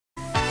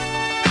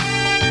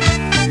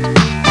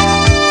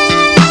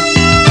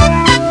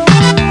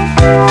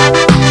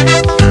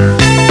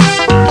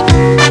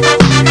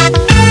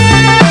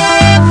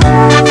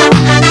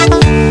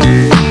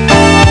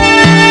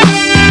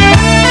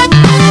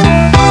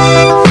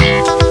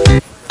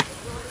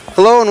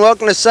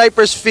welcome to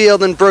Cypress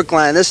Field in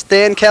Brookline. This is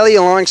Dan Kelly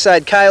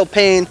alongside Kyle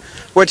Payne,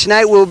 where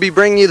tonight we'll be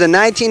bringing you the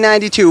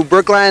 1992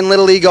 Brookline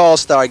Little League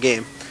All-Star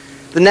Game.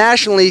 The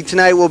National League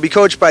tonight will be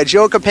coached by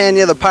Joe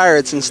Campagna of the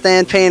Pirates and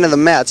Stan Payne of the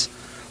Mets,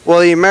 while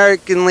the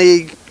American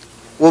League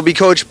will be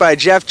coached by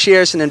Jeff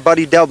Cheerson and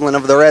Buddy Dublin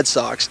of the Red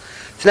Sox.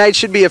 Tonight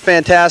should be a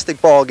fantastic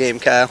ball game,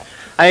 Kyle.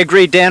 I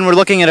agree, Dan. We're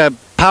looking at a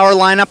power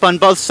lineup on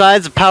both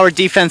sides, of power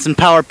defense and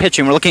power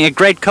pitching. We're looking at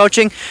great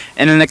coaching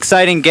and an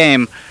exciting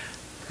game.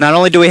 Not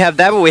only do we have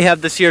that, but we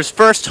have this year's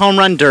first home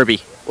run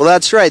derby. Well,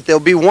 that's right. There'll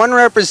be one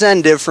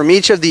representative from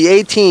each of the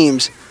 8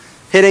 teams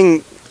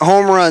hitting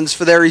home runs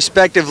for their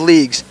respective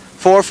leagues,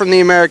 4 from the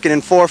American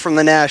and 4 from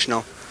the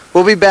National.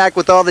 We'll be back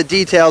with all the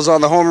details on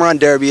the home run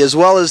derby as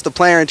well as the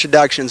player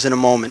introductions in a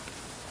moment.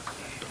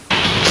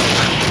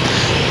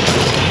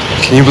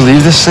 Can you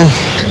believe this thing?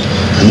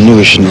 I knew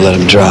we shouldn't let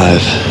him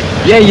drive.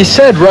 Yeah, you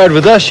said ride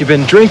with us. You've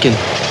been drinking.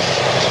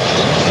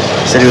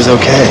 Said he was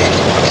okay.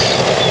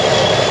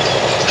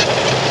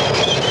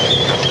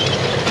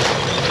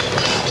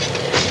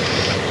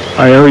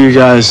 I owe you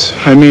guys.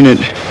 I mean it.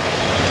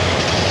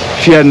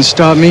 If you hadn't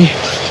stopped me,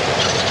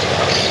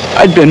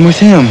 I'd been with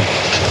him.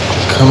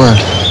 Come on.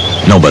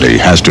 Nobody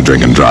has to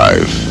drink and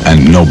drive,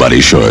 and nobody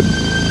should.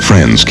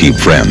 Friends keep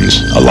friends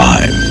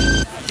alive.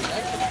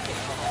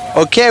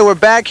 Okay, we're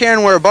back here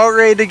and we're about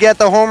ready to get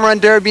the home run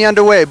derby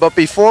underway. But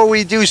before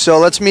we do so,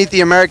 let's meet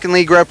the American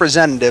League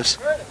representatives.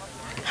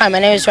 Hi, my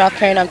name is Ralph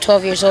Crane. I'm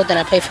 12 years old and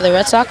I play for the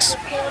Red Sox.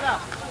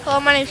 Hello,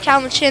 my name is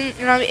Calvin Chin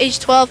and I'm age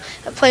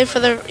 12. I play for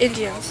the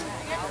Indians.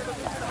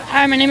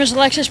 Hi, my name is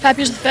Alexis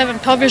Papias V. I'm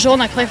 12 years old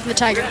and I play for the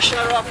Tigers.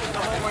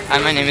 Hi,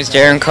 my name is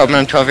Darren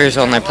Coleman. I'm 12 years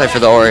old and I play for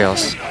the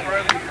Orioles.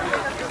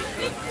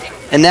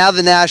 And now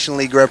the National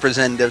League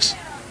representatives.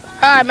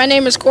 Hi, my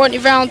name is Courtney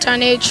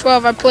Valentine, age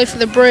 12. I play for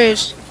the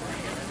Braves.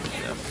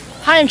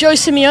 Hi, I'm Joey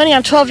Simeone.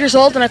 I'm 12 years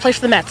old and I play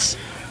for the Mets.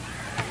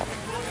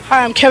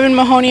 Hi, I'm Kevin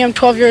Mahoney. I'm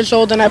 12 years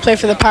old and I play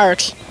for the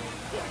Pirates.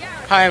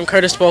 Hi, I'm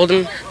Curtis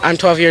Bolden. I'm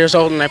 12 years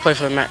old and I play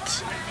for the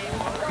Mets.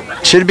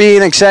 Should be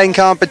an exciting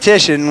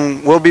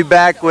competition. We'll be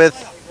back with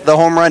the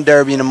home run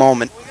derby in a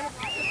moment.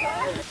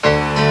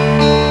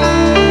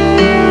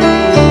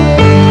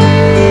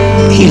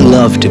 He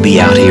loved to be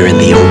out here in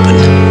the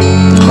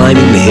open,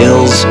 climbing the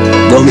hills,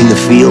 roaming the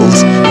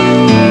fields.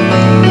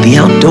 The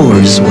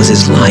outdoors was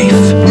his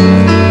life.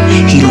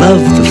 He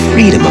loved the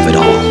freedom of it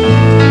all.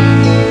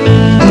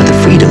 But the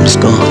freedom's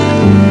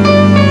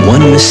gone.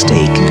 One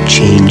mistake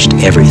changed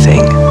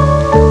everything.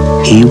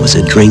 He was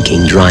a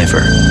drinking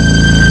driver.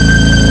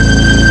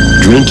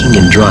 Drinking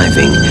and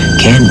driving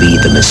can be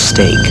the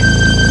mistake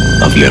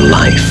of your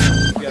life.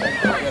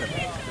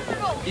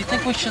 Do you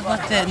think we should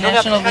let the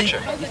National League?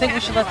 You think we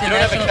should let the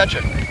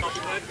National?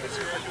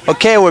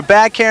 Okay, we're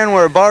back here and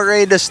we're about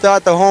ready to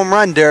start the home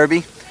run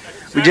derby.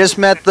 We just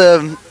met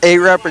the 8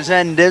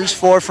 representatives,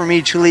 4 from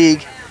each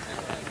league.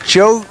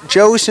 Joe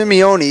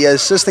Simeone,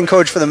 assistant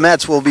coach for the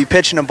Mets, will be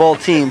pitching to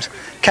both teams.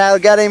 Kyle,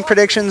 got any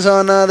predictions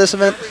on this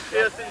event?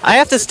 I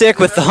have to stick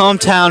with the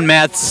hometown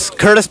Mets,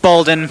 Curtis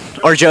Bolden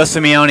or Joe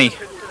Simeone.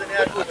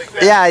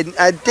 Yeah,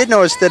 I did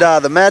notice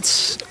that the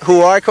Mets, who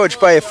are coached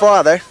by a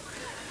father,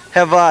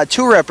 have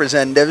 2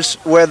 representatives,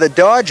 where the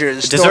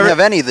Dodgers don't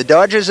have any. The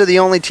Dodgers are the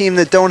only team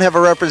that don't have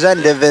a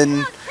representative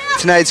in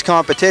tonight's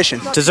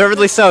competition.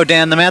 Deservedly so,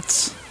 Dan. The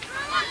Mets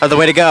are the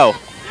way to go.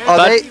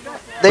 Oh,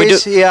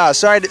 yeah.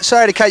 Sorry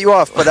to cut you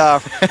off, but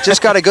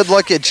just got a good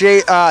look at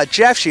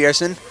Jeff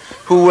Cheerson,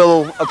 who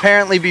will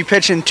apparently be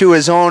pitching to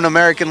his own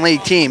American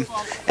League team,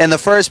 and the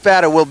first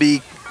batter will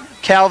be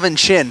Calvin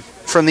Chin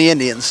from the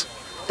Indians.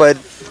 But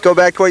go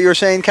back to what you were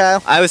saying,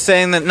 Kyle. I was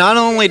saying that not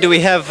only do we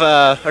have,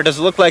 or does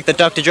it look like that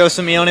Dr. Joe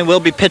Simeone will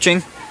be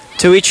pitching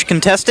to each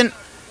contestant,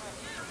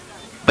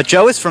 but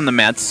Joe is from the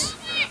Mets.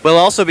 We'll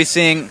also be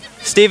seeing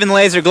Steven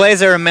Laser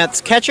Glazer, a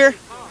Mets catcher,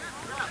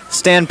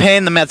 Stan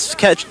Payne, the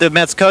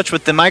Mets coach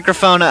with the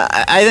microphone.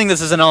 I think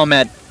this is an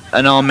all-Met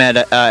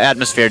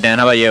atmosphere. Dan,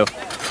 how about you?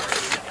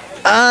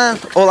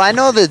 Well, I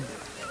know that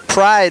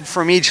pride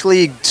from each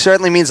league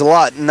certainly means a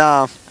lot. And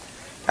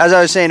as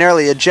I was saying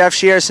earlier, Jeff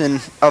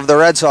Cheerson of the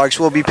Red Sox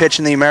will be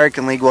pitching the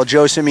American League, while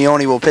Joe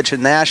Simeone will pitch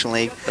in the National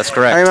League. That's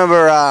correct. I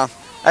remember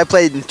I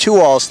played in 2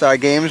 All-Star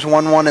games,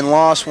 won 1 and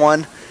lost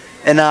 1.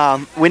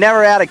 And we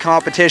never had a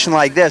competition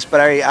like this, but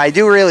I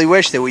do really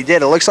wish that we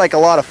did. It looks like a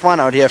lot of fun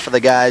out here for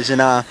the guys. And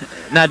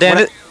now,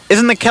 Dan,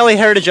 isn't the Kelly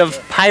heritage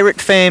of Pirate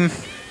fame?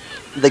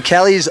 The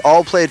Kellys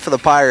all played for the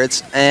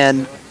Pirates,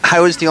 and I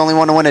was the only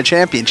one to win a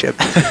championship.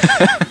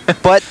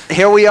 But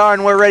here we are,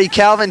 and we're ready.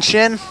 Calvin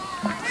Chin,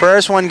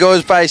 first one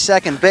goes by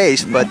second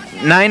base, but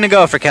 9 to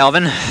go for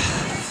Calvin.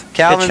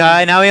 Pitch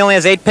high. Now he only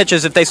has 8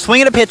 pitches. If they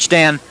swing at a pitch,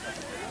 Dan.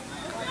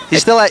 He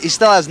still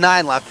has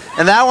 9 left.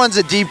 And that one's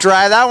a deep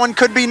drive. That one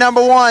could be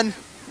number 1.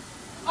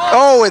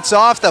 Oh, it's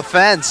off the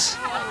fence.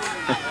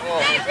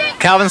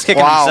 Calvin's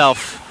kicking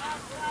himself.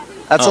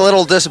 That's a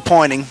little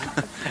disappointing.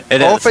 It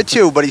 0 is. for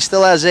 2, but he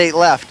still has 8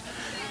 left.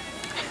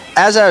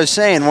 as I was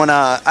saying, when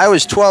I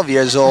was 12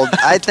 years old,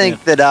 I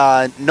think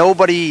that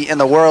nobody in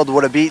the world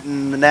would have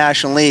beaten the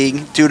National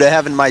League due to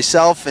having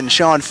myself and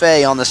Sean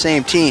Fay on the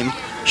same team.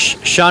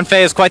 Sean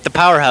Fay is quite the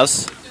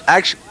powerhouse.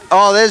 Actually,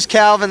 oh, there's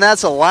Calvin.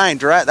 That's a line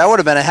drive. That would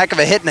have been a heck of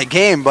a hit in a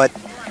game, but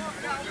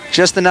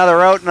just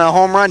another out in a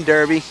home run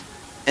derby.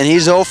 And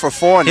he's 0 for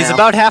 4 now. He's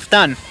about half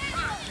done.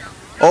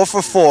 0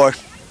 for 4.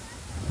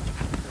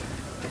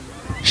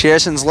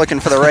 Shearson's looking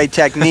for the right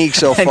technique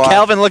so far. And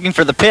Calvin looking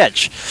for the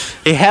pitch.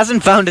 He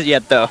hasn't found it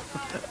yet, though.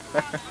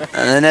 And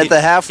then at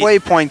the halfway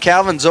point,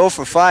 Calvin's 0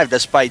 for 5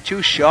 despite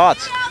 2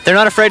 shots. They're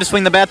not afraid to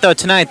swing the bat, though,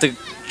 tonight. The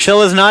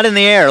chill is not in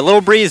the air. A little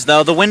breeze,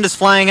 though. The wind is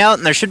flying out,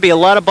 and there should be a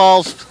lot of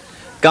balls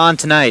gone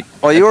tonight.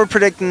 Well, you were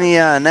predicting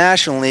the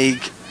National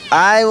League.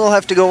 I will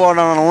have to go out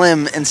on a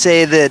limb and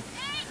say that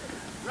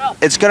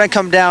it's going to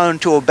come down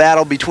to a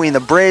battle between the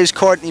Braves'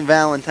 Courtney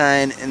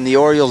Valentine and the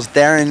Orioles'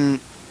 Darren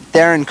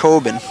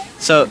Coben.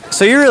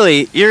 So you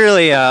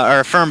really are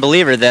a firm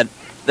believer that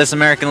this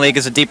American League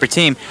is a deeper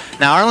team.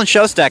 Now, Arlen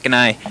Shostak and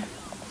I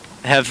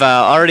have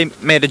already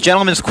made a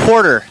gentleman's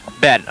quarter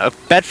bet, a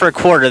bet for a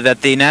quarter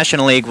that the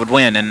National League would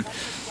win. And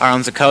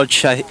Arlen's a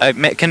coach.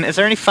 Is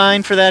there any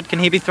fine for that? Can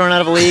he be thrown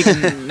out of a league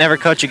and never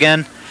coach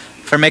again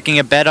for making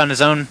a bet on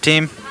his own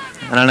team?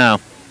 I don't know.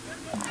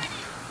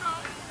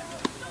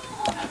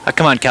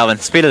 Come on, Calvin,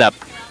 speed it up.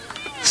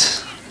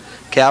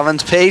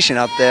 Calvin's patient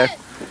up there.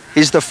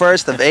 He's the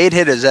first of 8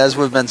 hitters, as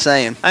we've been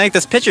saying. I think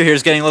this pitcher here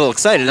is getting a little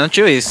excited, don't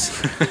you?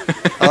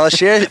 Well,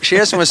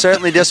 Shearson was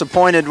certainly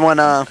disappointed when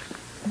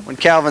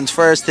Calvin's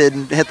first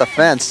hit the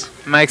fence.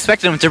 I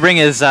expected him to bring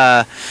his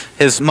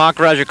mock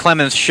Roger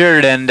Clemens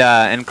shirt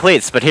and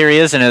cleats, but here he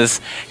is in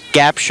his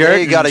Gap shirt. There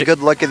you got a good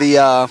look at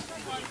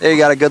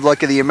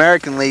the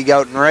American League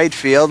out in right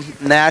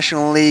field,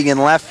 National League in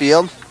left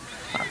field.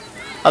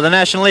 Oh, the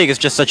National League is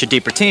just such a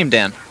deeper team,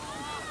 Dan.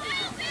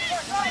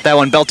 That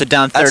one belted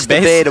down third base.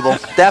 That's debatable.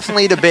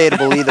 Definitely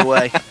debatable either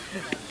way.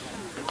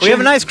 We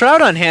have a nice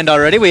crowd on hand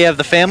already. We have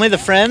the family, the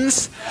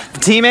friends, the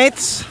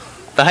teammates,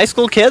 the high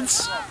school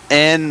kids.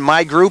 And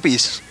my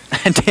groupies.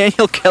 And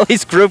Daniel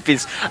Kelly's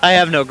groupies. I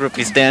have no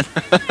groupies, Dan.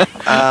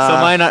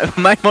 So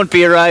mine won't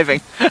be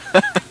arriving.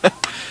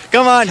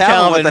 Come on,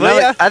 Calvin.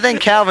 I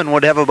think Calvin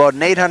would have about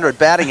an 800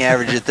 batting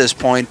average at this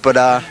point, but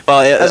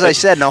as I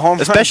said, no home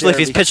run especially if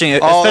derby. he's pitching.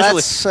 Oh,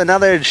 that's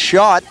another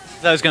shot.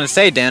 I was going to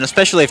say, Dan,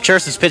 especially if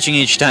Cherson's pitching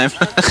each time.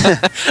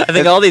 I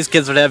think all these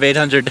kids would have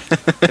 800.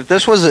 If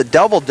this was a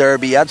double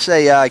derby, I'd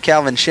say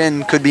Calvin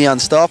Shin could be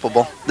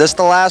unstoppable. This is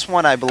the last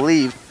one, I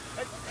believe.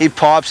 He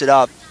pops it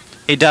up.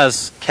 He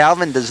does.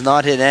 Calvin does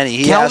not hit any.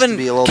 He has to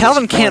be a little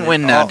Calvin can't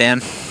win now,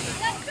 Dan.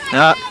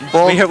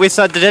 We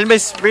saw. Did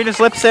anybody read his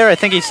lips there? I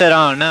think he said,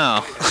 "Oh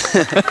no."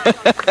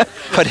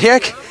 But here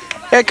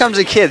comes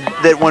a kid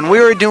that when we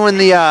were doing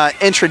the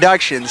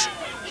introductions,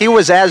 he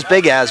was as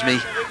big as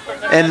me,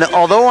 and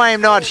although I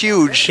am not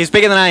huge, he's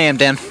bigger than I am,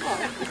 Dan.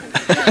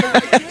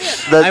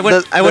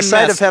 the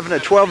sight of having a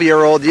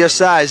 12-year-old your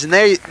size, and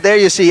there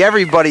you see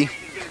everybody.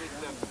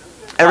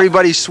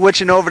 Everybody's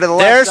switching over to the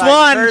left There's side.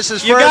 one.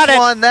 Curtis's You first got it.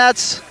 one.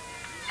 That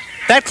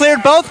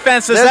cleared both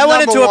fences. There's that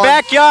went into a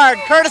backyard.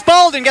 Curtis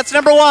Bolden gets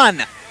number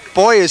 1.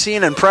 Boy, is he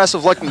an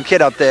impressive-looking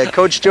kid up there.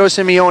 Coach Joe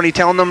Simeone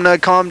telling them to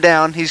calm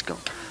down. He's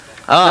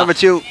number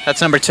 2.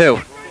 That's number 2.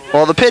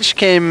 Well, the pitch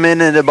came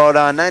in at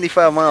about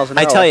 95 miles an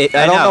hour. I tell you,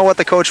 I don't know what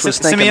the coach was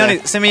thinking.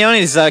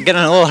 Simeone's getting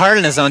a little hard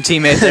on his own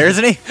teammate there,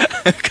 isn't he?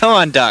 Come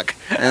on, Doc.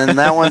 And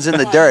that one's in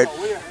the dirt.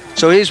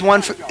 So he's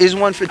one for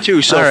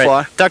 2 so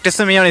far. Dr.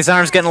 Simeone's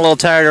arm's getting a little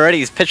tired already.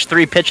 He's pitched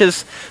 3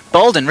 pitches.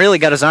 Bolden really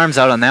got his arms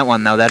out on that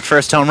one, though. That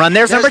first home run.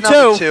 There's number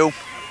 2.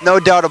 No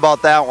doubt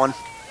about that one.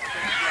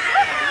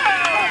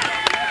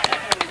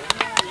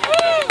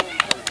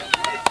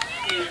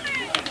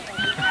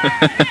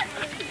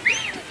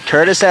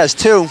 Curtis has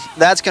 2.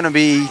 That's going to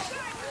be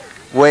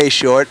way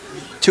short.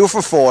 2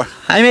 for 4.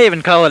 I may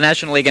even call a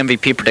National League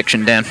MVP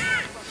prediction, Dan.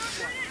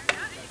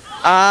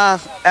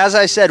 As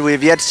I said, we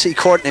have yet to see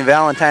Courtney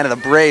Valentine of the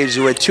Braves,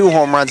 who had 2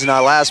 home runs in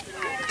our last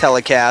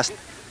telecast.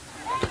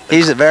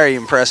 He's a very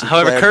impressive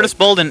player. However, Curtis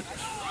Bolden...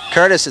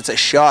 Curtis, it's a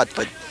shot,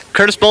 but...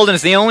 Curtis Bolden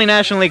is the only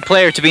National League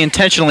player to be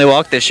intentionally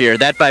walked this year.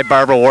 That by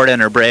Barbara Ward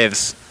and her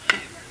Braves.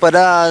 But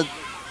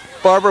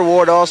Barbara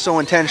Ward also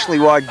intentionally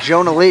walked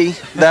Jonah Lee,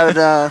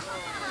 that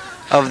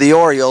of the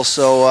Orioles,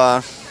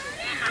 so...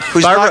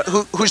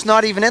 Who's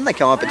not even in the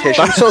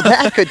competition, so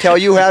that could tell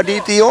you how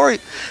deep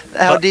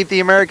the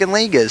American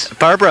League is.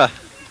 Barbara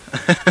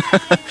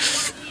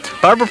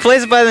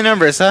plays it by the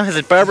numbers, huh? Is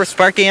it Barbara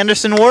Sparky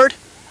Anderson Ward?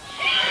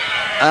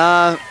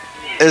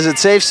 Is it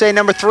safe to say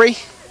number 3?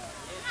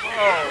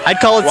 I'd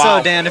call it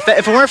so, Dan. If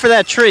it weren't for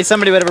that tree,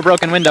 somebody would have a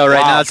broken window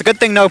right now. It's a good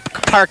thing no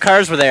parked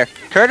cars were there.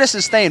 Curtis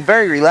is staying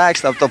very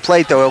relaxed up the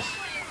plate, though.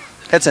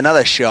 That's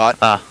another shot.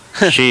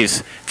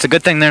 Jeez. It's a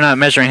good thing they're not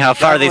measuring how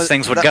far these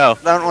things would go.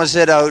 That one was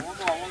hit out.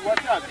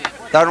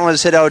 That one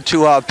was hit out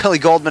to Billy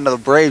Goldman of the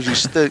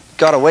Braves, who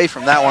got away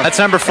from that one. That's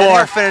number 4.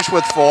 And finished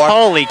with 4.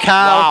 Holy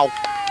cow. Wow.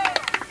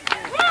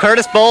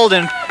 Curtis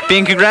Bolden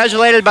being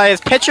congratulated by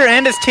his pitcher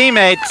and his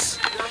teammates.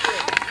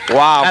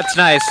 Wow. That's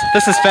nice.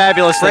 This is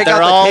fabulous. Break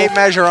that out the tape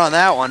measure on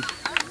that one.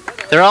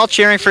 They're all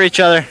cheering for each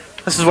other.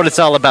 This is what it's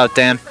all about,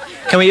 Dan.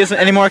 Can we use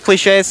any more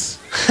cliches?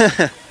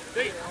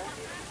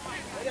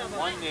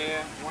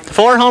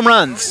 4 home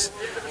runs.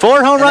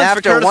 4 home runs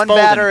after for Curtis one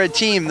Bolden. batter a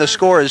team, the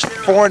score is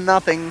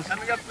 4-0.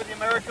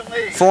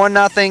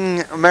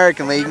 4-0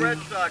 American League.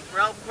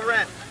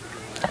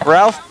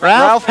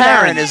 Ralph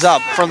Parent is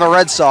up from the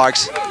Red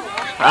Sox.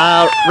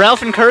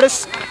 Ralph and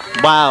Curtis?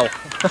 Wow.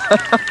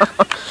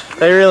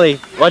 They really,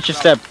 watch your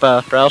step,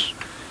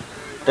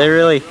 Ralph. They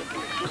really.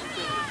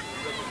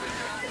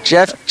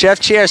 Jeff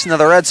Chierson of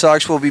the Red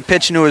Sox will be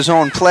pitching to his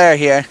own player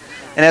here.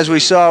 And as we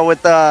saw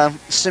with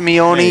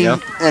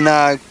Simeone and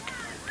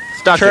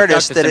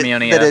Curtis, Dr.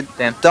 Simeone,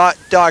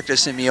 Dr.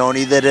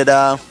 Simeone, that it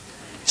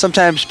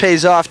sometimes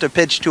pays off to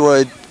pitch to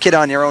a kid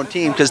on your own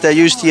team because they're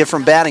used to you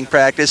from batting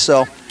practice.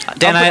 So,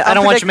 Dan, I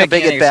don't want you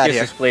making any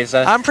excuses, please.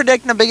 I'm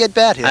predicting a big at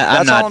bat here.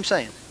 That's all I'm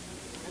saying.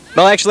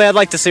 Well, actually, I'd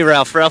like to see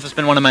Ralph. Ralph has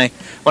been one of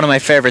my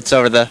favorites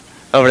over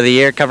the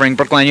year covering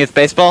Brookline Youth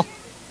Baseball.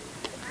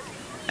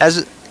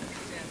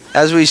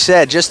 As we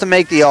said, just to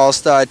make the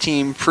All-Star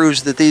team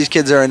proves that these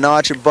kids are a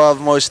notch above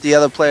most of the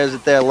other players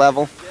at their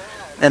level.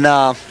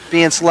 And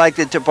being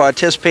selected to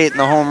participate in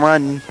the home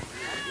run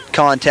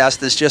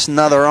contest is just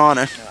another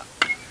honor.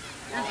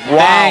 Wow.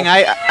 Bang,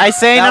 I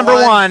say that number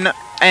one,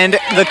 and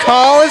the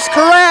call is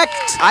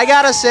correct. I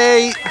got to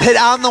say that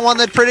I'm the one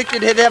that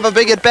predicted he'd have a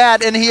big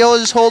at-bat, and he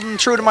was holding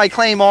true to my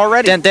claim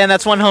already. Dan,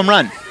 that's 1 home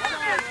run.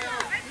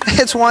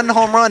 It's 1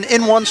 home run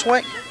in 1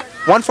 swing.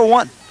 1 for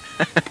 1.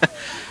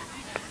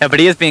 Yeah, but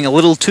he is being a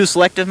little too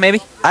selective, maybe?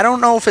 I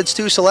don't know if it's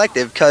too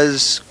selective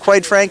because,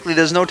 quite frankly,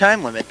 there's no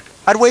time limit.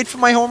 I'd wait for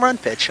my home run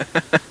pitch.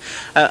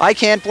 I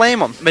can't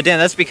blame him. But Dan,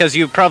 that's because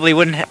you probably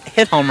wouldn't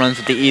hit home runs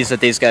with the ease that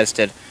these guys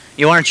did.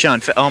 You aren't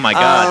Sean. Oh my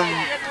God.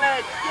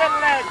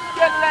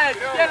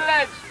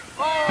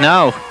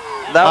 No.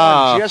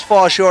 That one just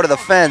falls short of the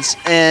fence,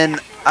 and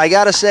I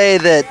gotta say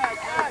that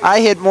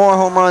I hit more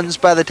home runs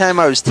by the time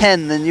I was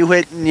 10 than you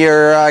hit in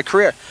your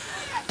career.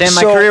 Dan,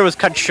 my career was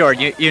cut short.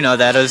 You know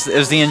that. It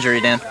was the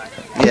injury, Dan.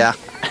 Yeah.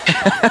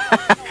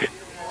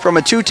 From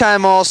a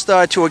 2-time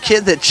All-Star to a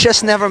kid that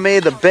just never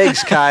made the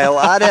bigs, Kyle,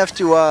 I'd have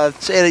to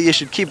say that you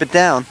should keep it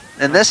down.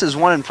 And this is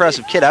one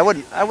impressive kid. I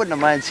wouldn't have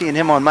minded seeing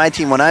him on my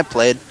team when I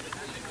played.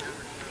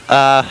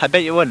 I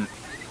bet you wouldn't.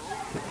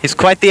 He's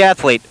quite the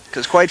athlete.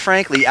 Because quite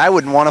frankly, I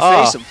wouldn't want to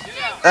face him.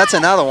 That's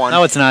another one.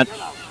 No, it's not.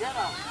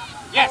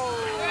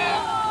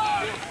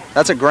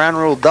 That's a ground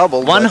rule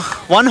double. One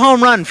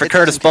home run for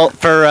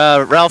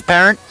Ralph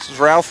Parent. This is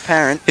Ralph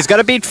Parent. He's got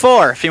to beat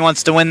 4 if he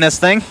wants to win this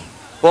thing.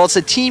 Well, it's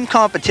a team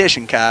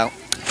competition, Kyle.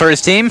 For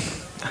his team?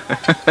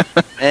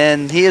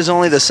 And he is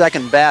only the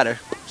 2nd batter,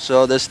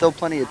 so there's still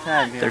plenty of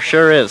time here. There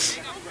sure is.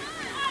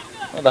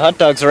 Well, the hot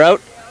dogs are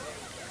out.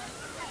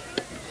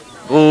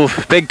 Ooh,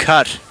 big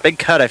cut. Big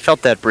cut. I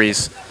felt that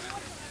breeze.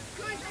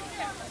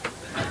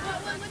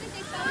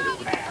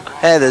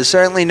 Hey, there's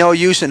certainly no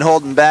use in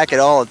holding back at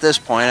all at this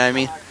point. I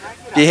mean,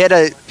 if you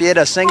hit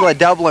a single, a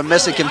double, and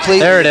miss it completely,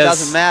 there it is.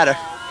 Doesn't matter.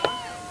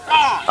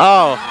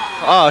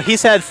 Oh,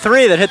 he's had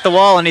 3 that hit the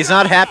wall, and he's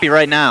not happy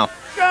right now.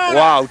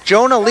 Wow,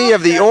 Jonah Lee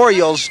of the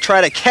Orioles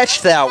tried to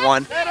catch that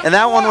one, and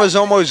that one was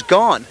almost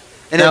gone.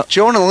 And if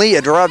Jonah Lee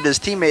had robbed his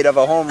teammate of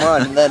a home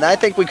run, then I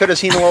think we could have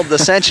seen a little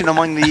dissension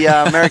among the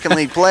American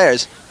League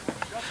players.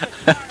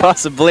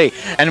 Possibly.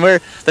 And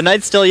the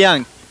night's still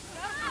young.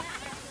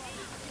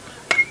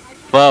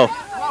 Whoa.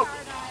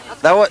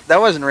 That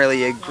wasn't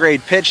really a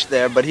great pitch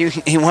there, but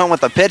he went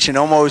with the pitch and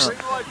almost...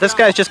 This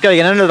guy's just got to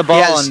get under the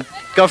ball and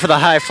go for the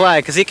high fly,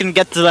 because he can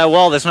get to that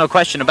wall, there's no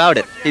question about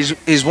it.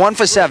 He's 1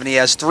 for 7. He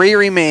has 3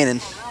 remaining.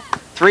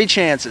 3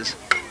 chances.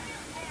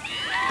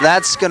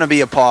 That's going to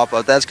be a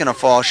pop-up. That's going to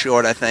fall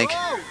short, I think.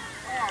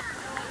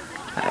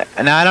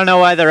 Now, I don't know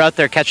why they're out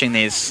there catching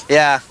these.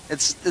 Yeah,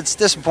 it's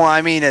disappointing.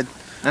 I mean,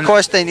 of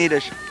course they need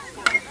a...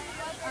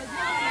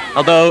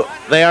 Although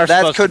they are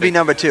That could be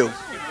number 2.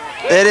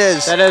 It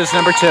is. That is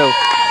number 2.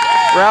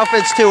 Ralph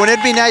hits 2, and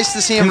it'd be nice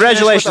to see him.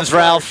 Congratulations,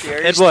 Ralph.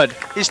 It would.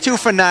 He's 2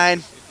 for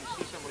 9.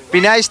 Be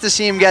nice to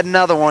see him get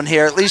another one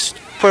here. At least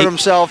put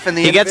himself in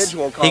the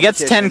individual competition. He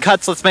gets 10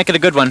 cuts. Let's make it a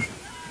good one.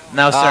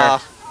 Now, sir.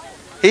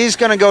 He's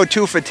going to go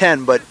 2 for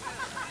 10, but...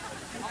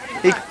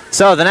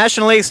 So, the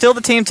National League still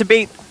the team to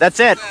beat. That's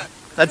it.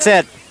 That's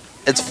it.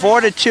 It's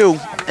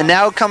 4-2, and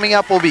now coming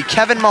up will be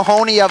Kevin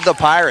Mahoney of the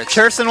Pirates.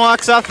 Chierson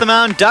walks off the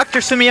mound. Dr.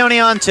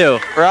 Simeone on 2.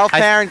 Ralph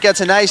Parent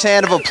gets a nice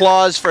hand of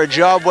applause for a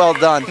job well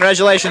done.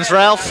 Congratulations,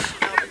 Ralph.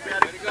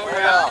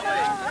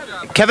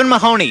 Kevin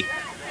Mahoney,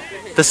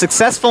 the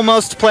successful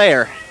most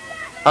player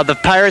of the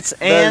Pirates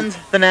and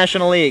the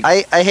National League.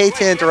 I hate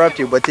to interrupt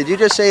you, but did you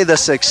just say the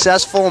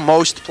successful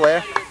most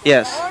player?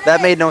 Yes.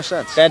 That made no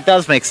sense. That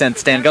does make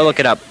sense, Dan. Go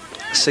look it up.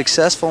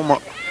 Successful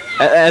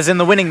as in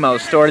the winning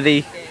most, or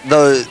the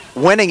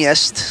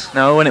winningest.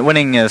 No,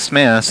 winningest.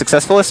 Man,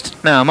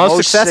 successfulest? No,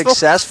 most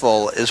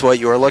successful is what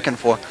you were looking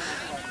for.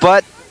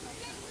 But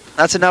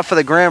that's enough for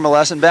the grammar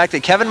lesson. Back to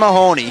Kevin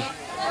Mahoney,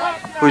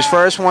 whose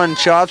first one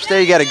chops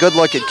there. You got a good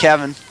look at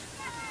Kevin.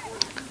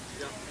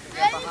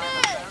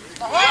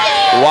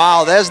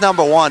 Wow, there's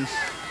number 1.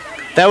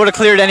 That would have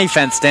cleared any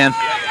fence, Dan.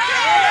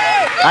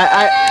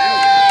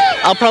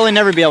 I'll probably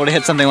never be able to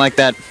hit something like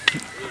that.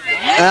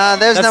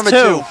 There's That's number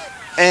 2.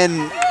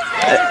 And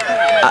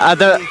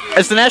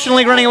is the National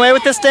League running away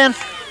with this, Dan?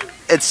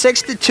 it's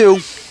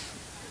 6-2.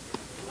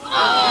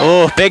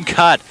 Oh, big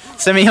cut.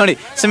 Simeone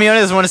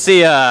doesn't want to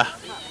see. Oh,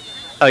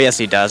 yes,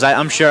 he does.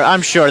 I'm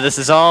sure this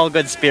is all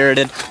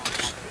good-spirited.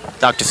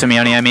 Dr.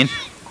 Simeone, I mean.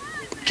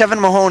 Kevin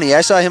Mahoney,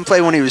 I saw him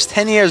play when he was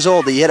 10 years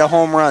old. He hit a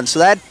home run. So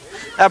that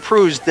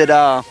proves that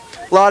a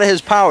lot of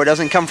his power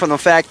doesn't come from the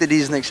fact that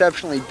he's an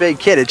exceptionally big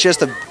kid. It's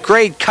just a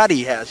great cut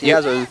he has. He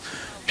has a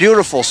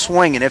beautiful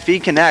swing, and if he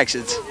connects,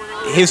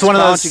 he's one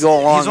of those. To go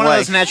a long he's one of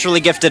those naturally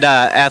gifted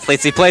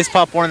athletes. He plays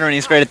Pop Warner, and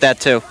he's great at that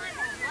too.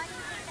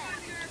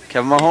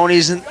 Kevin Mahoney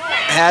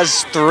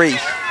has 3.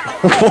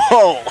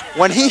 Whoa!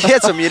 When he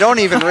hits them, you don't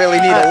even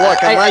really need to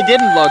look. I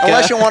didn't look.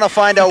 Unless you want to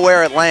find out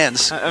where it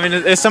lands. I mean,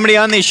 is somebody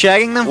on these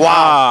shagging them?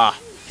 Wow!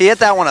 He hit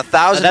that one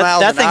 1,000 miles an hour.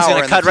 That thing's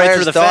gonna cut right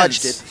through the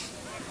fence.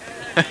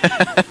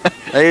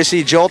 There you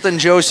see Jolton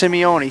Joe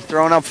Simeone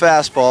throwing up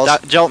fastballs.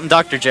 Jolton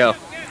Dr. Joe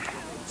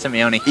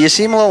Simeone. You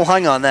seem a little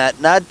hung on that,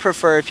 and I'd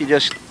prefer if you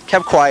just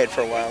kept quiet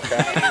for a while,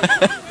 okay?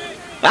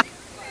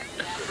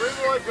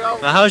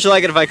 Now, how would you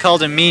like it if I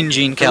called him Mean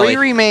Gene Kelly?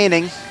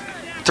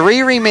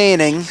 3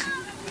 remaining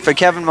for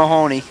Kevin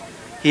Mahoney.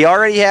 He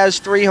already has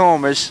 3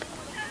 homers.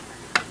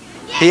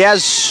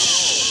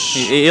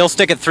 He'll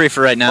stick at 3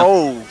 for right now.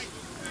 Oh.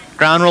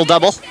 Ground rule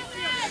double.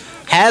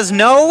 Has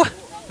no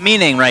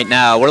meaning right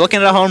now. We're looking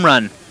at a home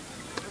run.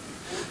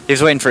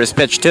 He's waiting for his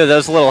pitch, too. That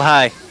was a little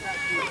high.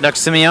 Dr.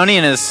 Simeone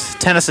in his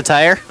tennis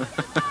attire.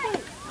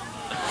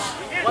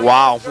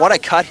 Wow, what a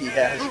cut he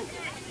has.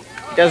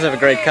 He does have a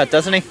great cut,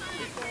 doesn't he?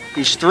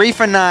 He's 3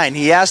 for 9.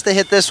 He has to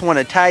hit this one.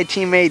 A tied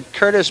teammate,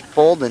 Curtis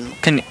Bolden.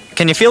 Can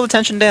you feel the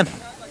tension, Dan?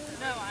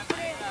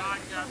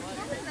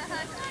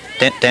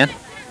 Dan?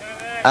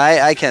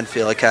 I can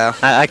feel it, Kyle.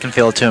 I can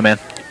feel it too, man.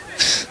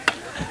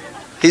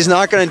 He's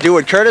not going to do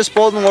it. Curtis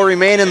Bolden will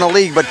remain in the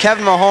league, but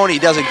Kevin Mahoney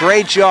does a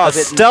great job. A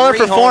stellar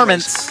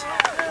performance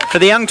for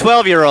the young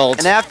 12-year-old.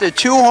 And after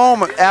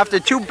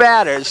 2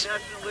 batters,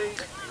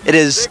 it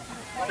is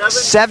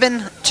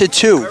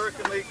 7-2.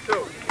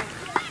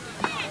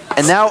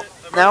 And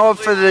now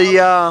for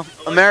the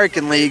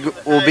American League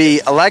will be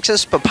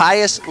Alexis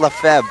Papayas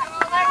Lefebvre.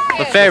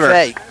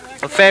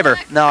 Lefebvre.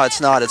 No, it's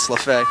not. It's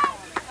Lefebvre.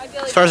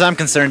 As far as I'm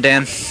concerned,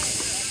 Dan.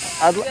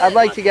 I'd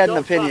like to get an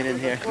opinion in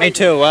here. Me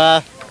too.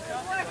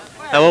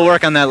 We'll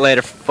work on that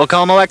later. We'll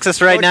call him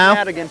Alexis right now.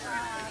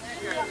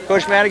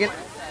 Coach Madigan.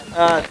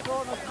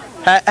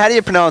 How do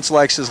you pronounce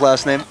Alexis'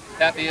 last name?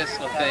 Papayas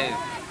Lefebvre.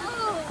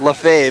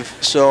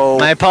 Lefebvre. So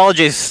my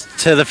apologies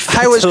to the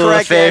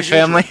Lefebvre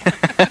family.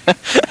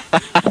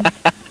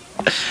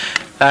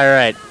 All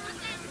right.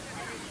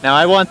 Now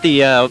I want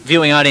the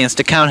viewing audience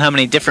to count how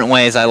many different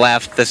ways I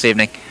laughed this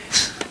evening.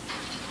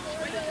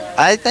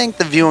 I think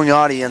the viewing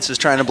audience is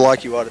trying to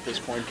block you out at this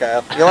point,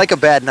 Kyle. You're like a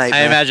bad night,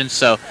 man. I imagine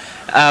so.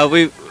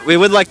 We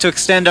would like to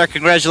extend our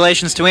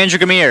congratulations to Andrew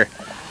Gamir,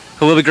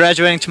 who will be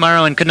graduating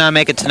tomorrow and could not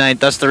make it tonight.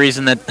 That's the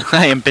reason that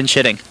I am pinch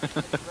hitting.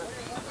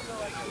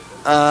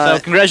 So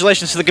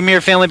congratulations to the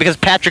Gamir family, because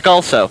Patrick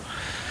also,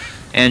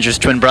 Andrew's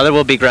twin brother,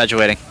 will be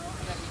graduating.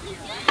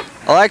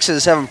 Alexis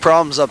is having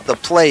problems up the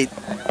plate,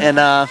 and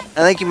I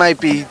think he might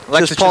be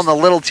just pulling a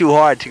little too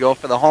hard to go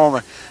for the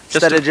homer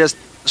instead of just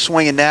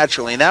swinging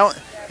naturally. Now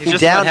he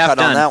down cut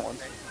on that one.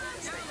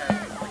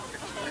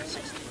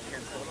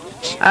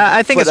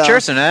 I think it's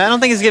Cherson. I don't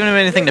think he's giving him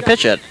anything to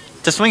pitch at,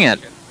 to swing at.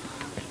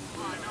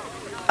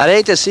 I'd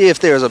hate to see if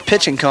there was a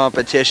pitching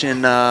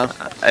competition. I'd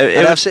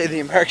have to say the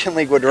American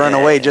League would run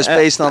away just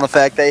based on the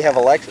fact they have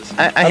Alexis.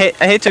 I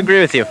hate to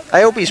agree with you.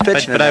 I hope he's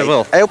pitching but tonight. I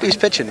will. I hope he's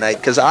pitching tonight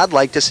because I'd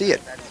like to see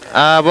it.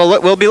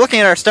 We'll be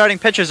looking at our starting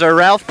pitchers are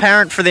Ralph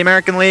Parent for the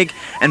American League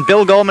and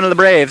Bill Goldman of the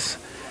Braves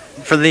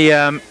for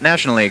the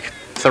National League.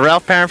 So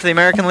Ralph Parent for the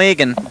American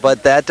League,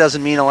 but that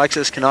doesn't mean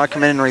Alexis cannot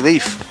come in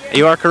relief.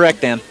 You are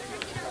correct, Dan.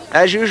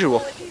 As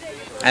usual.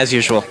 As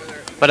usual.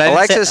 But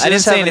I didn't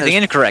say anything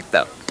incorrect,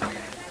 though.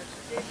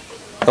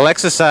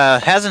 Alexis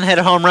hasn't hit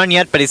a home run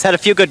yet, but he's had a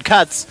few good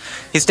cuts.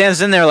 He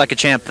stands in there like a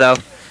champ, though.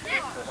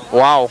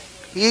 Wow.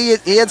 He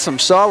had some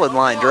solid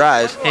line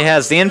drives. He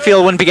has. The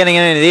infield wouldn't be getting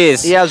any of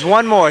these. He has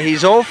one more.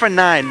 He's 0 for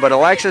 9, but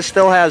Alexis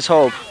still has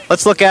hope.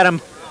 Let's look at him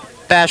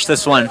bash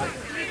this one.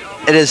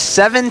 It is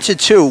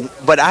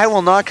 7-2, but I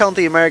will not count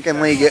the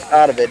American League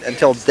out of it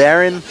until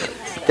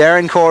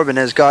Darren Corbin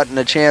has gotten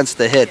a chance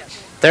to hit.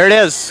 There it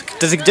is.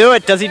 Does he do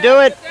it? Does he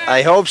do it?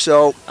 I hope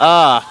so.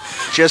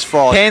 Just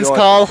falls. Payne's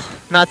call,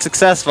 not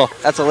successful.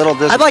 That's a little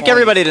disappointing. I'd like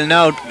everybody to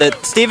know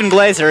that Stephen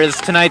Glazer is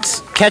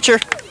tonight's catcher.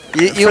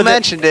 You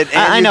mentioned it,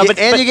 and I know, but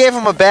you gave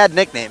him a bad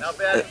nickname.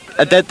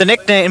 The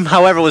nickname,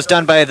 however, was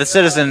done by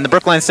the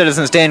Brookline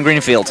Citizens, Dan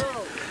Greenfield.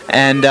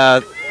 And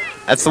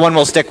that's the one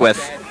we'll stick with.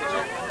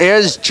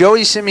 Here's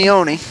Joey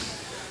Simeone.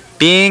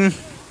 Being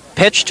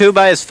pitched to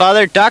by his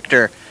father,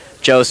 Dr.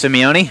 Joe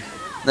Simeone.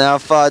 Now,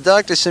 if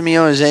Dr.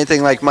 Simeone is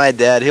anything like my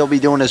dad, he'll be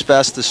doing his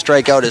best to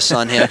strike out his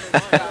son here.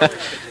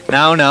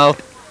 No.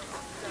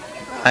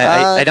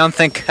 I don't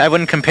think I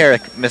wouldn't compare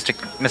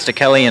Mr.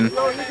 Kelly and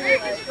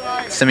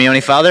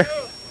Simeone father.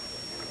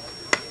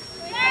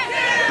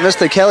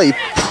 Mr. Kelly,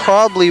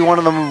 probably one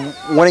of the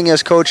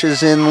winningest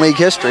coaches in league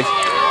history.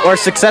 Or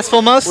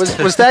successful most.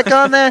 Was that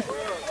gone there?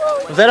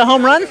 Was that a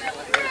home run?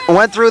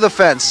 Went through the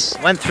fence.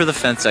 Went through the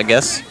fence, I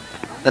guess.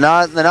 They're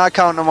not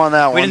counting him on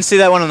that one. We didn't see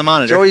that one on the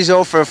monitor. Joey's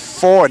 0 for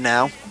 4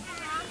 now.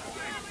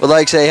 Would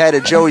like to say hi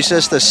to Joey's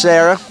sister,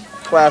 Sarah,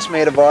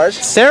 classmate of ours.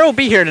 Sarah will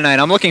be here tonight.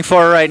 I'm looking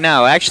for her right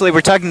now. Actually, we're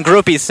talking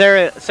groupies.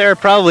 Sarah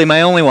probably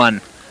my only one.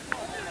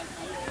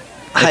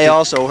 I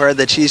also heard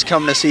that she's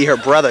coming to see her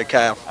brother,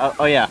 Kyle.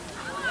 Oh yeah.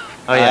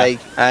 Oh yeah.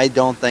 I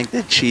don't think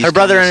that she's her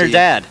brother and her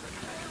dad.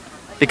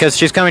 Because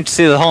she's coming to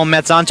see the home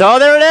Mets on. Oh,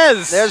 there it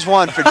is. There's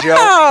one for Joe.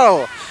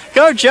 Oh,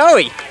 go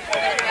Joey.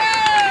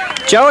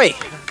 Joey.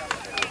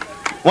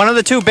 One of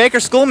the 2 Baker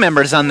School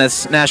members on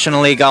this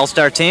National League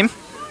All-Star team.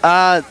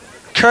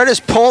 Curtis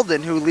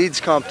Polden, who leads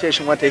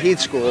competition, went to Heath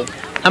School.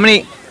 How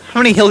many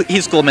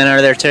Heath School men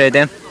are there today,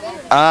 Dan?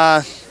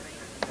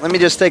 Let me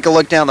just take a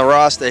look down the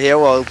roster here.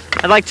 Well,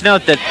 I'd like to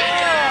note that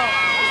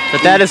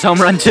that is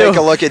home run 2. Take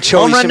a look at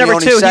Joey home run number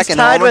 2. Simeone's second He's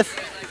tied homer.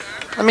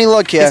 Let me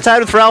look here. He's tied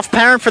with Ralph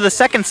Parent for the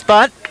 2nd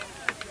spot.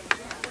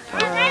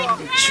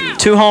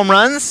 2 home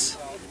runs.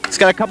 He's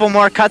got a couple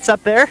more cuts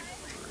up there.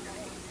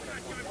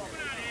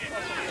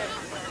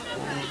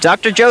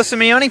 Dr. Joe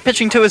Simeone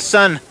pitching to his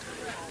son,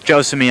 Joe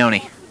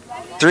Simeone.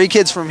 3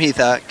 kids from Heath,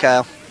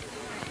 Kyle.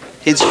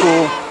 Heath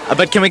School.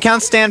 But can we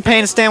count Stan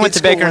Payne? Stan went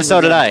to Baker, and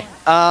so did I.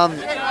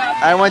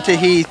 I went to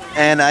Heath,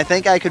 and I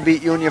think I could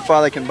beat you and your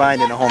father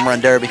combined in a home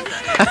run derby.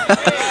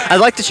 I'd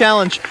like to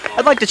challenge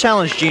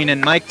Gene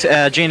and Mike,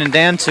 Gene and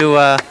Dan to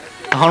a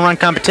home run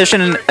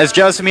competition. And as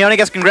Joe Simeone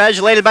gets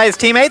congratulated by his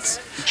teammates,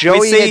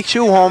 Joey hit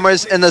 2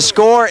 homers, and the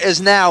score is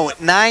now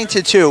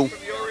 9-2.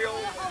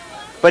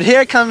 But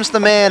here comes the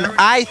man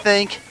I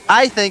think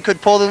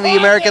could pull the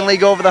American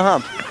League over the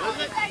hump.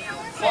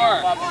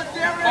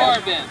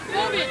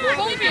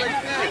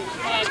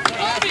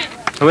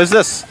 Who is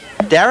this?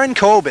 Darren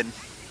Coben.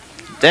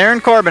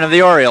 Darren Corbin of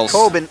the Orioles.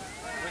 Coben.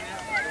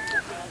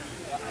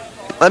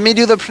 Let me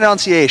do the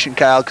pronunciation,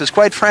 Kyle, because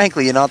quite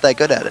frankly, you're not that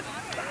good at it.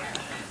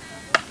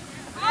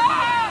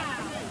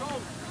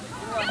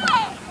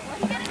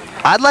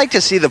 I'd like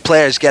to see the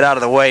players get out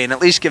of the way and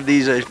at least give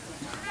these a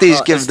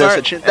chance.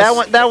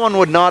 That one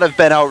would not have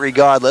been out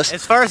regardless.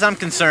 As far as I'm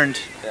concerned,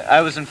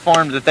 I was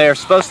informed that they are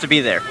supposed to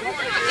be there.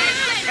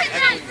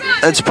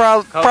 It's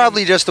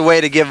probably just a way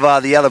to give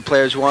the other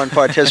players who aren't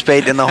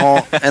participating in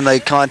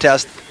the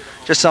contest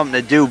just something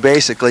to do,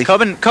 basically.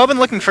 Coben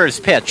looking for his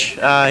pitch.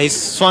 He's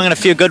swung in a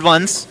few good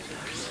ones.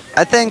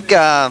 I think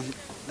the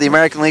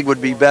American League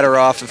would be better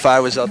off if I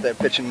was out there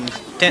pitching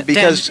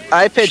because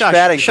I pitched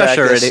batting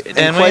practice,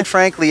 and quite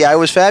frankly, I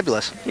was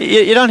fabulous.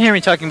 You don't hear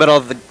me talking about all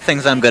the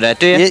things I'm good at,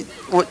 do you?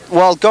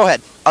 Well, go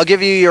ahead. I'll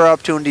give you your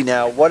opportunity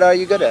now. What are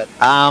you good at?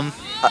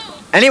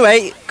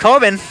 Anyway,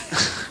 Coben.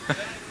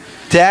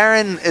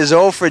 Darren is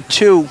 0 for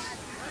 2.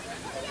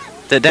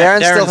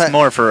 Darren's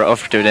more for 0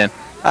 for 2, Dan.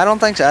 I don't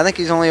think so. I think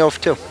he's only 0 for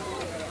 2.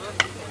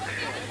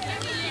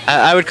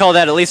 I would call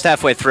that at least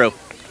halfway through.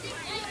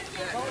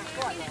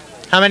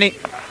 How many?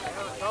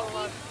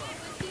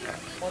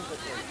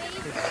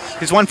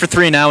 He's 1 for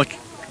 3 now.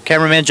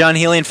 Cameraman John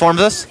Healy informs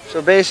us.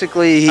 So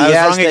basically, he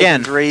has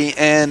taken 3,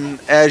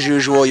 and as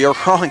usual, you're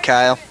wrong,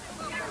 Kyle.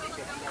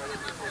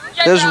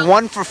 There's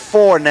 1 for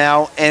 4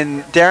 now,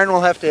 and Darren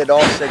will have to hit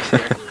all 6 here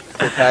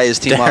to tie his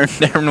team up.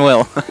 Darren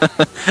will.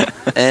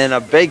 And a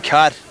big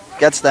cut.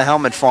 Gets the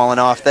helmet falling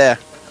off there.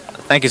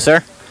 Thank you,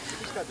 sir.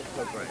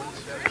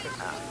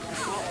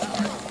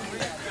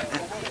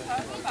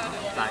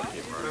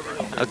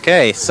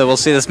 Okay, so we'll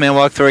see this man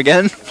walk through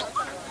again.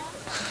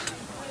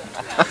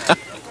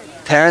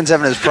 Darren's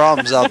having his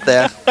problems out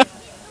there.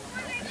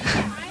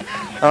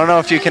 I don't know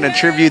if you can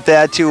attribute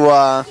that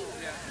to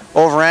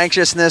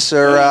over-anxiousness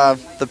or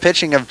the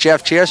pitching of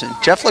Jeff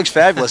Cheerson. Jeff looks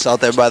fabulous out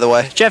there, by the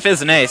way. Jeff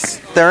is an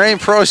ace. There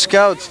ain't pro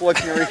scouts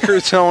looking to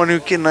recruit someone who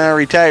can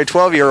retire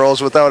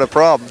 12-year-olds without a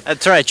problem.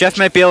 That's right. Jeff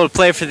might be able to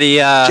play for the...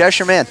 Jeff's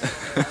your man.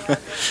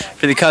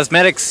 For the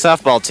Cosmetics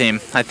softball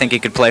team, I think he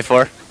could play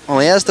for. Well,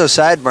 he has those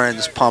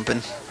sideburns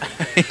pumping.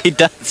 He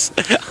does.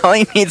 All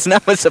he needs now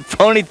is a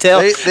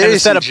ponytail and a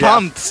set of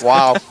pumps.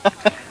 Wow.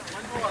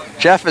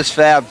 Jeff is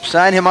fab.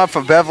 Sign him up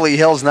for Beverly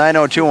Hills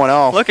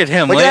 90210. Look at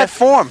him. Look at that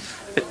form.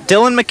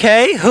 Dylan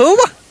McKay? Who?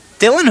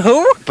 Dylan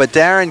who? But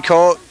Darren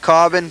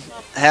Coben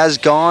has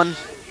gone,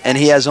 and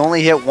he has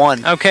only hit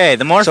 1. Okay,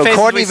 the more faces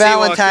Courtney we see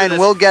Valentine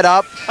will get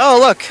up. Oh,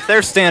 look,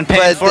 there's Stan Payne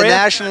for you. But the you.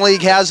 National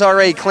League has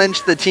already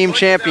clinched the team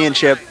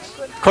championship.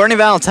 Courtney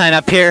Valentine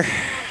up here.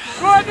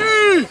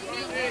 Courtney!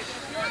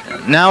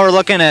 Now we're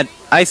looking at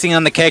icing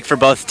on the cake for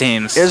both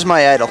teams. Here's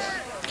my idol.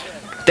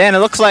 Dan, it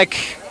looks like...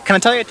 Can I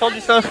tell you I told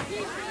you so?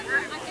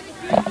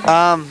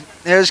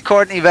 Here's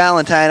Courtney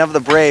Valentine of the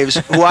Braves,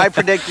 who I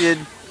predicted...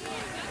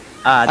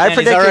 he's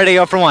already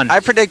 0 for 1. I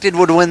predicted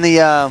would win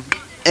the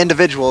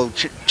individual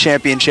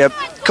championship.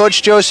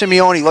 Coach Joe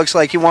Simeone looks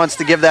like he wants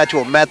to give that to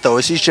a Met, though,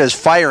 as he's just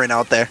firing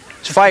out there.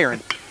 He's firing.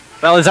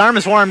 Well, his arm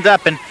is warmed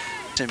up, and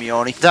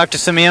Simeone. Dr.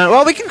 Simeone.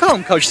 Well, we can call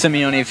him Coach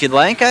Simeone if you'd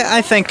like.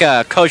 I think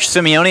Coach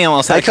Simeone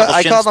almost had a couple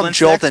I shin called him splints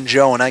Jolt there. and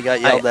Joe, and I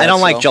got yelled at. I don't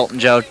so. like Jolt and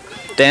Joe,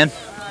 Dan.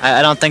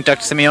 I don't think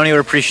Dr. Simeone would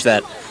appreciate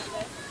that.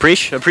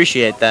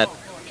 Appreciate that.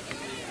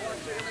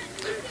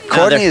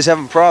 Courtney is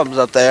having problems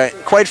up there.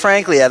 Quite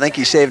frankly, I think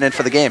he's saving it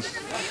for the game.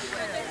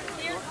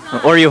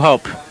 Or you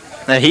hope.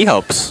 He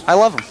hopes. I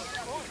love him.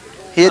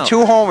 He had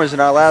 2 homers in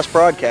our last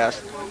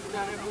broadcast.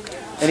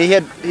 And he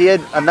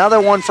had another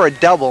one for a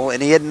double,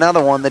 and he had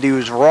another one that he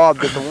was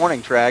robbed at the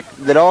warning track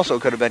that also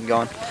could have been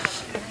gone.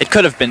 It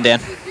could have been, Dan.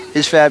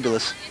 He's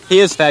fabulous. He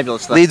is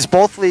fabulous, though. Leads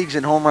both leagues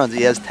in home runs.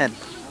 He has 10.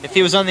 If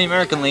he was on the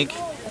American League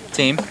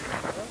team,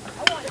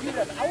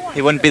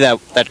 he wouldn't be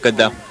that good,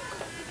 though.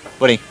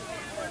 Would he?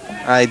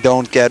 I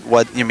don't get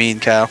what you mean,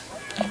 Kyle.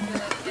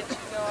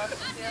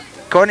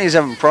 Courtney's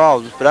having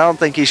problems, but I don't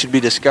think he should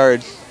be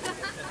discarded.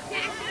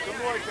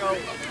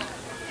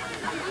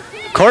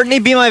 Courtney,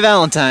 be my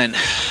Valentine.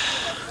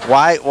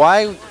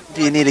 Why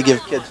do you need to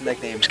give kids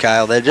nicknames,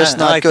 Kyle? They're just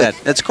not like good. that.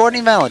 It's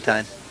Courtney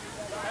Valentine.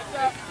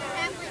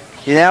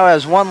 He now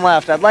has 1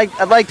 left. I'd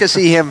like to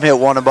see him hit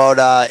one about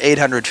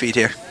 800 feet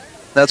here.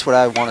 That's what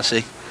I want to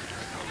see.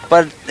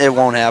 But it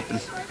won't happen.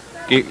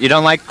 You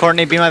don't like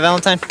Courtney, be my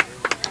Valentine?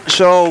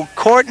 So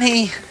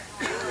Courtney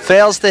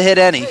fails to hit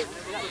any.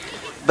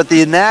 But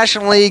the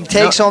National League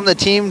takes home the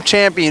team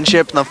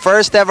championship in the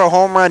first ever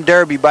home run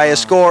derby by a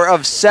score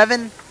of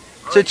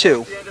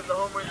 7-2.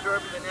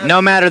 No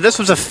matter. This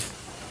was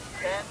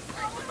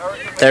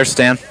There's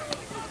Stan.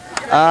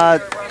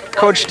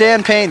 Coach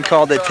Dan Payne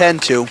called it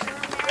 10-2.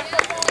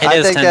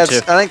 I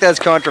think that's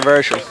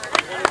controversial.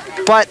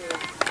 But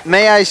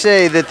may I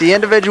say that the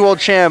individual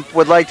champ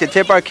would like to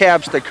tip our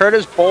caps to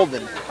Curtis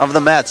Bolden of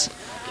the Mets,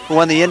 who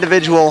won the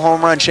individual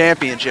home run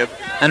championship.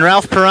 And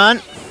Ralph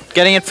Perrant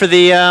getting it for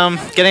the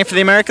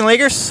American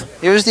Leaguers.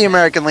 He was the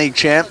American League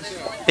champ.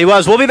 He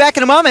was. We'll be back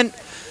in a moment.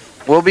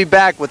 We'll be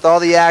back with all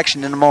the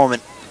action in a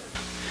moment.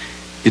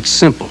 It's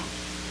simple.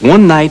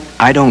 One night,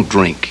 I don't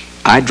drink.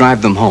 I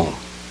drive them home.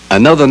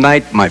 Another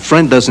night, my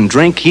friend doesn't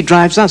drink. He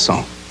drives us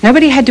home.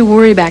 Nobody had to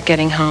worry about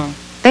getting home.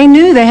 They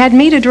knew they had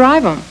me to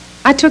drive them.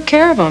 I took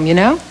care of them, you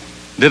know?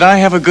 Did I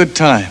have a good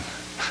time?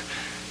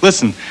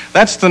 Listen,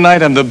 that's the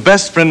night I'm the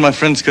best friend my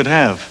friends could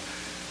have.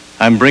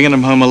 I'm bringing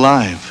them home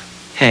alive.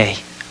 Hey,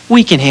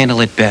 we can handle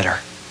it better.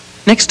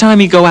 Next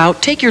time you go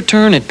out, take your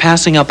turn at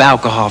passing up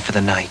alcohol for the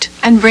night.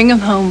 And bring them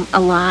home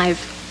alive.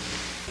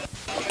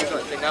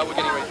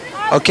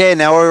 Okay,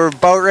 now we're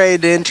about ready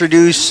to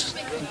introduce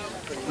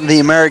the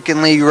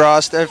American League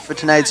roster for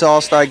tonight's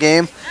All-Star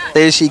game.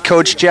 There you see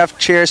Coach Jeff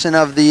Cheerson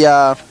of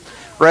the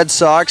Red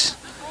Sox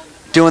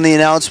doing the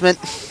announcement.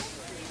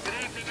 Good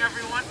evening,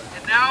 everyone.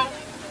 And now,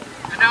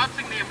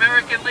 announcing the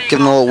American League.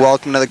 Giving a little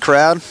welcome to the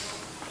crowd.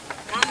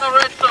 From the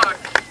Red Sox,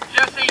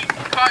 Jesse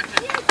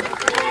Carton.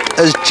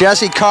 There's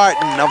Jesse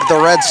Carton of the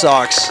Red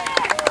Sox. And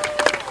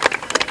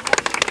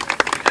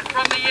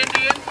from the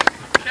Indians,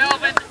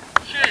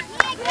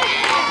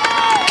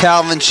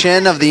 Calvin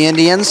Chin of the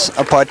Indians,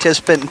 a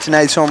participant in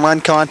tonight's home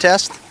run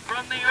contest.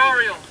 From the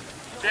Orioles,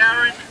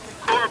 Darren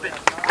Corbin.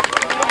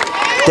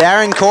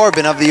 Darren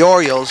Corbin of the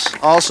Orioles,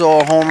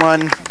 also a home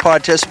run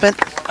participant.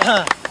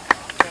 From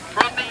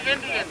the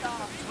Indians,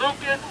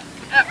 Lucas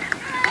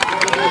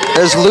Epp.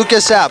 There's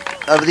Lucas Epp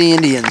of the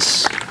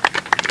Indians.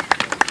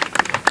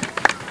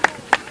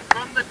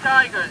 From the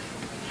Tigers,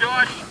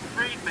 Josh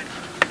Friedman.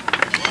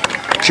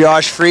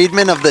 Josh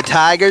Friedman of the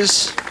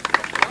Tigers.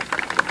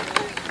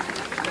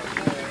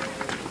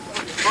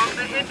 From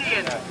the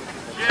Indians,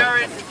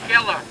 Jared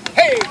Geller.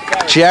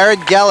 Jared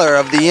Geller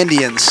of the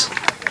Indians.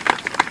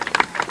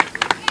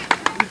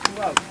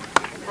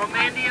 From the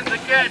Indians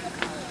again,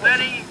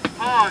 Lenny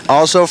Hahn.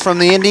 Also from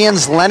the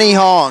Indians, Lenny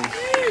Hong.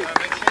 From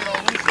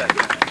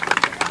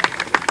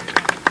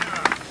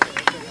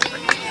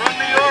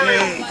the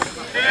Orioles,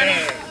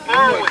 Danny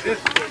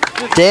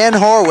Horowitz. Dan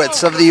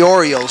Horwitz of the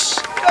Orioles.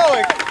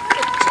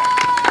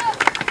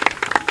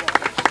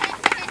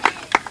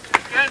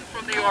 Again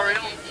from the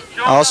Orioles,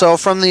 Also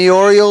from the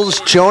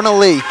Orioles, Jonah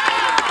Lee.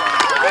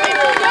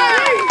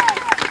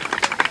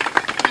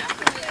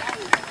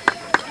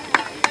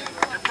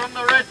 and from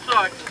the Red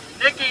Sox,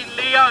 Nicky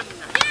Leung.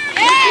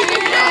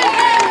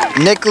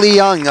 Nick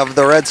Leung of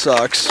the Red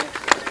Sox.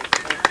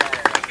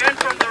 Again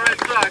from the Red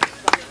Sox,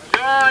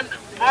 John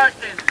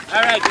Martin.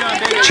 All right, John,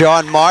 baby.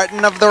 John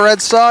Martin of the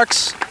Red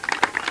Sox.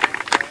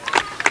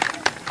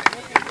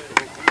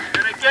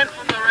 And again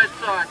from the Red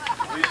Sox,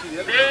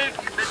 Dave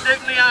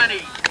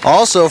Modigliani.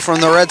 Also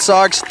from the Red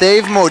Sox,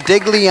 Dave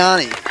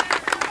Modigliani.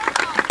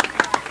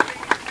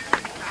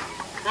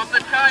 From the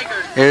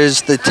Tigers,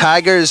 Here's the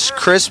Tigers'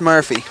 Chris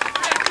Murphy.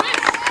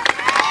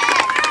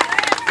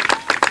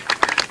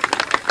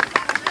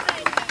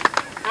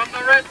 from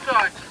the Red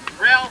Sox,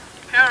 Ralph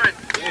Parrott.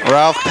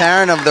 Ralph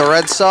Parent of the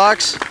Red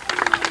Sox.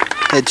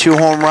 Hit 2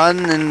 home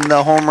runs in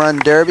the home run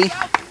derby.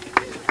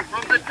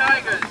 From the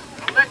Tigers,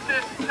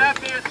 Alexis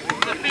Papias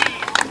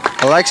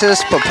Lafave.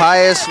 Alexis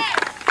Papias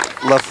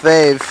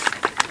Lafave.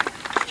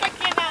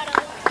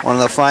 One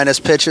of the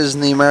finest pitchers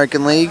in the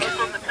American League.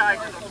 From the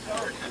Tigers, I'm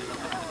sorry.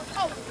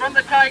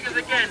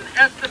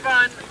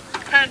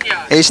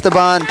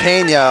 Esteban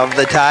Pena of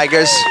the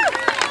Tigers.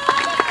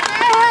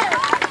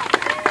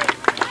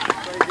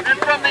 And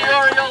from the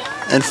Orioles,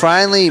 And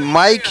finally,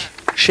 Mike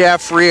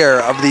Chaffrier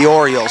of the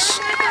Orioles.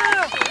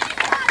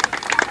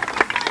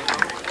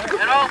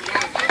 and also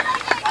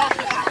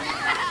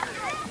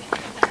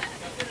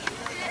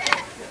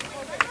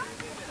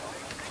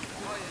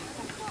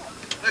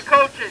the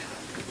coaches.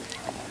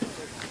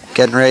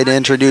 Getting ready to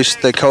introduce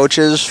the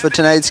coaches for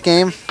tonight's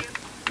game.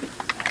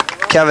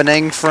 Kevin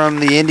Eng from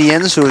the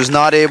Indians, who was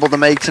not able to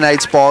make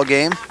tonight's ball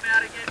game.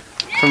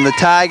 From the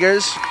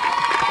Tigers,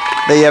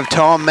 they have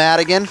Tom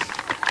Madigan. From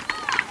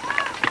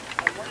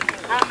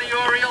the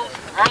Orioles,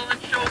 Arlen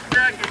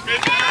Shostak and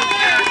Nathan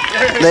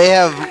Shostak. They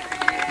have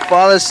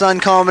father-son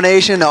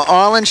combination of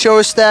Arlen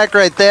Shostak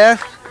right there.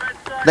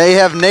 They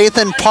have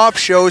Nathan Pop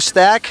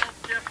Shostak.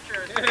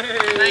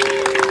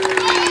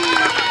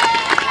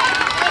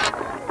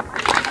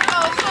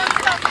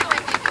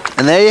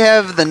 And they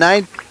have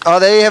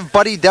they have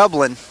Buddy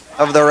Dublin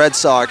of the Red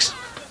Sox.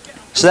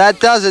 So that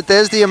does it.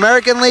 There's the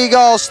American League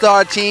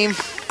All-Star team.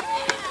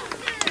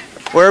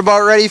 We're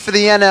about ready for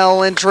the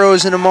NL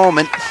intros in a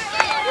moment.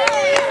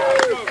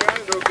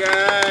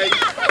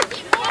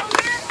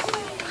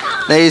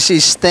 There you see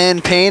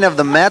Stan Payne of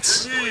the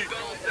Mets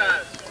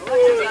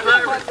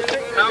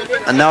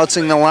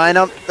announcing the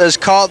lineup. There's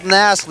Carlton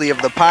Astley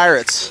of the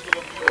Pirates.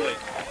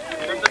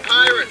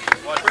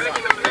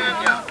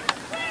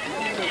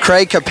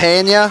 Craig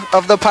Capania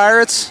of the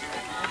Pirates.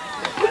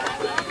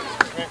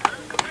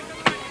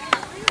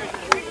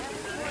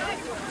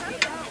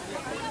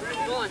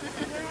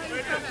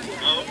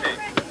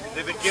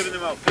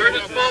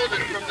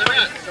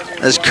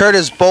 There's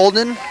Curtis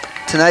Bolden,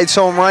 tonight's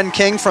home run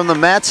king from the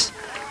Mets.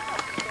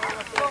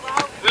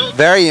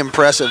 Very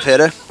impressive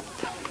hitter.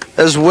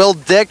 There's Will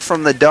Dick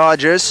from the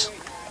Dodgers.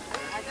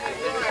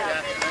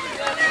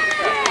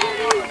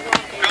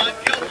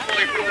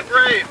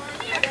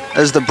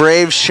 There's the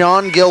Braves'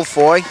 Sean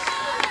Guilfoyle.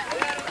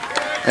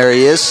 There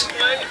he is.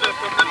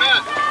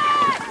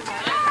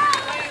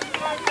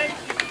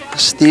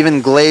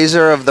 Steven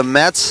Glazer of the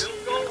Mets.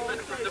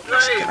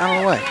 Get out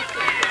of the way.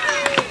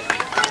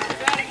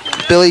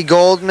 Billy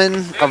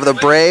Goldman of the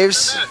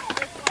Braves.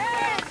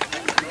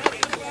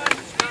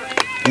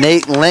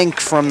 Nate Link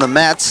from the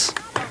Mets.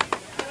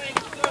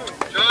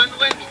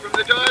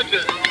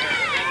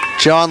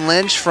 John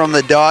Lynch from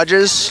the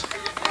Dodgers.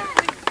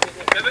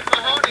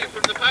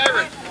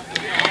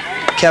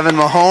 Kevin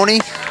Mahoney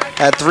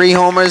had 3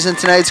 homers in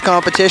tonight's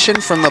competition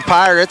from the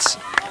Pirates.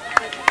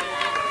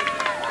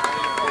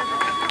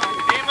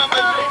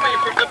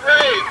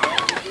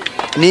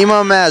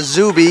 Nima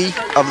Mazubi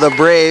of the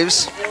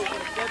Braves.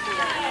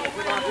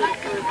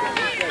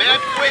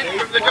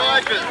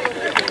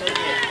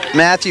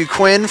 Matthew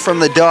Quinn from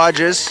the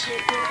Dodgers.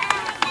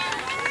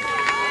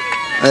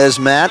 There's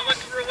Matt.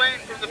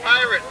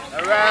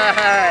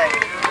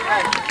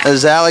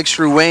 There's Alex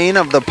Ruane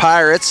of the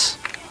Pirates.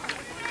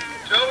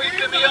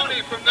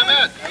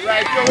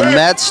 The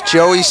Mets,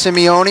 Joey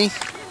Simeone.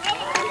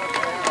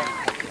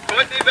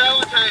 Courtney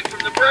Valentine from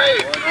the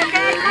Braves.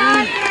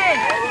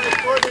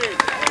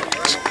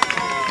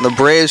 The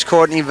Braves,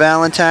 Courtney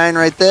Valentine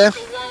right there.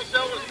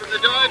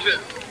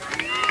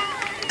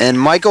 And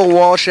Michael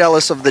Walsh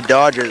Ellis of the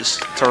Dodgers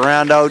to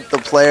round out the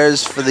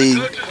players for the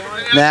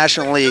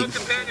National League.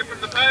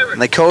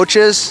 And the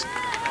coaches,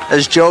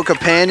 there's Joe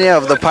Capania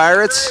of the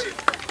Pirates.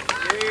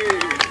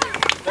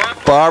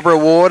 Barbara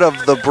Ward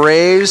of the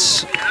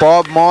Braves.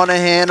 Bob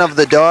Monahan of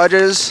the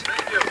Dodgers.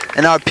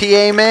 And our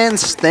PA man,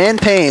 Stan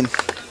Payne.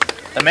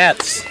 The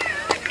Mets.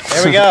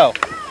 There we go.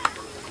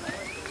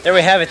 There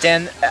we have it,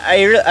 Dan.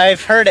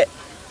 I've heard it,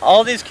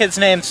 all these kids'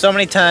 names so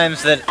many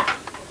times that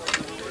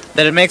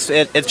it makes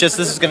it's just,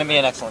 this is going to be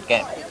an excellent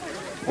game.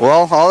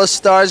 Well, all the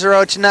stars are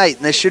out tonight,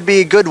 and this should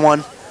be a good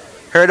one.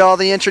 Heard all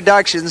the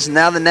introductions, and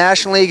now the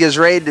National League is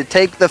ready to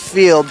take the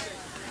field,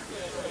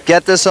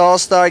 get this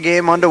all-star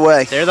game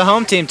underway. They're the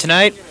home team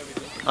tonight.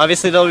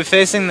 Obviously, they'll be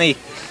facing the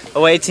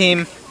away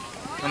team,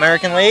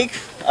 American League,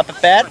 up at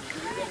bat.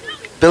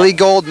 Billy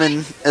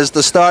Goldman is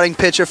the starting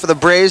pitcher for the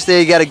Braves. There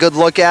you got a good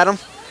look at him.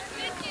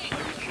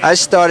 I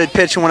started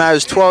pitching when I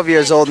was 12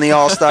 years old in the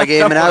All-Star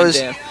game, and I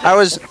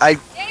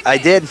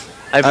did.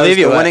 I believe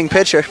you was the winning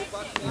pitcher.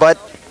 But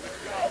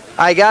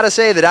I got to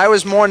say that I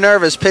was more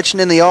nervous pitching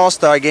in the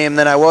All-Star game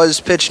than I was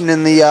pitching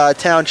in the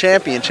town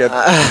championship.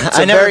 It's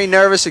a very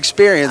nervous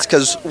experience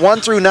because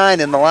 1 through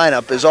 9 in the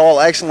lineup is all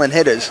excellent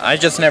hitters. I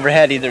just never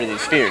had either of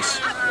these fears.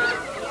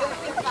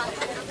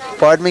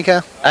 Pardon me,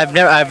 Kyle?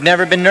 I've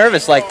never been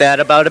nervous like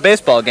that about a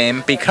baseball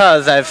game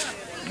because I've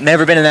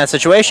never been in that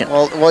situation.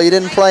 Well, you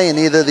didn't play in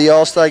either the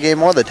All-Star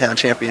game or the town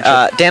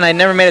championship. Dan, I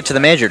never made it to the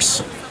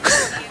majors.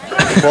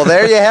 Well,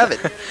 there you have it.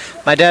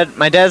 My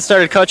dad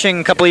started coaching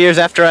a couple of years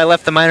after I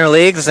left the minor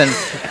leagues, and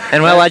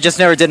well, I just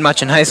never did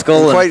much in high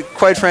school.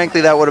 Quite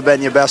frankly, that would have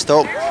been your best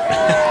hope.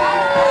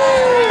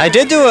 I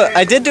did do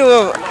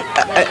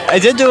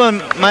a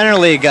minor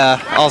league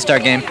All-Star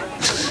game.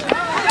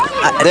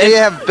 There you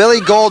have Billy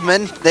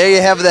Goldman. There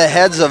you have the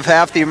heads of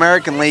half the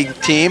American League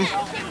team.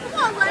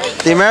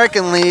 The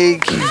American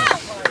League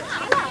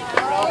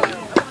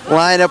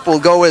Lineup will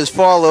go as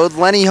followed.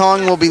 Lenny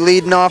Hong will be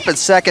leading off at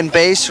second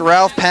base.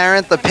 Ralph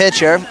Parent, the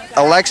pitcher.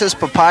 Alexis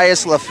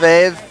Papayas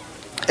Lefebvre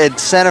at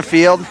center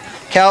field.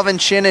 Calvin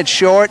Chin at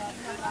short.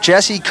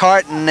 Jesse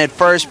Carton at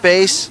first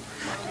base.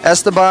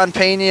 Esteban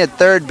Pena at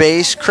third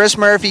base. Chris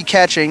Murphy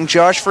catching.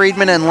 Josh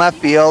Friedman in left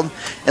field.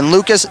 And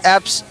Lucas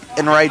Epps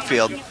in right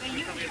field.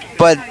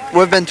 But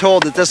we've been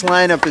told that this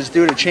lineup is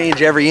due to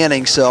change every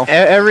inning, so.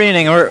 Every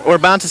inning. We're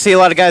bound to see a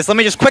lot of guys. Let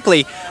me just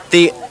quickly,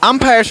 the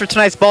umpires for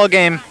tonight's ball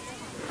game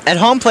at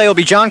home play will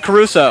be John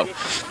Caruso,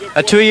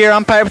 a 2-year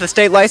umpire with a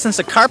state license,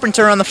 a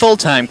carpenter on the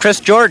full-time. Chris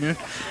Jordan,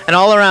 an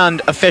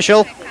all-around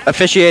official,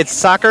 officiates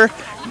soccer,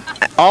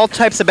 all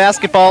types of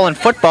basketball and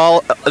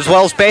football, as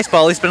well as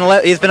baseball. He's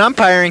been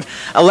umpiring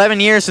 11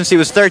 years since he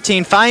was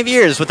 13, 5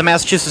 years with the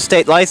Massachusetts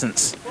state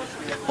license.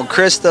 Well,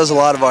 Chris does a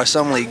lot of our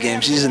Summer League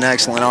games. He's an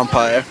excellent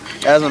umpire,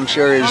 as I'm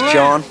sure is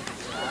John,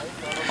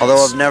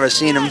 although I've never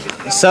seen him.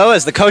 So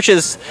as the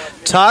coaches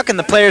talk and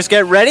the players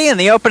get ready and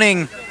the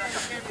opening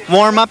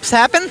warm-ups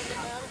happen,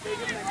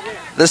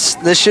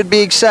 this should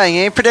be exciting.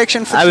 Any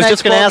prediction for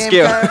tonight's ball game? I was just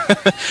going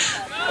to ask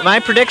you. My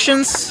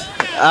predictions,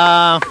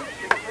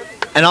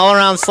 an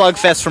all-around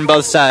slugfest from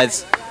both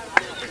sides.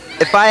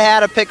 If I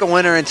had to pick a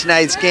winner in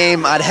tonight's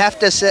game, I'd have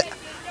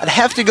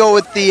to go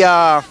with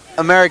the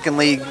American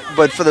League,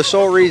 but for the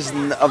sole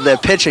reason of their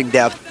pitching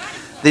depth.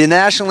 The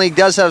National League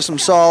does have some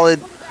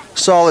solid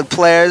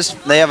players.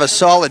 They have a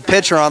solid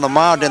pitcher on the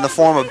mound in the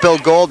form of Bill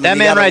Goldman. That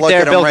man right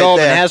there, Bill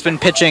Goldman, has been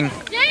pitching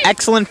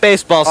excellent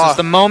baseball since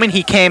the moment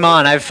he came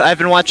on. I've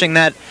been watching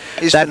that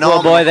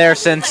little boy there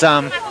since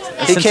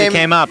he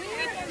came up.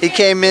 He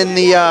came in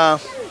the.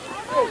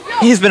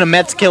 He's been a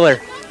Mets killer.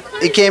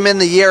 He came in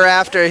the year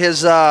after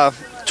his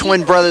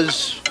twin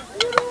brothers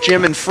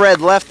Jim and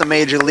Fred left the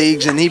major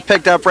leagues, and he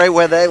picked up right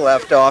where they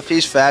left off.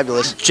 He's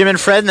fabulous. Jim and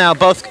Fred now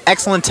both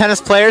excellent tennis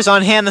players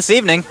on hand this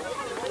evening.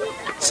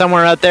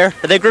 Somewhere out there.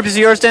 Are they groupies of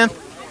yours, Dan?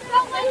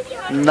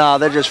 No,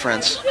 they're just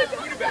friends.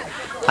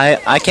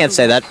 I can't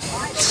say that.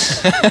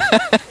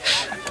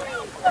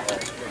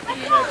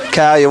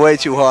 Kyle, you're way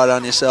too hard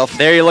on yourself.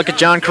 There you look at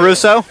John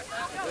Caruso.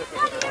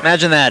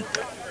 Imagine that.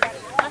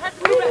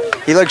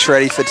 He looks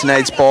ready for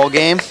tonight's ball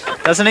game.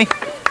 Doesn't he?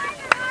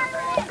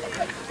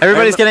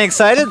 Everybody's getting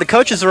excited. The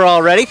coaches are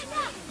all ready.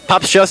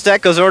 Pops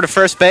Shostak goes over to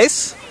first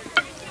base.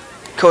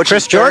 Coach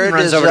Chris Jordan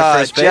runs over to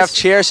first base. Jeff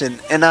Cheerson.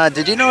 And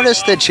did you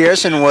notice that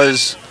Cheerson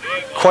was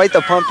quite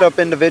the pumped-up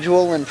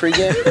individual in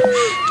pregame?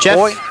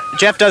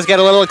 Jeff does get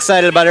a little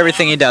excited about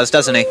everything he does,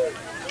 doesn't he?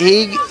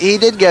 He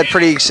did get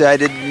pretty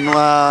excited in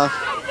the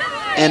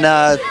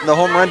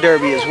home run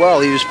derby as well.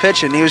 He was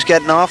pitching. He was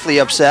getting awfully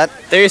upset.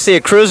 There you see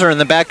a cruiser in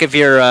the back of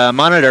your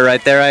monitor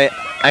right there.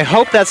 I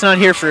hope that's not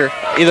here for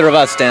either of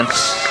us, Dan.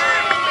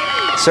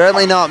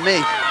 Certainly not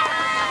me.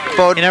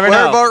 But you never we're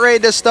know. about ready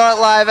to start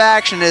live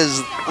action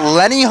as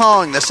Lenny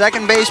Hong, the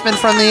second baseman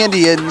from the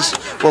Indians,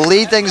 will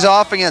lead things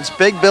off against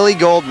Big Billy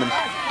Goldman.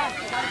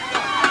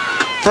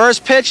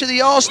 First pitch of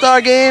the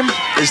All-Star game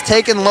is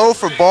taken low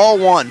for ball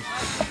one.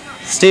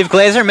 Steve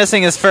Glazer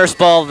missing his first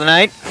ball of the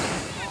night.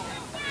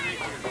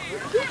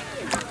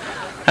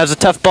 That was a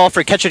tough ball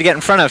for a catcher to get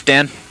in front of,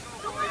 Dan.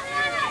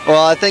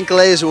 Well, I think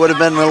Glazer would have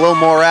been a little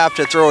more apt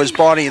to throw his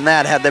body in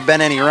that had there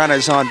been any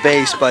runners on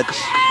base, but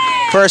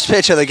first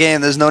pitch of the game,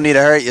 there's no need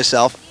to hurt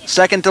yourself.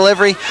 Second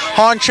delivery,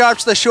 Hong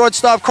chops the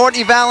shortstop.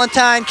 Courtney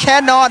Valentine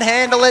cannot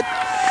handle it,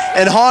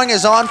 and Hong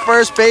is on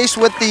first base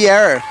with the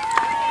error.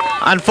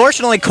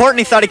 Unfortunately,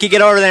 Courtney thought he could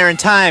get over there in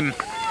time.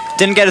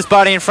 Didn't get his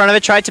body in front of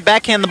it. Tried to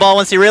backhand the ball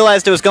once he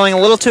realized it was going a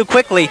little too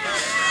quickly.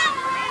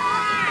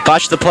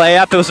 Botched the play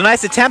up. It was a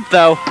nice attempt,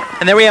 though.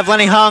 And there we have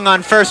Lenny Hong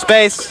on first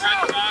base.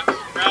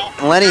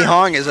 Lenny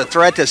Hong is a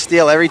threat to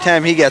steal every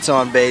time he gets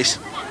on base.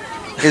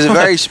 He's a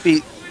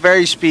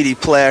very speedy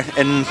player,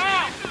 and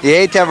you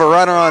hate to have a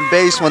runner on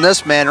base when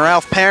this man,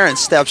 Ralph Parent,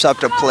 steps up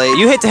to plate.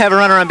 You hate to have a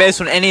runner on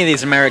base when any of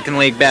these American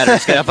League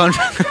batters get up on.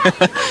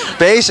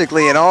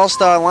 Basically, an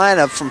all-star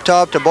lineup from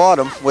top to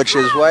bottom, which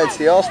is why it's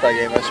the all-star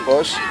game, I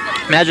suppose.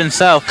 Imagine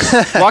so.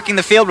 Walking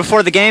the field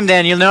before the game,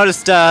 Dan, you'll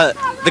notice the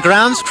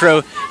grounds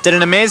crew did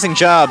an amazing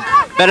job,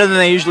 better than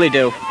they usually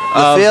do,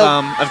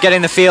 of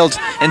getting the field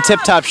in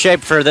tip-top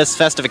shape for this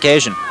festive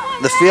occasion.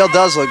 The field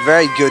does look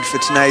very good for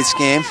tonight's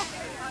game.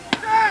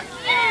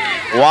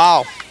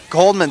 Wow,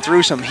 Goldman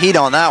threw some heat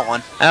on that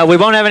one. We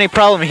won't have any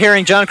problem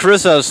hearing John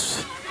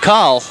Caruso's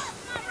call.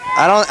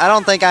 I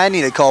don't think I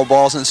need to call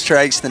balls and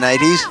strikes tonight.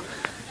 He's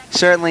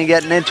certainly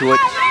getting into it.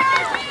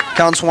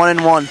 Counts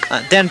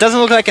 1-1. Dan, doesn't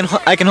look like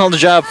I can hold a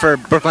job for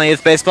Brookline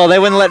Youth Baseball. They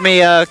wouldn't let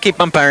me keep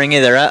umpiring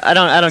either. I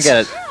don't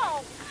get it.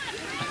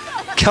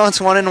 Counts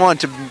 1-1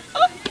 to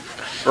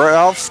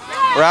Ralph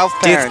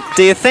Parent.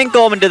 Do you think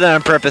Goldman did that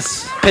on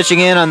purpose, pitching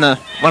in on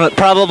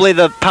probably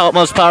the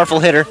most powerful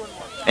hitter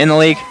in the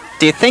league?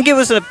 Do you think it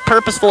was a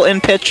purposeful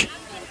in-pitch?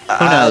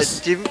 Who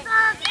knows? The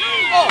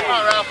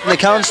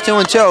count's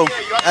 2-2.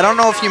 I don't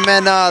know if you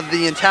meant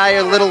the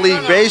entire Little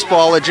League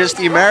Baseball or just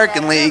the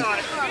American League,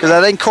 because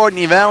I think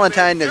Courtney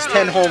Valentine, his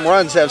 10 home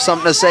runs, have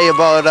something to say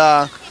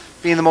about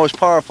being the most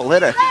powerful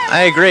hitter.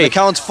 I agree. The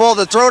count's full.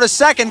 The throw to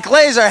second.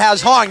 Glazer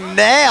has Hong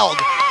nailed.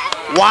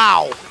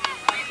 Wow.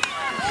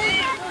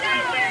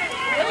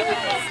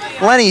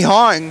 Lenny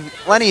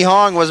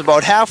Hong was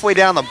about halfway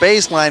down the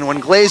baseline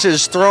when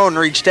Glazer's throw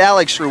reached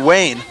Alex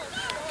Ruane.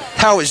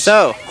 That was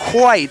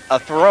quite a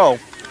throw.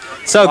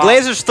 So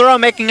Glazer's throw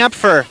making up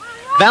for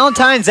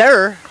Valentine's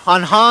error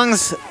on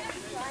Hong's.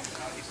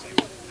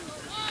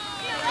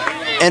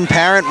 And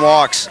Parent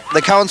walks.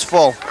 The count's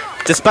full.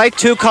 Despite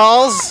 2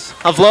 calls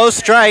of low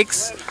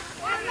strikes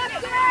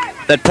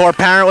that poor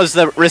Parent was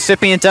the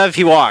recipient of,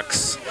 he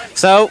walks.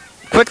 So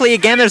quickly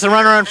again, there's a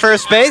runner on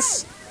first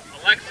base.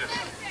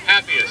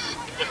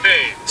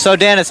 So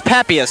Dan, it's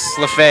Papias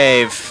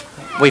Lefebvre.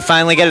 We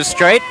finally get it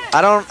straight.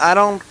 I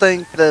don't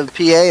think the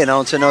PA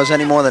announcer knows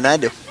any more than I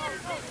do.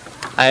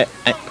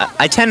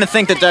 I tend to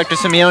think that Dr.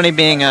 Simeone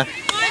being a...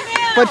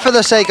 But for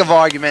the sake of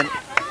argument,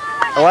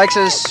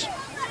 Alexis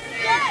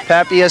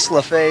Papias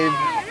Lefebvre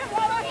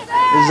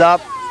is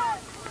up.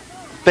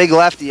 Big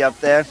lefty up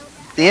there.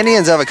 The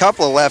Indians have a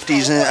couple of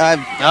lefties.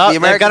 The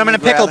American got him in a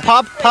pickle,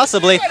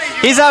 possibly.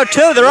 He's out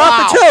too. They're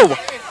off for 2.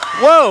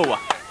 Whoa.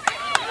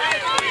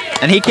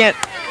 And he can't...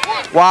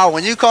 Wow,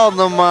 when you called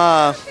them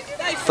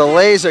the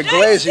laser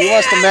glazer, you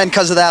must have meant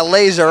because of that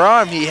laser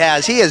arm he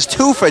has. He is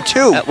 2 for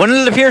 2. Wouldn't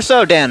it appear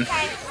so, Dan?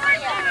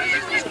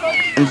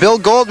 And Bill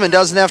Goldman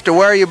doesn't have to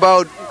worry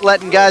about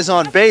letting guys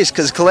on base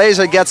because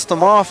Glazer gets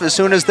them off as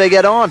soon as they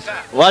get on.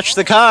 Watch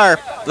the car.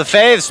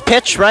 Lefebvre's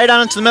pitch right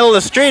on into the middle of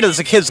the street as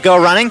the kids go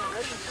running.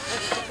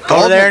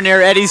 Over there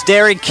near Eddie's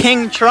Dairy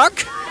King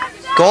truck.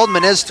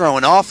 Goldman is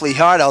throwing awfully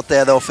hard out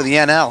there, though, for the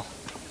NL.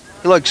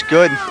 He looks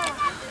good.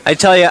 I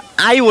tell you,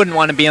 I wouldn't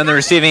want to be on the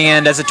receiving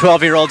end as a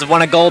 12-year-old of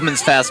one of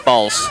Goldman's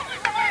fastballs.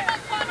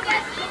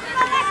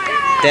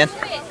 Dan?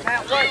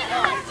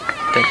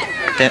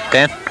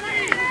 Dan?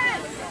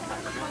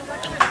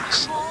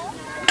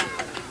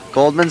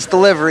 Goldman's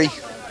delivery.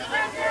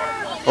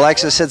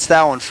 Alexis hits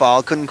that one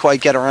foul. Couldn't quite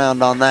get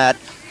around on that.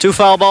 2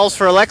 foul balls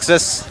for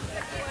Alexis.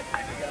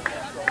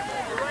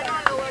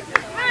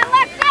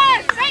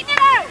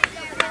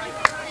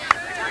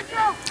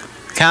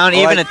 Count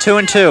even at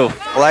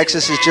 2-2.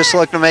 Alexis is just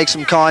looking to make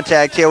some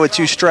contact here with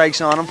 2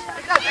 strikes on him.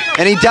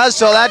 And he does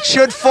so. That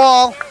should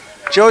fall.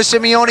 Joe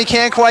Simeone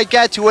can't quite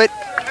get to it.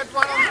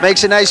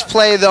 Makes a nice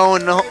play, though,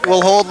 and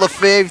will hold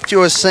Lefebvre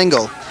to a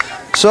single.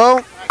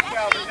 So,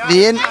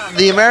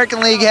 the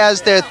American League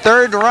has their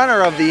 3rd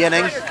runner of the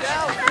inning.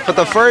 But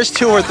the first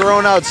 2 are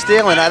thrown out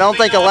stealing. I don't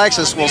think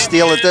Alexis will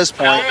steal at this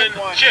point.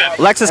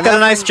 Alexis got a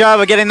nice job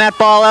of getting that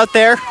ball out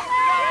there.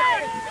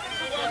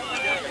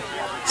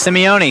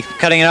 Simeone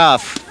cutting it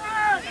off.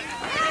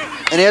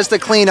 And here's the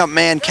cleanup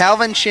man,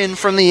 Calvin Chin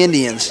from the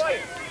Indians.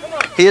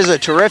 He is a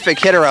terrific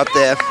hitter up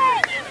there.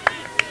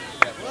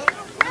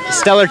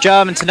 Stellar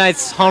job in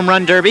tonight's home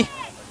run derby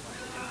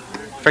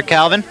for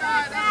Calvin.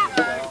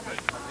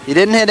 He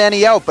didn't hit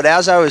any out, but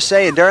as I was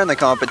saying during the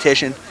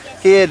competition,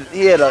 he had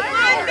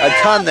a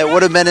ton that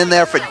would have been in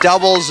there for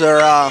doubles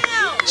or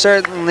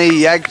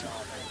certainly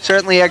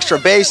extra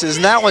bases.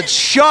 And that one's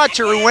shot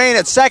to Ruane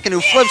at second, who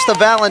flips to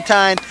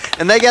Valentine,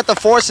 and they get the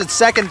force at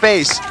second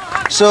base.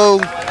 So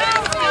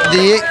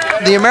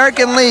the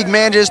American League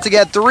manages to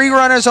get 3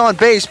 runners on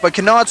base, but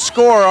cannot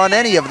score on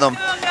any of them.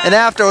 And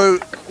after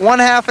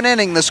 1/2 an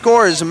inning, the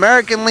score is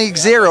American League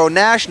 0,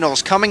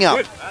 Nationals coming up.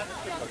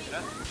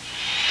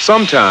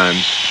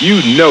 Sometimes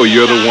you know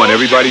you're the one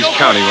everybody's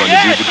counting on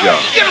to do the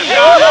job.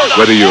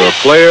 Whether you're a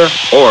player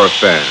or a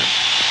fan.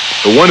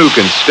 The one who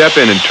can step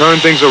in and turn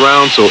things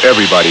around so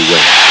everybody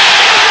wins.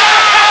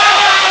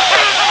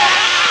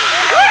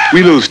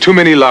 We lose too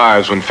many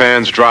lives when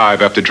fans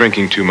drive after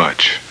drinking too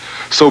much.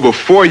 So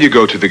before you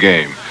go to the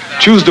game,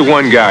 choose the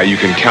one guy you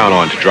can count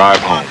on to drive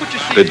home,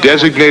 the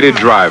designated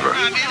driver.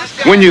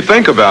 When you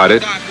think about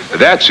it,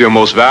 that's your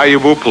most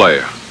valuable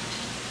player.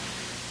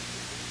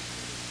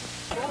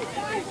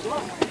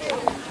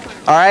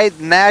 All right,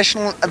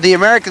 the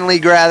American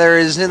League rather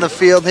is in the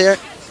field here.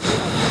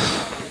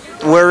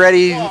 We're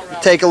ready to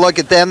take a look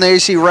at them. There you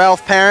see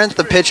Ralph Parent,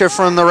 the pitcher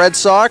from the Red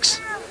Sox.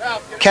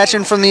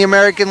 Catching from the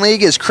American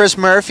League is Chris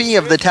Murphy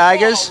of the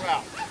Tigers.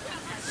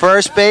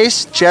 First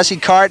base, Jesse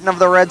Carton of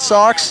the Red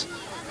Sox.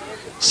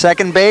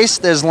 Second base,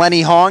 there's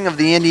Lenny Hong of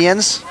the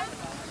Indians.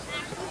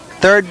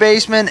 Third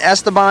baseman,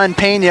 Esteban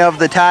Pena of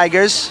the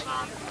Tigers.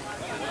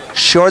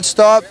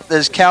 Shortstop,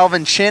 there's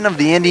Calvin Chin of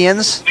the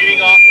Indians.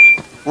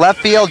 Left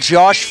field,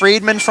 Josh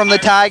Friedman from the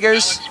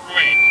Tigers.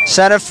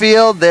 Center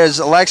field, there's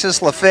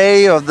Alexis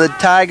Lefebvre of the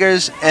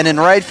Tigers. And in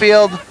right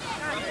field,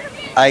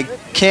 I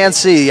can't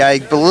see. I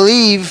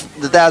believe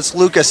that's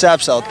Lucas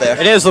Epps out there.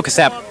 It is Lucas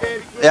Epps.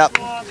 Yep.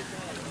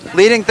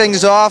 Leading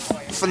things off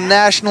for the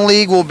National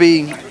League will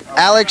be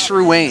Alex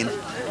Ruane.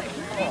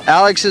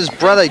 Alex's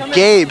brother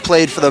Gabe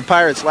played for the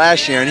Pirates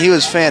last year, and he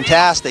was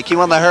fantastic. He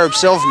won the Herb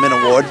Silverman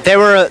Award. They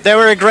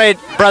were a great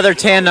brother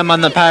tandem on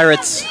the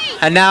Pirates,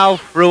 and now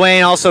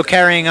Ruane also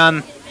carrying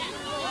on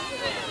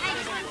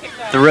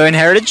the Ruane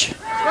heritage.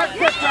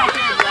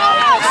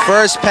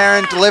 First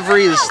Parent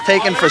delivery is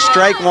taken for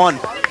strike 1.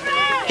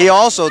 He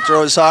also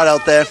throws hard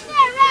out there.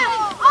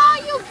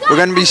 We're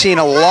going to be seeing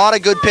a lot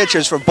of good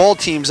pitchers for both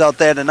teams out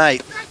there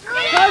tonight.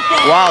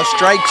 Wow,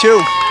 strike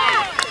 2.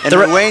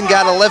 And Wayne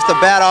got to lift the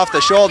bat off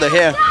the shoulder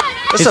here.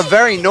 This is a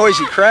very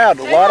noisy crowd.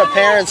 A lot of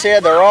parents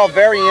here. They're all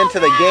very into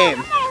the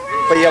game.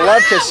 But you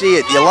love to see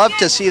it. You love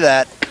to see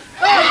that.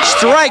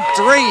 Strike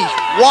 3.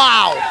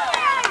 Wow.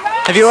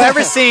 Have you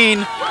ever seen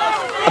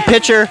a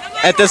pitcher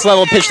at this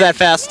level pitch that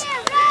fast?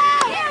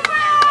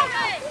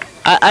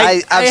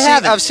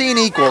 I've seen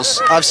equals.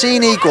 I've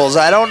seen equals.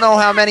 I don't know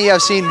how many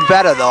I've seen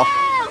better, though.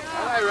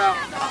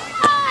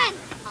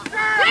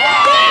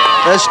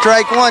 There's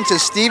strike 1 to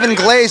Steven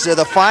Glazer,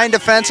 the fine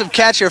defensive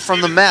catcher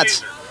from the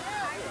Mets.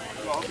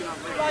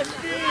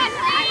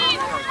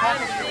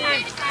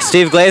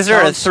 Steve Glazer,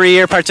 a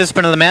 3-year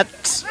participant of the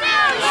Mets.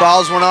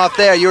 Fouls one off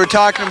there. You were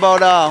talking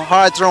about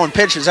hard-throwing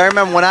pitches. I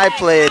remember when I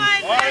played,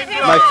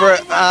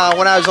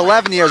 when I was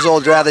 11 years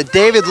old, rather,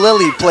 David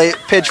Lilly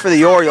pitched for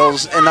the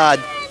Orioles, and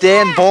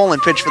Dan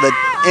Bolin pitched for the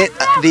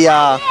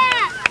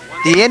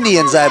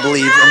Indians, I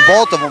believe, and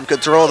both of them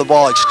could throw the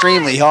ball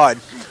extremely hard.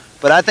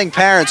 But I think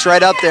Parent's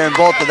right up there in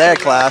both of their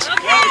class.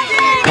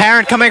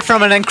 Parent coming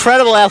from an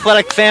incredible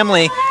athletic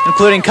family,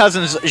 including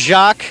cousins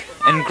Jacques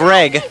and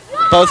Greg,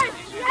 both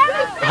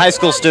high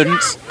school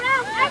students.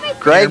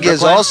 Greg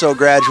is also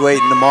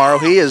graduating tomorrow.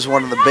 He is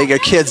one of the bigger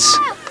kids,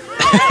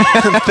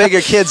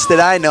 that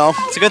I know.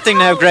 It's a good thing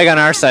to have Greg on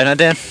our side, huh,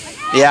 Dan?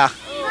 Yeah.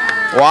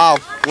 Wow.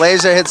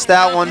 Glazer hits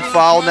that one,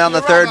 foul down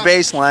the third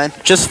baseline.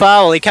 Just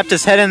foul. He kept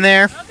his head in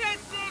there.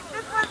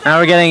 Now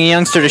we're getting a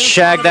youngster to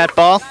shag that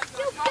ball.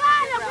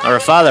 Or a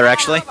father,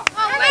 actually.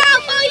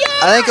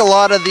 I think a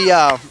lot of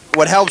the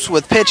what helps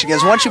with pitching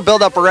is once you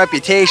build up a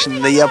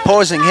reputation, the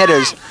opposing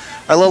hitters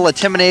are a little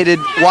intimidated.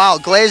 Wow,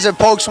 Glazer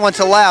pokes one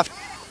to left.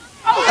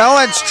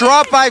 Oh, it's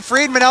dropped by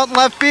Friedman out in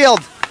left field.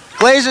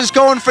 Glazer's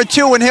going for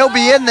 2, and he'll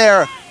be in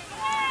there.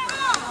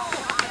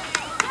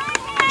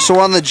 So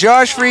on the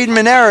Josh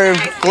Friedman error,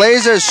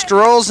 Glazer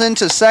strolls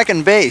into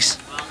second base.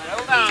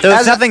 There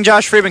was nothing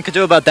Josh Friedman could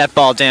do about that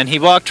ball, Dan. He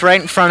walked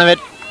right in front of it,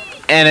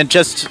 and it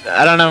just,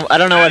 I don't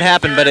know what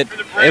happened, but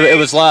it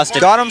was lost.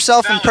 Got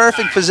himself in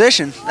perfect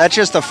position. That's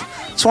just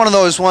it's one of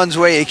those ones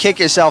where you kick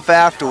yourself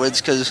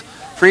afterwards because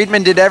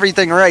Friedman did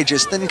everything right,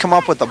 just didn't come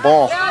up with the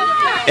ball.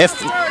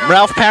 If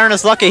Ralph Parent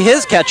is lucky,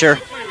 his catcher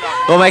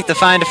will make the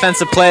fine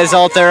defensive plays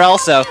out there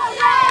also.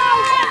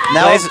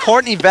 Now it's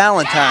Courtney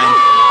Valentine.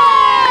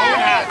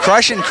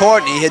 Crushing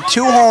Courtney, hit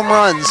 2 home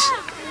runs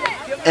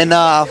in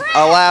our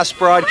last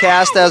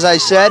broadcast, as I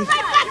said.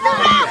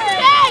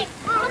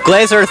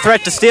 Glazer a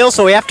threat to steal,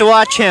 so we have to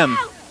watch him.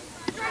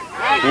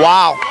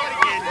 Wow.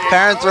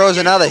 Parent throws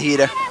another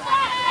heater.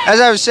 As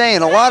I was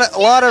saying, a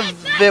lot of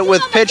it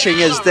with pitching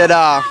is that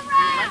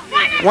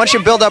once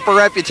you build up a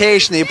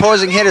reputation, the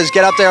opposing hitters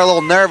get up there a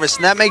little nervous,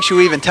 and that makes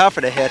you even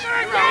tougher to hit.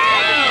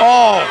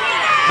 Oh,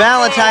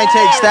 Valentine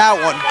takes that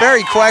one.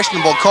 Very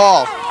questionable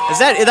call.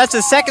 That's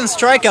his second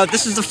strikeout.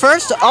 This is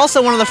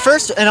also one of the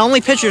first and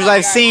only pitchers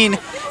I've seen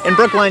in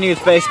Brookline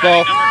Youth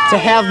Baseball to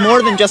have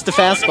more than just a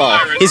fastball.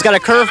 He's got a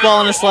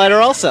curveball and a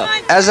slider also.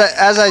 As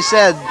I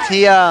said,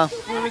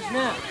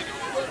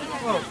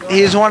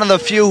 he's one of the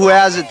few who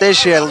has it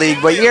this year, league,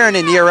 but year in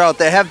and year out,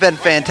 there have been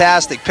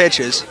fantastic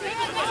pitchers.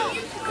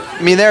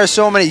 I mean, there are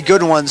so many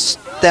good ones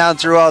down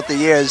throughout the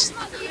years.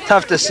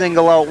 Tough to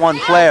single out one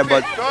player,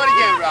 but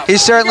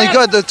he's certainly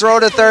good to throw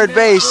to third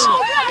base.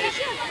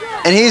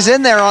 And he's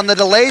in there on the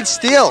delayed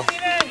steal.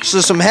 So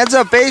some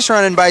heads-up base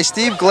running by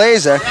Steve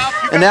Glazer.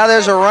 And now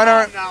there's a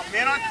runner.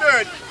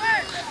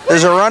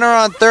 There's a runner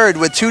on third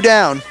with 2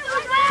 down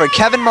for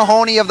Kevin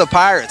Mahoney of the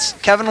Pirates.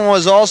 Kevin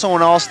was also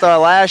an All-Star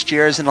last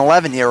year as an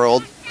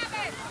 11-year-old.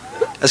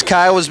 As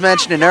Kyle was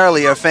mentioning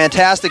earlier,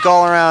 fantastic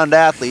all-around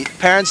athlete.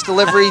 Parents'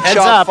 delivery,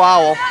 chop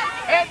foul.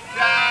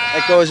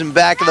 That goes in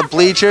back of the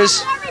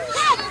bleachers.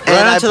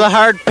 Run into the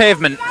hard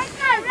pavement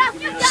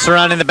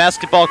surrounding the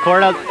basketball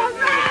court out.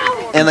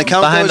 And the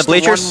count behind goes the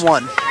bleachers. to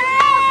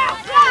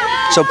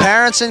 1-1. So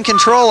Parents in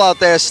control out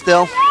there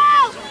still.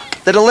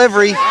 The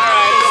delivery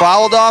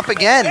fouled off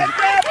again.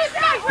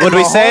 Would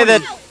we say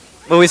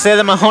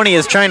that Mahoney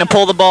is trying to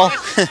pull the ball?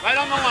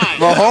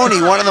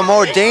 Mahoney, one of the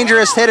more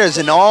dangerous hitters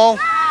in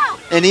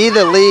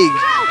either league,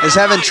 is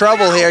having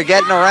trouble here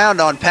getting around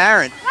on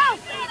Parent.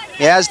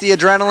 He has the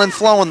adrenaline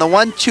flowing. The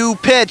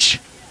 1-2 pitch.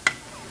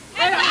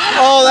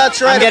 Oh,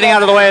 that's right. I'm getting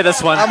out of the way of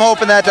this one. I'm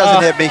hoping that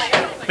doesn't hit me.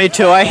 Me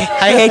too. I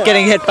hate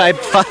getting hit by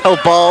foul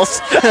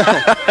balls.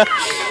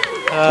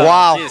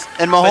 Wow. Geez.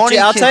 And Mahoney,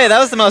 I'll tell you, that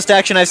was the most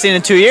action I've seen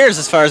in 2 years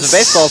as far as the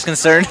baseball is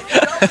concerned.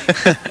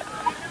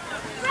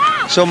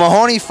 So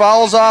Mahoney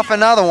fouls off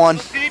another one.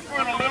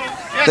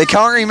 The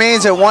count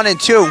remains at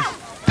 1-2.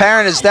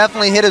 Parent has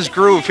definitely hit his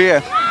groove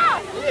here.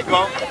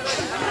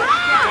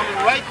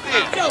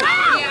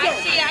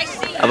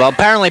 Well,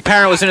 apparently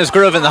Parent was in his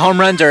groove in the home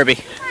run derby.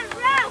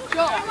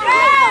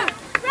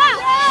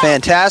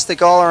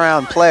 Fantastic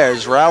all-around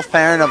players. Ralph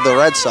Parent of the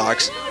Red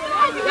Sox.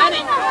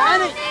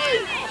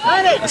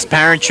 Is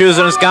Parent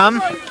choosing his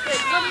gum?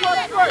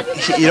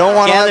 You don't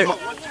want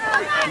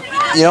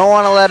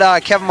to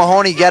let Kevin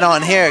Mahoney get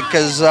on here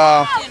because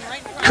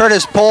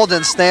Curtis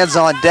Bolden stands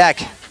on deck.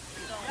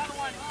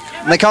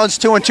 And the count's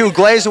 2-2.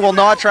 Glazer will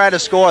not try to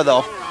score,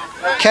 though.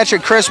 Catcher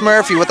Chris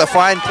Murphy with a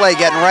fine play,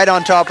 getting right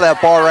on top of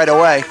that ball right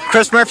away.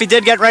 Chris Murphy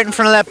did get right in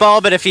front of that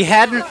ball, but if he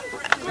hadn't,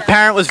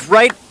 Parent was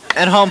right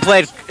at home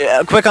plate,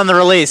 quick on the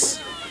release.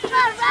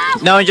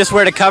 Knowing just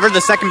where to cover,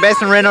 the second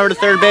baseman ran over to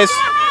third base.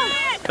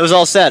 It was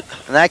all set.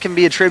 And that can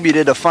be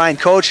attributed to fine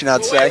coaching,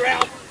 I'd say.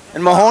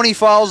 And Mahoney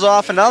fouls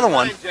off another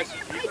one.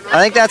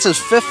 I think that's his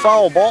 5th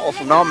foul ball,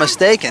 if I'm not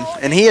mistaken.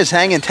 And he is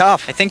hanging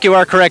tough. I think you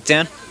are correct,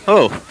 Dan.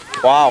 Oh.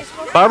 Wow.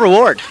 Barbara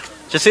Ward.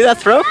 Did you see that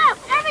throw?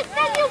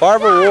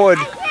 Barbara Ward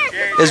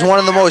is one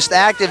of the most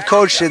active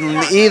coaches in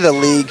either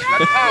league.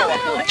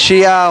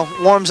 She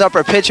warms up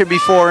her pitcher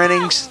before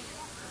innings.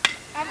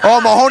 Oh,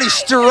 Mahoney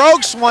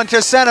strokes one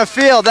to center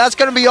field. That's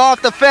going to be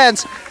off the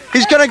fence.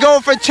 He's going to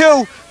go for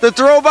 2. The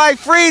throw by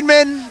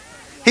Friedman.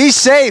 He's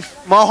safe.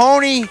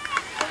 Mahoney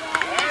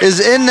is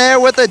in there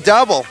with a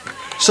double.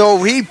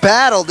 So he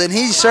battled, and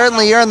he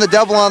certainly earned the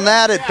double on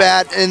that at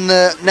bat. And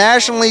the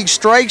National League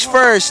strikes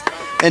first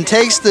and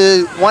takes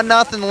the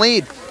 1-0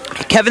 lead.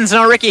 Kevin's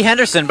no Ricky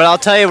Henderson, but I'll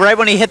tell you, right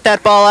when he hit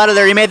that ball out of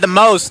there, he made the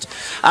most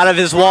out of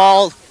his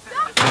wall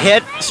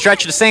hit,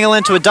 stretched a single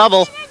into a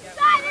double.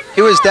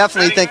 He was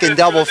definitely thinking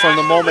double from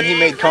the moment he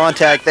made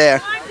contact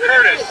there.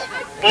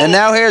 And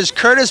now here's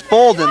Curtis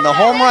Bolden, the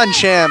home run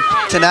champ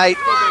tonight.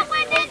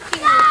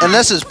 And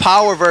this is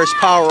power versus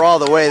power all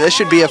the way. This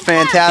should be a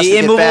fantastic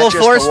at-bat. The immovable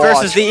force to watch.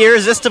 versus the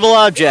irresistible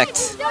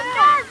object,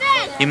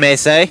 you may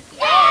say.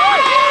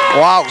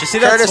 Wow, Did you see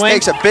that Curtis swing?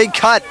 takes a big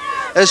cut.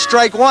 There's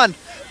strike 1.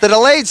 The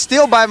delayed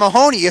steal by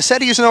Mahoney. You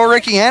said he's no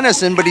Ricky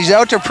Henderson, but he's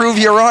out to prove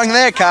you wrong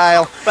there,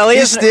 Kyle. Well,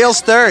 he steals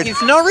third. He's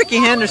no Ricky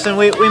Henderson.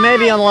 We may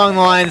be along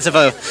the lines of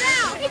a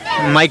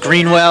Mike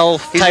Greenwell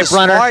type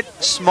runner.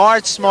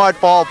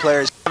 Smart ball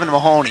player, Kevin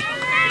Mahoney.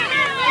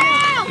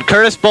 And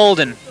Curtis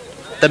Bolden,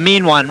 the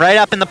mean one, right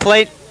up in the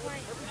plate.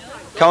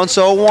 Counts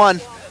 0-1.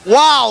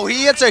 Wow,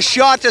 he hits a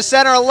shot to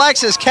center.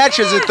 Alexis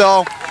catches it,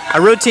 though. A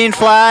routine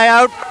fly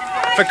out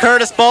for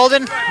Curtis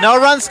Bolden.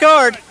 No run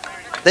scored.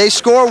 They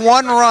score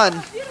 1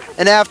 run.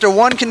 And after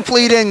 1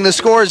 complete inning, the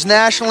score is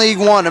National League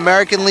 1,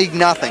 American League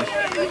 0.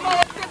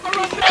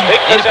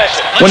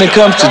 When it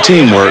comes to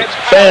teamwork,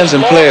 fans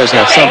and players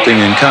have something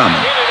in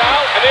common.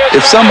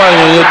 If somebody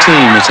on your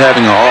team is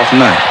having an off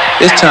night,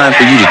 it's time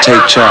for you to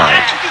take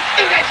charge.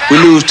 We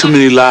lose too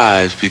many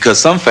lives because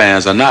some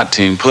fans are not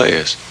team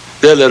players.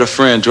 They'll let a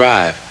friend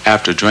drive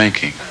after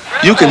drinking.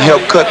 You can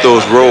help cut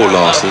those road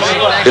losses.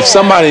 If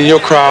somebody in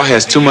your crowd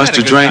has too much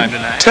to drink,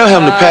 tell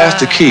him to pass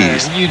the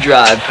keys. You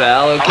drive,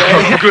 pal,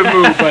 okay? Good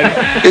move, buddy.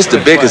 It's the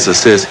biggest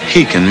assist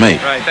he can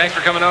make. Right, thanks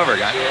for coming over,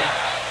 guys.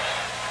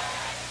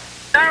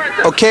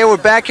 Okay, we're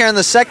back here in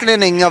the 2nd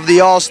inning of the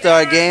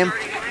All-Star game.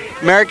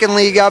 American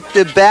League up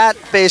to bat,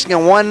 facing a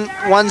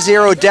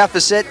 1-0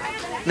 deficit.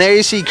 And there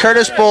you see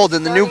Curtis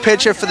Bolden, the new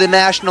pitcher for the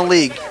National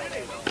League.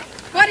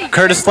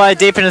 Curtis fly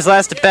deep in his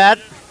last at bat.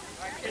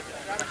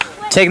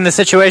 Taking the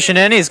situation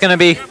in, he's going to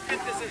be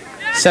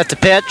set to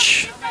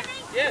pitch.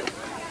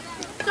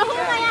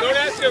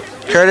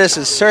 Curtis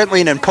is certainly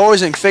an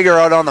imposing figure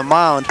out on the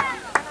mound,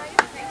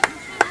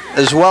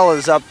 as well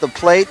as up the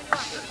plate.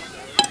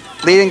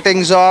 Leading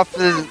things off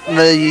in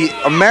the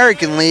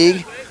American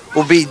League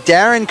will be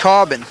Darren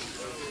Cobbin.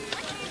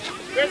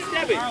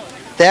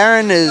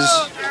 Darren is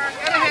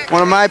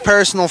one of my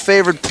personal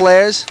favorite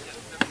players.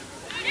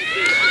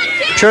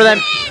 Sure, then.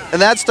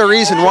 And that's the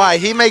reason why.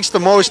 He makes the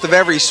most of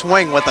every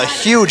swing with a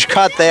huge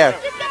cut there.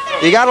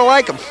 You got to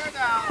like him.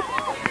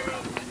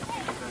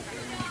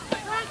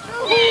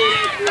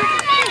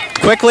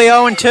 Quickly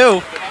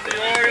 0-2.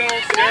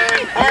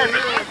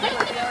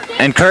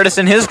 And Curtis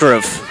in his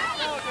groove.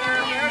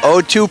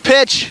 0-2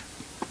 pitch.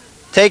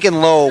 Taken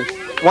low.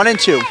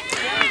 1-2.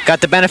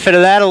 Got the benefit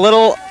of that a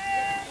little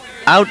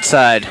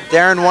outside.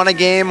 Darren won a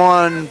game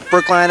on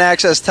Brookline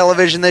Access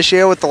Television this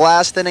year with the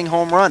last inning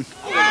home run.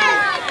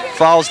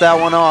 Fouls that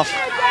one off.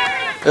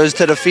 Goes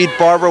to defeat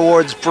Barbara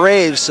Ward's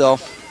Braves, so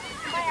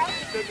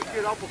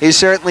he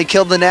certainly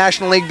killed the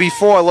National League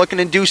before, looking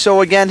to do so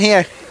again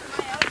here.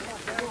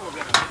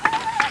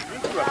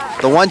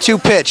 The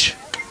 1-2 pitch.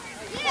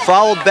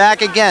 Fouled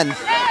back again.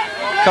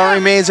 Count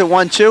remains at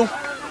 1-2.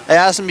 I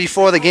asked him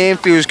before the game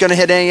if he was going to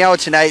hit any out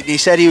tonight, and he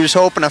said he was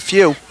hoping a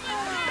few.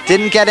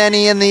 Didn't get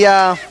any in the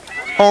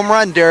home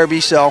run derby,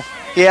 so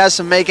he has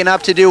some making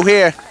up to do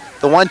here.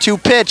 The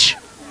 1-2 pitch.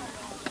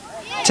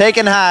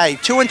 Taken high,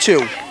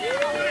 2-2.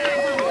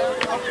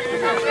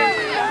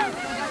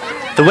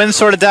 The wind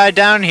sort of died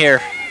down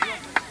here.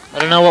 I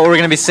don't know what we're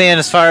going to be seeing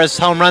as far as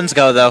home runs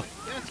go, though.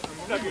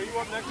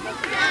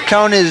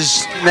 Count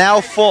is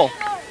now full.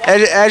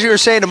 As you were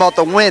saying about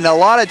the wind, a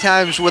lot of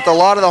times with a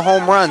lot of the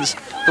home runs,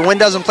 the wind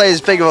doesn't play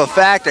as big of a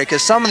factor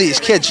because some of these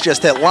kids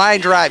just hit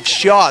line drive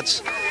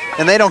shots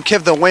and they don't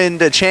give the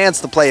wind a chance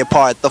to play a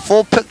part. The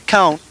full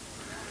count.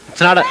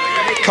 It's not a...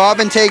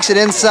 Cobbin takes it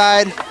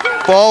inside,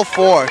 ball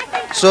 4.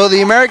 So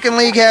the American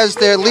League has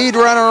their lead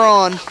runner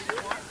on.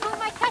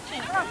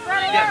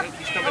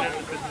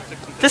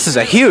 This is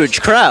a huge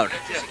crowd.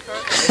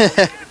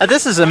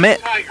 This is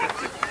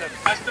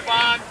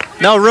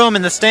no room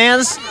in the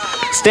stands.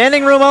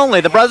 Standing room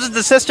only. The brothers,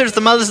 the sisters,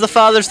 the mothers, the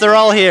fathers, they're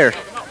all here.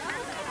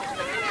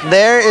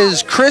 There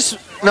is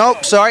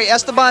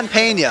Esteban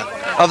Pena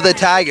of the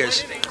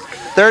Tigers.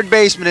 Third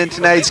baseman in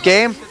tonight's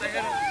game.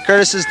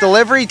 Curtis's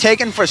delivery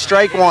taken for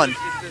strike one.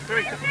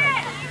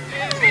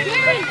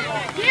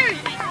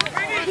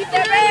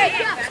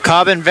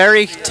 Cobbin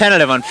very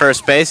tentative on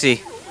first base.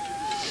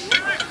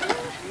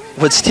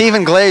 With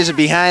Stephen Glazer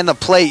behind the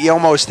plate, you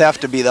almost have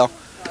to be, though.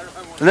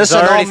 And this is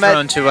already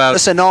thrown 2 outs.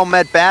 This is an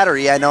all-met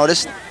battery, I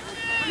noticed.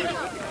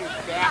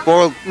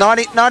 Well,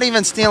 not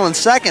even stealing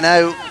second.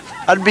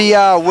 I'd be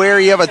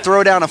wary of a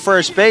throw down to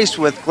first base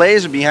with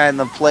Glazer behind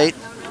the plate.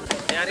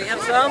 Daddy,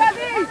 have some?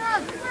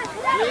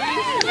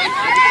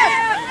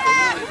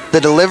 The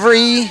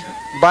delivery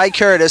by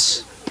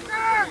Curtis,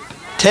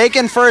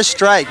 taken for a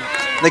strike.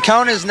 The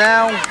count is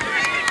now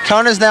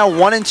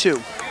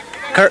 1-2.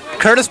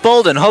 Curtis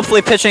Bolden,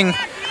 hopefully pitching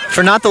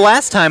for not the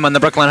last time on the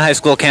Brookline High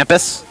School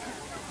campus.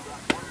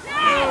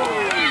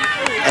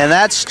 And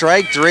that's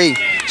strike 3.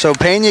 So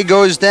Pena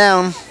goes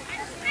down.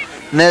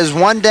 And there's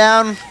one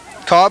down.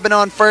 Cobbin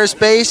on first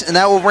base, and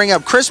that will bring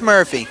up Chris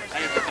Murphy.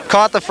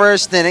 Caught the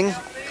first inning.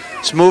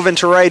 He's moving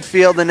to right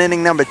field in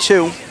inning number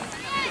 2.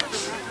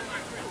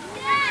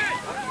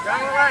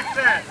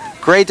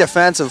 Great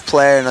defensive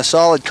player and a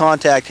solid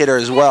contact hitter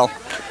as well.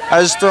 I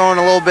was throwing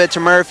a little bit to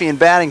Murphy in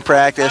batting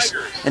practice,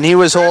 and he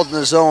was holding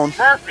his own.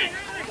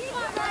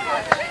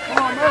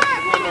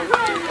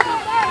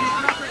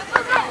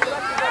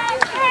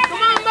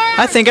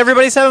 I think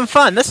everybody's having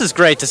fun. This is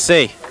great to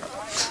see.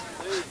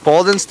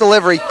 Bolden's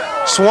delivery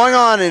swung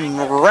on and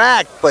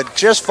racked, but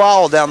just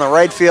fouled down the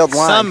right field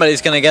line.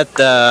 Somebody's gonna get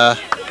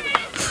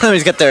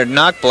their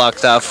knock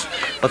blocked off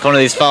with one of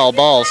these foul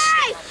balls.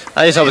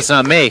 I just hope it's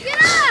not me.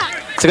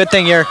 It's a good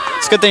thing you're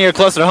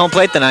closer to home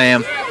plate than I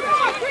am.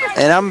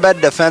 And I'm a better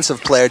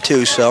defensive player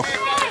too, so.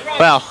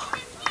 Well,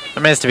 it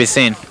remains to be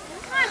seen.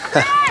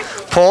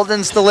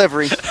 Bolden's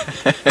delivery.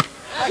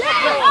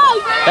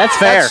 That's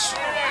fair.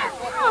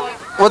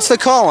 What's the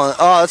call?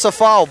 Oh, it's a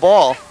foul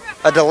ball.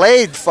 A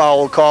delayed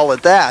foul call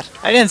at that.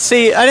 I didn't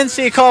see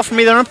a call from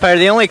either umpire.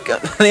 The only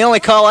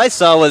call I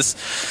saw was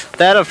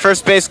that of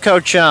first base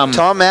coach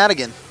Tom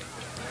Madigan.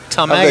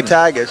 Of the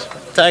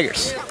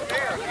Tigers.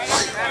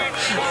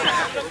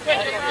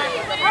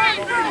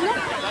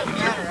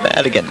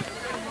 Madigan.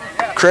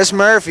 Chris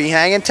Murphy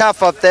hanging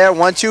tough up there.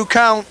 1-2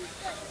 count.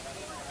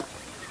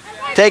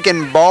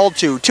 Taking ball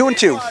 2.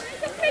 2-2.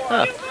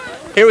 Huh.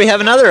 Here we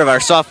have another of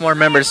our sophomore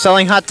members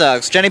selling hot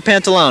dogs. Jenny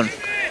Pantalone.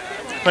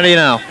 What do you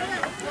know?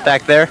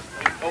 Back there.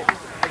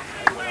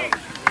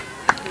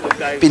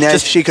 Be nice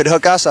if she could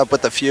hook us up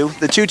with a few.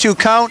 The 2-2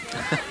 count.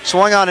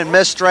 Swung on and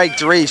missed strike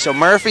 3. So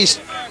Murphy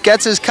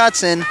gets his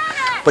cuts in,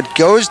 but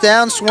goes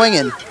down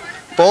swinging.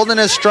 Bolden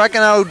has struck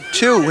out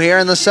 2 here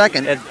in the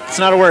second. It's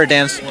not a word,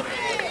 Dan.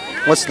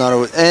 What's not a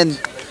word? And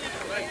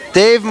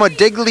Dave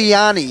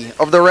Modigliani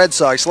of the Red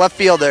Sox, left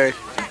fielder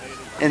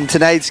in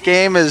tonight's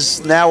game,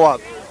 is now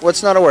up.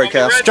 What's not a word,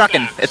 Cal?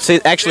 Strucken.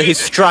 Actually, he's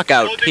struck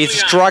out. He's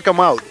struck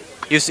him out.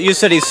 You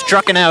said he's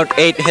strucken out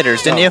 8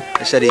 hitters, didn't you?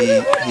 I said he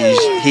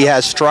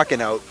has strucken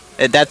out.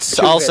 That is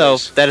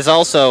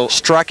also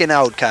strucken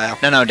out, Kyle.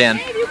 No, Dan.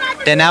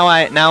 Dan, now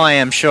I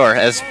am sure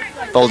as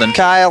Bolden.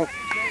 Kyle,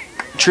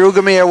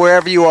 Trugamere,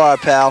 wherever you are,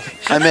 pal.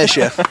 I miss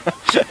you.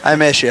 I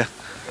miss you.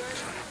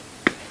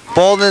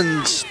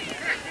 Bolden's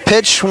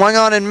pitch swung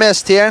on and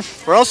missed here.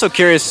 We're also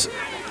curious.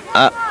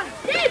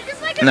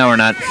 No, we're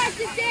not.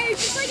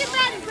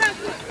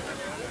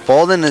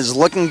 Bolden is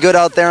looking good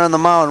out there on the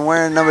mound,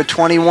 wearing number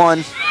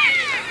 21.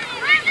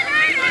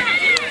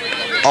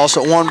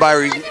 Also won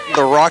by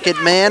the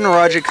Rocket Man,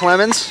 Roger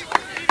Clemens.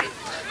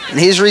 And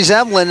he's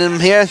resembling him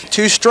here.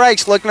 2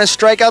 strikes, looking to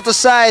strike out the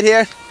side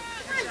here.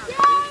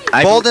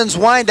 Bolden's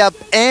windup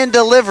and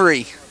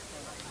delivery.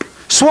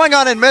 Swung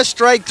on and missed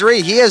strike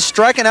 3. He has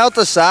stricken out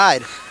the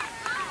side.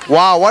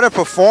 Wow, what a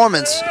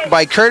performance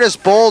by Curtis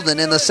Bolden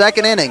in the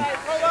second inning.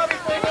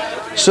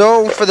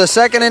 So for the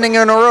second inning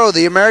in a row,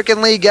 the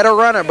American League get a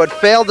runner but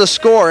failed to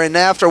score. And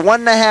after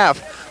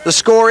 1.5, the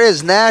score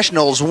is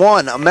Nationals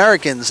 1,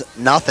 Americans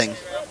nothing.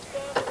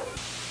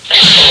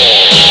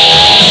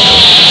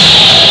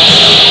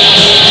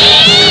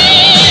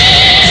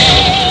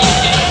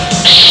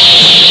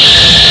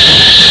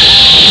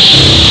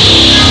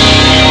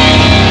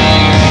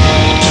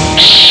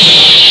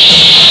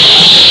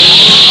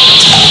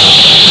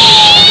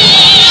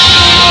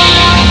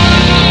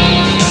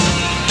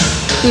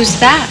 Who's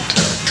that?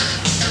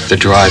 The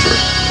driver.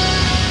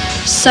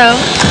 So?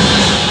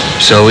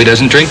 So he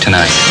doesn't drink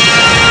tonight.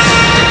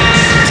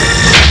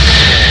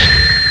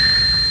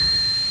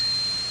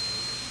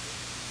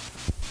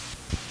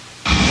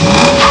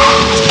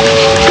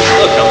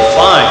 Look, I'm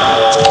fine.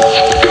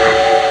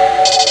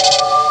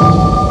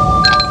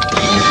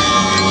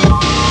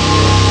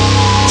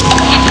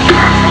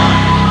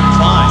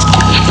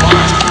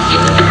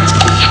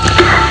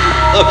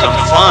 Look, I'm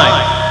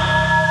fine.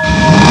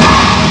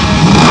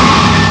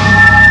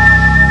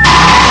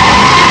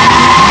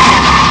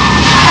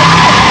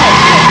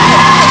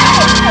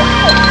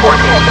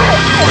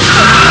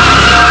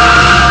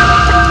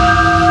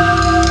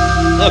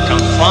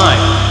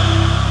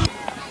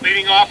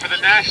 for the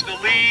National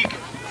League,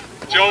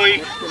 Joey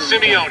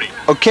Simeone.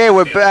 Okay,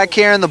 we're back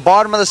here in the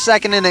bottom of the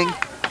second inning.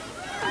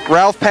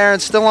 Ralph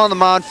Parent still on the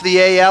mound for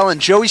the AL,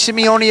 and Joey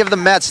Simeone of the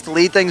Mets to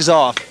lead things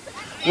off.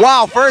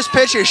 Wow, first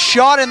pitch is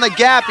shot in the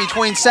gap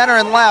between center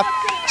and left.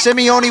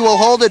 Simeone will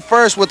hold it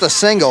first with a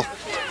single.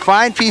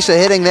 Fine piece of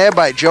hitting there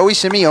by Joey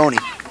Simeone.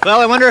 Well,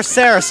 I wonder if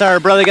Sarah saw her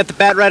brother get the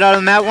bat right out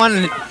on that one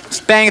and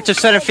bang it to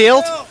center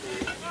field.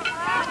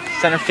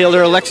 Center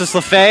fielder Alexis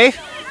LaFay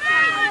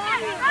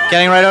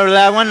getting right over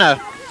that one.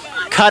 A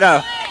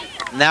cutter.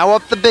 Now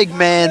up the big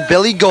man,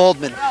 Billy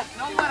Goldman.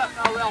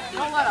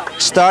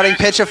 Starting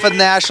pitcher for the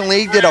National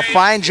League, did a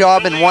fine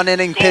job in one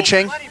inning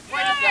pitching.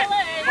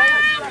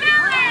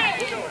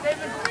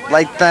 I'd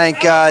like to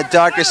thank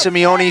Dr.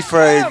 Simeone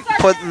for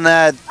putting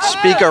that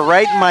speaker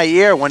right in my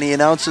ear when he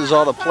announces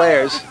all the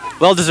players.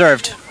 Well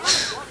deserved.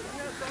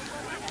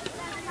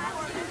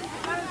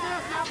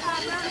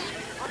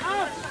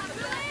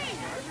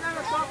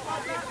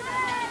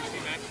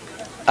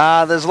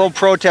 There's a little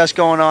protest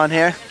going on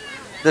here.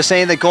 They're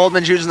saying that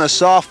Goldman's using a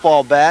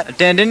softball bat.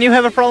 Dan, didn't you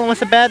have a problem with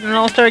the bat in an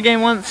All-Star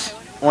game once?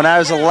 When I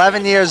was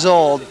 11 years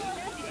old,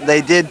 they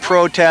did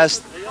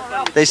protest.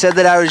 They said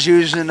that I was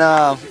using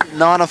a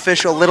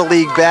non-official Little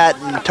League bat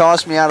and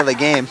tossed me out of the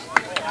game.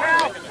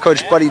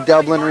 Coach Buddy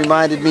Dublin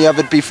reminded me of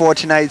it before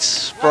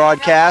tonight's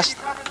broadcast.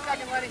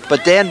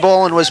 But Dan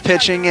Bolin was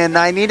pitching, and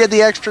I needed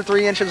the extra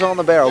 3 inches on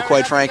the barrel,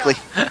 quite frankly.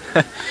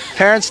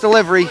 Parent's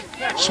delivery,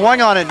 swung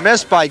on and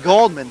missed by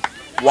Goldman.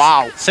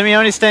 Wow.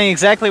 Simeone's staying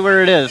exactly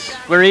where he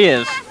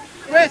is.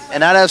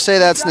 And I'd have to say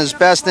that's in his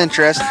best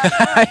interest.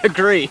 I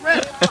agree.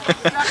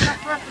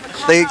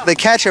 The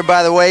catcher,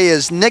 by the way,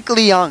 is Nick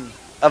Leung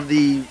of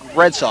the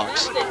Red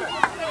Sox.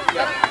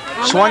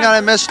 Swung on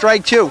and missed,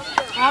 strike 2.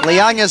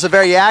 Leung is a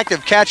very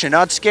active catcher,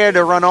 not scared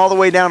to run all the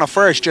way down to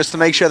first just to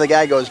make sure the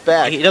guy goes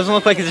back. He doesn't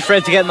look like he's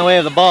afraid to get in the way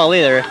of the ball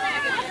either.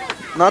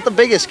 Not the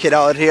biggest kid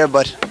out here,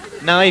 but...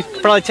 No, he'd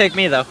probably take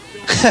me, though.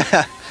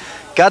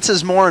 Guts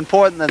is more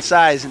important than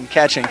size in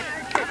catching.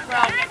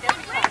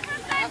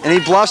 And he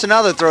bluffs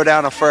another throw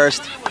down to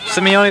first.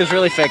 Simeone was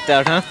really faked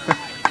out, huh?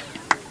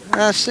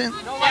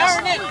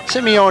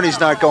 Simeone's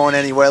not going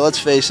anywhere, let's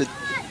face it.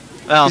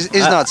 Well, he's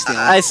not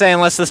stealing. I say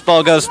unless this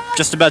ball goes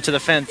just about to the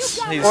fence.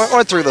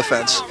 Or through the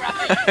fence.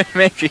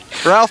 Maybe.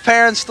 Ralph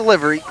Parent's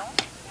delivery.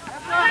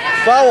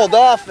 Fouled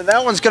off, and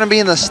that one's going to be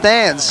in the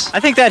stands.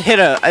 I think that hit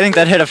a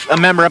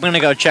member. I'm going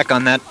to go check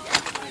on that.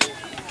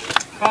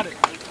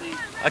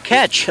 A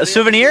catch, a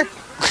souvenir?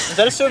 Is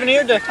that a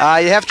souvenir? You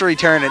have to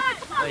return it.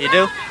 Oh, you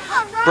do?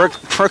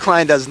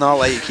 Brookline does not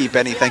let you keep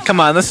anything. Come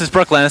on, this is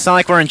Brookline. It's not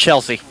like we're in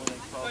Chelsea.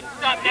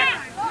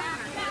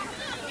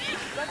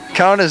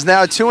 Count is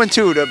now 2-2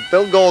 to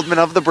Bill Goldman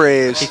of the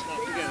Braves.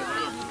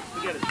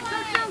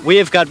 We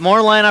have got more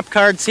lineup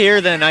cards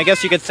here than I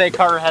guess you could say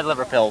Carter had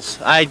liver pills.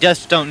 I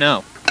just don't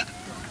know.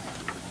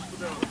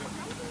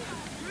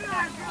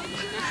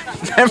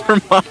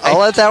 Never mind. I'll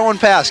let that one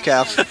pass,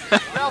 Calf.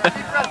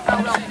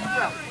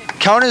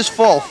 Count is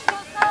full.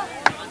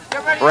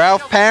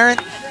 Ralph Parent.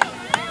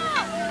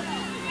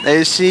 There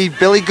you see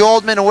Billy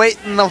Goldman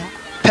awaiting the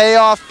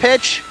payoff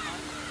pitch.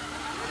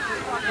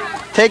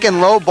 Taking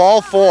low,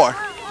 ball 4.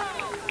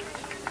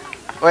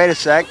 Wait a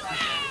sec.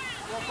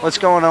 What's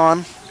going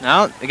on?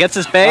 No, he gets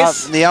his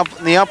base. The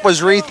ump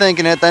was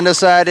rethinking it, then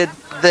decided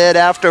that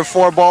after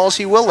 4 balls,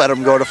 he will let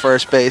him go to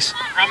first base.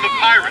 From the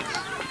Pirates,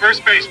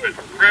 first baseman,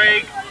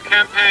 Craig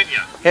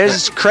Campagna.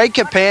 Here's Craig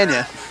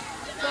Campagna.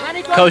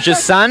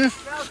 Coach's son.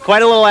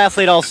 Quite a little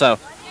athlete also.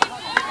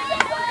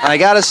 I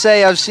gotta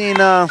say, I've seen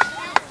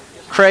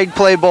Craig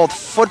play both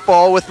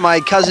football with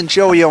my cousin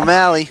Joey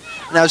O'Malley,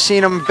 and I've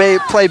seen him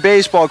play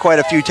baseball quite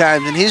a few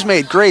times, and he's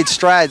made great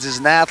strides as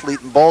an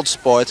athlete in both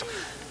sports.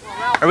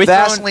 Are we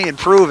vastly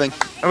improving?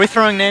 Are we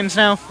throwing names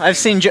now? I've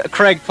seen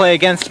Craig play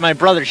against my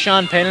brother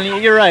Sean Payne,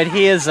 and you're right,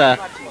 he is an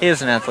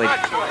athlete.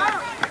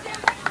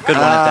 Good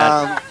one at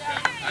that.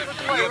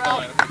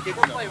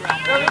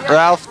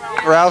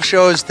 Ralph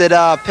shows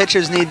that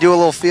pitchers need to do a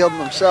little fielding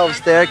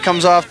themselves there.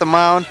 Comes off the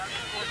mound.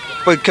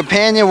 But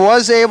Campagna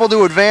was able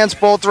to advance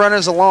both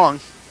runners along.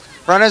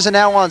 Runners are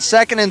now on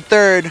second and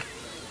third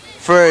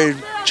for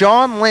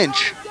John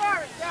Lynch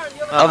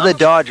of the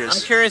Dodgers.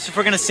 I'm curious if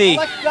we're going to see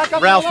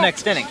Ralph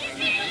next inning.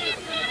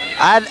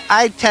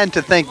 I tend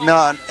to think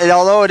not.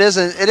 Although it is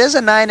a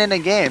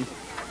 9-inning game,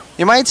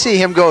 you might see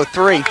him go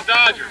 3.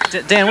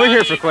 Dan, we're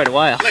here for quite a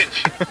while.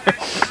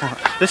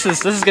 This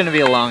is going to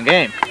be a long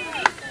game.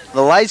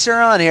 The lights are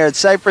on here at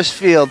Cypress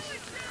Field.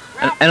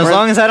 And as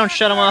long as I don't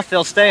shut them off,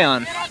 they'll stay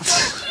on.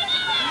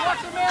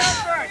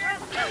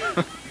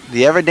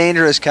 The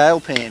ever-dangerous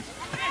Kyle Payne.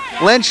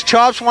 Lynch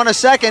chops one a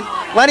second.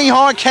 Lenny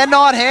Horn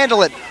cannot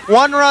handle it.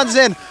 One runs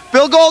in.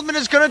 Bill Goldman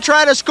is going to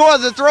try to score.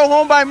 The throw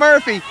home by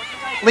Murphy.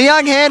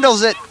 Leung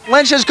handles it.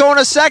 Lynch is going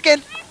a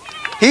second.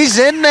 He's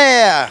in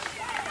there.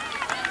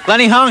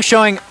 Lenny Hong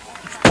showing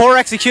poor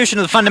execution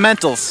of the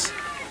fundamentals.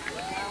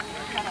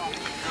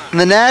 And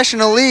the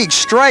National League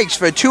strikes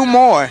for 2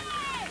 more.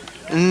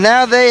 And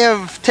now they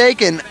have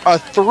taken a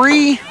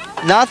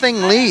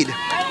 3-0 lead.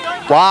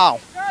 Wow.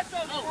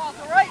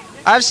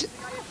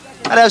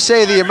 I'd have to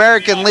say the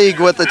American League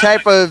with the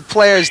type of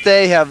players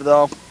they have,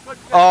 though.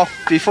 Oh,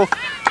 before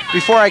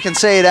I can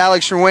say it,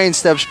 Alex Ruane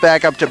steps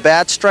back up to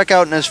bat, struck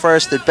out in his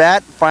first at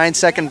bat, fine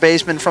second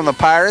baseman from the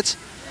Pirates.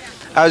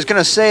 I was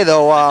going to say,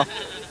 though,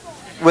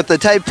 with the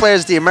type of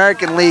players the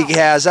American League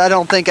has, I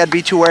don't think I'd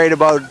be too worried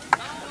about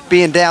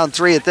being down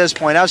 3 at this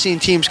point. I've seen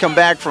teams come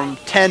back from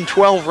 10,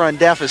 12-run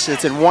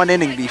deficits in 1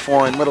 inning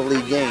before in Little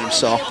League games,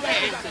 so.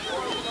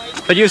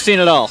 But you've seen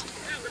it all.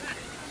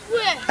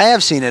 I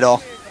have seen it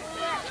all.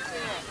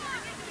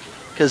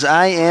 Because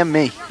I am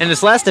me. In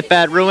his last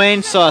at-bat,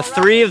 Ruane saw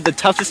 3 of the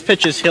toughest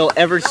pitches he'll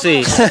ever see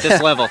at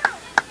this level.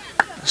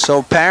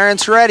 So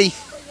Parent's ready.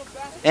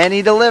 And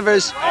he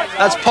delivers.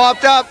 That's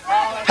popped up.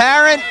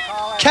 Parent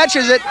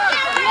catches it.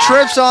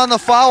 Trips on the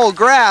foul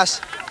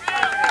grass.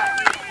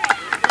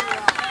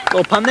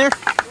 Little pun there?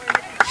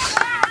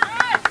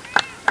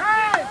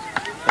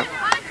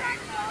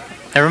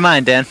 Never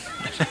mind, Dan.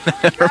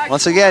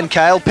 Once again,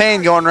 Kyle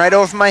Payne going right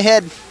over my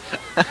head.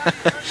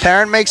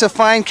 Parent makes a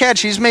fine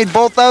catch. He's made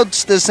both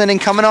outs this inning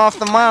coming off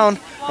the mound.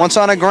 Once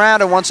on a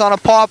ground and once on a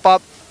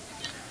pop-up.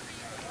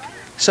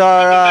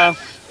 Saw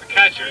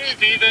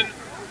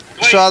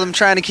them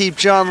trying to keep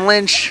John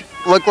Lynch.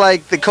 Looked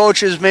like the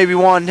coaches maybe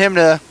wanted him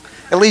to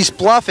at least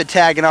bluff at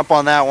tagging up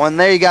on that one.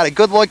 There you got a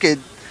good look at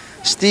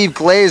Steve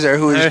Glazer,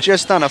 who has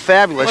just done a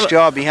fabulous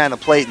job behind the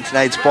plate in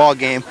tonight's ball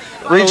game.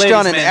 Reached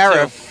on an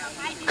error.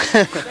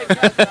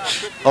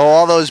 Oh,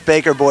 all those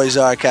Baker boys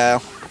are,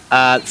 Kyle.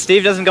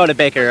 Steve doesn't go to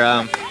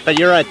Baker, but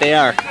you're right, they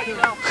are.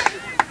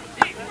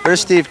 Where's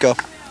Steve go?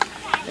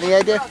 Any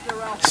idea?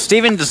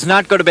 Steven does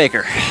not go to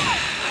Baker.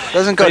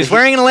 Doesn't go. But he's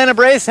wearing an Atlanta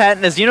Braves hat,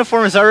 and his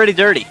uniform is already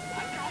dirty.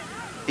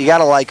 You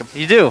gotta like him.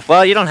 You do.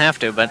 Well, you don't have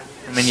to, but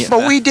I mean,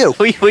 but we do.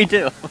 We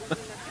do.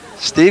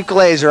 Steve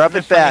Glazer up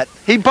at bat.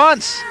 He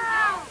bunts.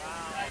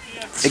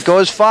 It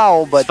goes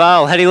foul, but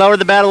foul. Had he lowered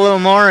the bat a little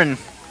more and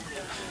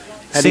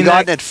had he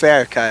gotten it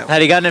fair, Kyle?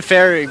 Had he gotten it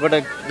fair, he would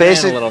have ran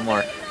a little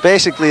more.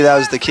 Basically, that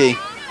was the key.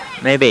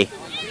 Maybe.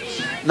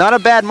 Not a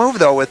bad move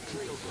though, with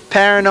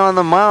Parent on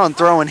the mound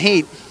throwing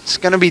heat. It's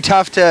going to be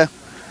tough to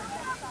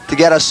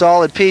get a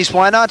solid piece.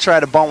 Why not try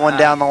to bunt one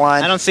down the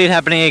line? I don't see it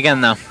happening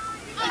again, though.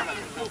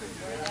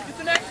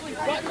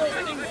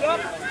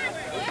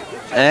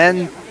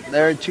 And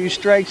there are 2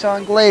 strikes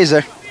on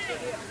Glazer.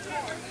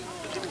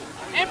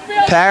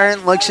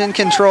 Parent looks in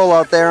control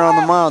out there on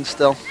the mound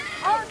still.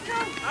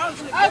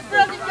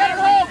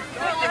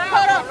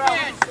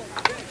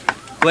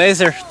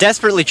 Glazer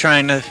desperately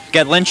trying to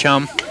get Lynch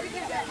home.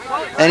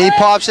 And he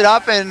pops it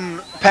up, and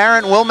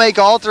Parent will make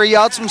all 3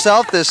 outs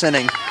himself this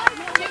inning.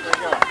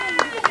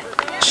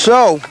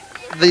 So,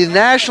 the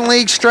National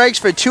League strikes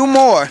for 2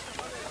 more,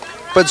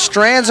 but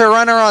strands a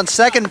runner on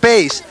second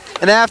base.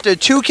 And after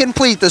 2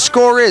 complete, the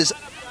score is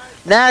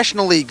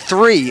National League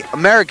 3,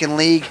 American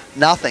League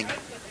nothing.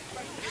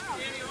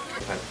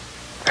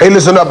 Hey,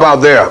 listen up out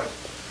there.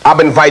 I've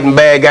been fighting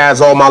bad guys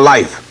all my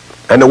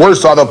life. And the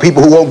worst are the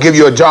people who won't give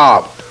you a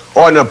job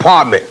or an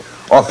apartment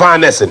or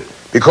financing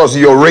because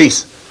of your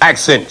race,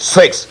 accent,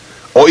 sex,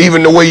 or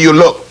even the way you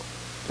look.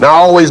 Now,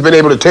 I've always been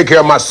able to take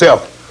care of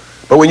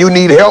myself. But when you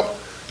need help,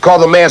 call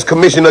the Mass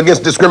Commission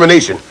Against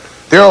Discrimination.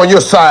 They're on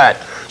your side.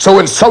 So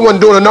when someone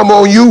doing a number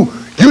on you,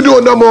 you do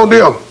a number on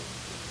them.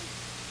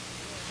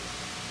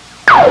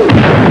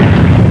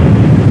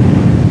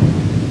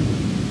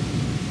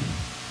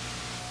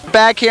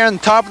 Back here on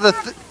top of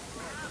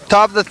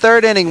the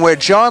 3rd inning, where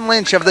John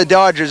Lynch of the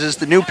Dodgers is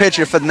the new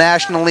pitcher for the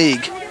National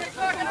League.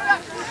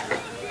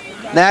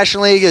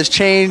 National League has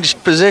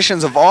changed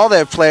positions of all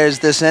their players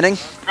this inning.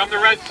 From the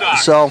Red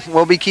Sox. So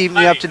we'll be keeping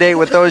you up to date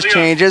with those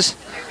changes.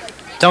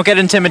 Don't get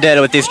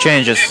intimidated with these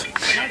changes.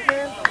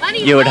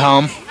 You at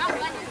home.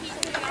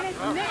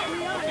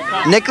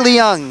 Nick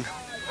Leung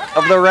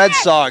of the Red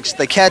Sox,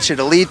 the catcher,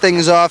 to lead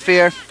things off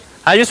here.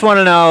 I just want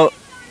to know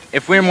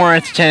if we're more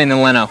entertaining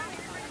than Leno.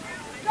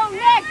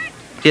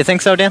 Do you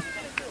think so, Dan?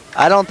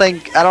 I don't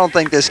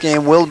think this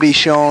game will be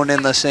shown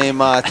in the same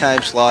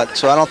time slot,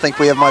 so I don't think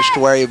we have much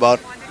to worry about.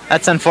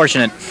 That's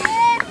unfortunate.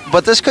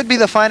 But this could be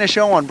the finest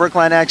show on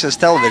Brookline Access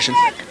Television.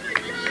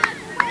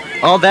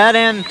 All that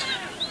and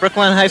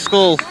Brookline High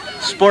School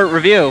Sport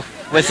Review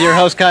with your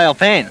host, Kyle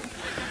Payne.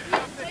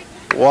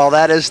 Well,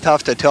 that is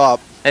tough to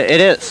top.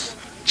 It is.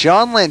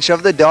 John Lynch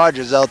of the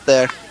Dodgers out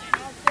there.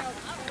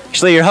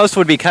 Actually, your host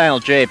would be Kyle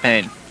J.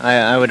 Payne.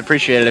 I would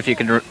appreciate it if you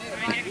could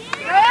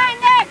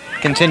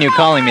continue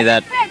calling me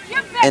that.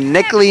 And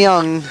Nick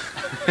Leung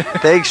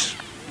takes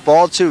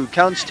ball 2.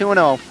 Counts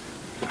 2-0.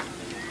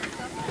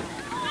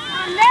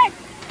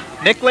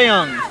 Nick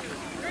Leung.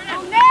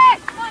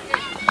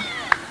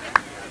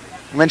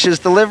 Lynch's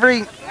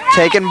delivery,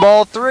 taking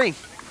ball 3.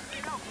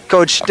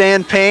 Coach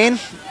Stan Payne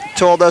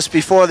told us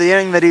before the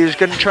inning that he was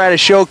going to try to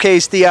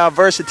showcase the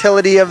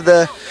versatility of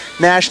the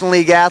National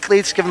League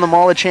athletes, giving them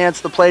all a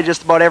chance to play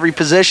just about every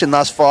position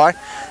thus far.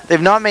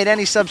 They've not made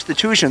any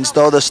substitutions,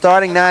 though. The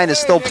starting 9 is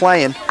still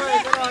playing.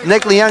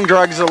 Nick Leung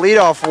drugs the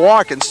leadoff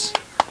walk and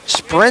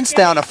sprints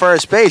down to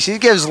first base. He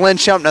gives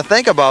Lynch something to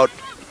think about.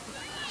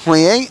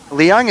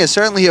 Leung is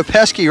certainly a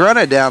pesky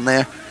runner down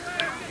there.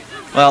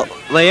 Well,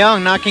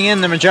 Leung knocking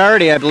in the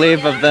majority, I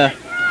believe, of the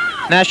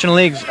National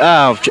League's...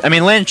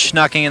 Lynch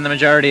knocking in the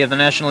majority of the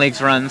National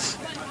League's runs.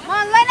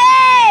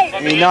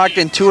 He knocked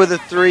in 2 of the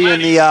 3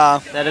 in the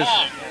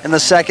in the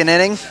second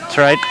inning. That's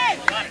right.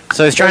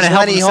 So he's trying to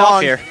help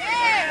himself here.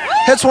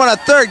 Hits one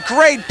at third.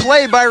 Great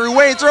play by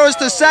Ruane. Throws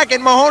to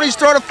second. Mahoney's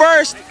throw to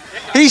first.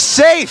 He's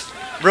safe.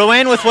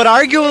 Ruane with what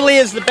arguably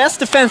is the best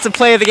defensive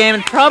play of the game,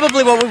 and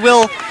probably what we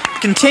will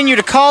continue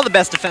to call the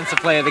best defensive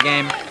play of the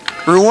game.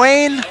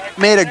 Ruane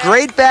made a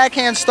great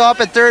backhand stop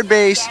at third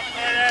base,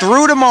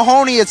 threw to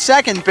Mahoney at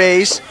second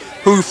base,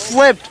 who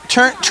flipped,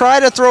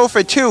 tried to throw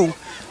for 2.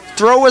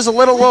 Throw was a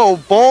little low.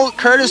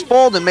 Curtis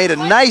Bolden made a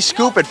nice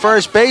scoop at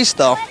first base,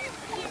 though.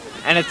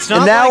 And it's not.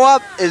 And now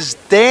up is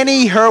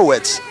Danny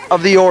Hurwitz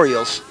of the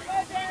Orioles.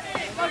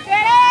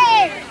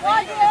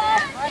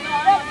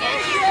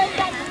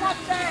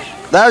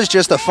 That was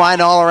just a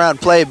fine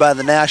all-around play by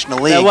the National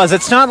League. It was.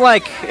 It's not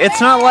like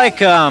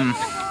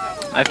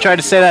I've tried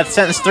to say that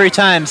sentence 3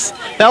 times.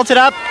 Belted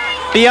up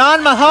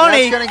beyond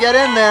Mahoney. That's going to get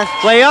in there.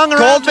 Leung around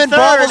Goldman to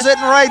third. bobbles it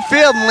in right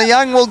field, and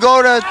Leung will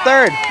go to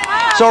third.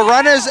 So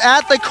runners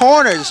at the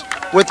corners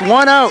with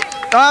 1 out.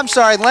 Oh, I'm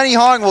sorry, Lenny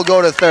Hong will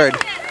go to third.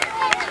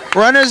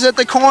 Runners at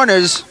the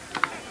corners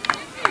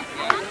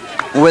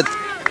with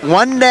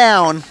 1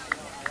 down.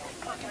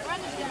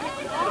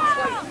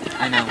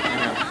 I know.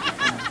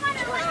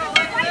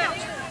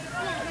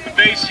 The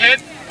base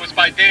hit was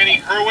by Danny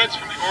Hurwitz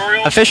from the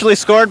Orioles. Officially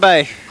scored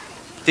by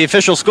the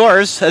official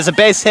scorers as a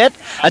base hit.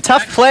 A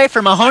tough play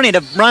for Mahoney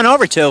to run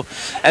over to,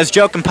 as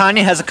Joe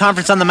Campagna has a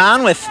conference on the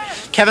mound with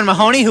Kevin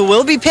Mahoney, who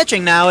will be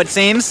pitching now, it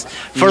seems,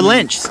 for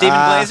Lynch. Stephen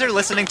Glazer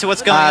listening to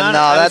what's going on.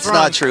 No, that's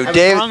not true.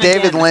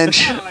 David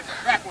Lynch.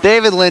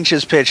 David Lynch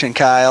is pitching,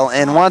 Kyle,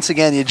 and once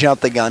again you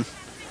jumped the gun.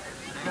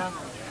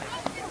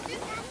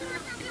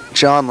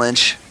 John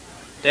Lynch.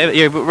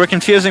 David, we're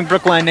confusing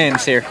Brookline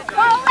names here.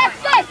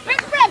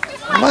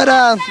 But,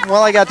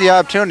 well, I got the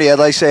opportunity. I'd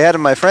like to say ahead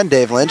of my friend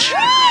Dave Lynch.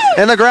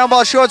 And the ground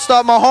ball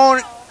shortstop,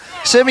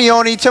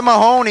 Simeone to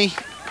Mahoney.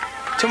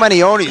 Too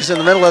many Onis in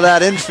the middle of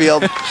that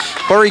infield.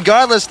 But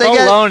regardless, they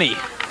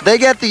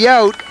get the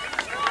out.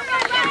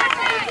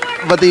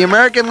 But the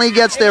American League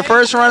gets their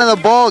first run of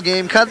the ball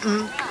game,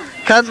 cutting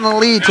the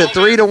lead to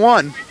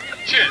 3-1.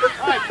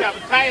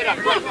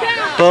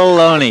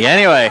 Baloney.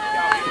 Anyway.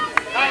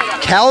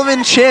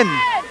 Calvin Chin,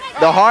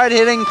 the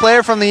hard-hitting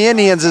player from the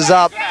Indians, is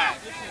up.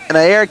 And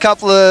I hear a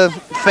couple of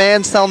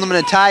fans telling them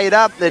to tie it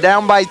up. They're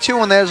down by 2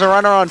 and there's a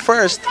runner on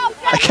first.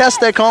 I guess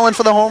they're calling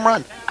for the home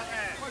run.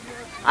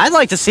 I'd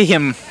like to see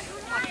him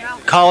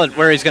call it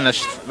where he's gonna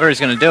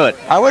do it.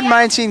 I wouldn't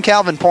mind seeing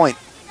Calvin point.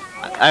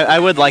 I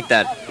would like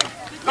that.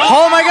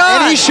 Oh my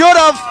God! And he should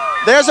have.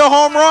 There's a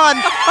home run.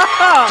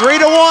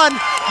 3-1.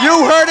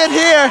 You heard it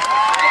here.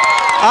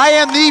 I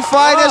am the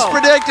finest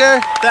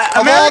predictor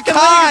of all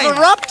time. League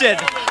erupted.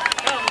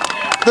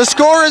 The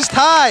score is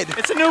tied.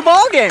 It's a new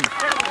ball game.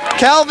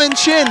 Calvin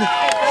Chin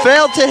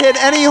failed to hit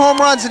any home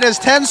runs in his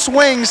 10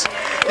 swings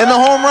in the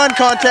home run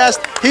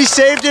contest. He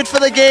saved it for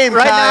the game,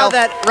 Kyle.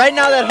 Right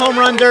now that home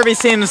run derby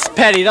seems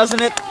petty,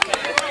 doesn't it?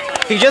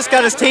 He just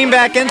got his team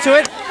back into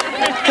it.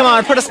 Come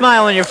on, put a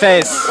smile on your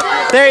face.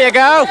 There you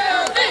go.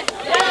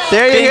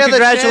 There you Being hear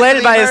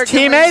congratulated by his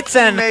teammates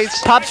and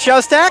Pops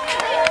Shostak.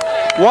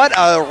 What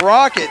a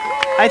rocket.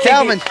 I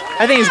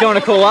think he's going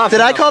to cool off.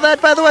 Did I call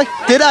that, by the way?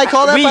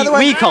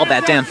 We called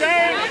that, Dan.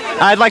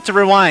 I'd like to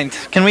rewind.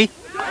 Can we?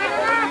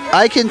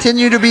 I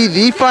continue to be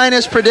the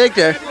finest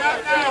predictor.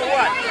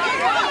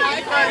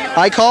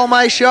 I call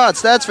my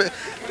shots. That's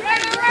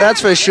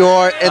for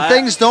sure. And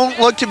things don't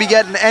look to be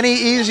getting any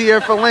easier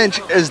for Lynch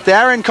as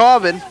Darren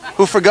Corbin,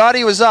 who forgot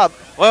he was up.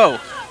 Whoa.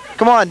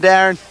 Come on,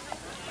 Darren.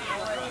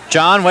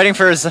 John waiting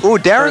for his... Ooh,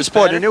 Darren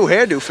sported a new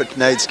hairdo for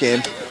tonight's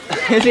game.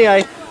 Is he?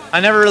 I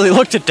never really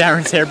looked at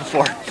Darren's hair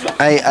before.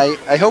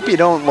 I hope you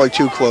don't look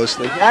too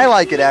closely. I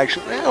like it,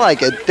 actually. I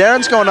like it.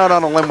 Darren's going out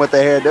on a limb with the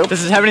hairdo.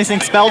 Does it have anything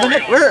spelled in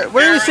it? Where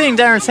are you seeing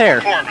Darren's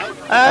hair?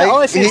 All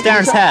I see is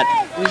Darren's hat.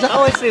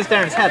 All I see is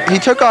Darren's hat. He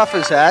took off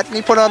his hat and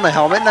he put on the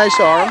helmet and I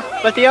saw him.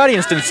 But the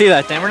audience didn't see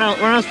that, Dan. We're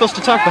not supposed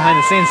to talk behind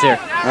the scenes here.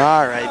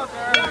 All right.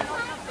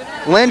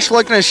 Lynch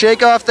looking to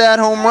shake off that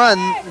home run.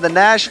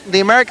 The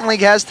American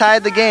League has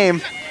tied the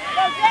game.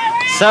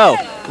 So,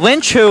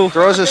 Lynch, who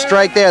throws a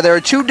strike there. There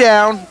are 2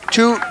 down.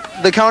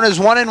 The count is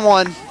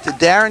 1-1 to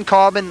Darren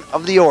Corbin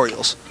of the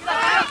Orioles.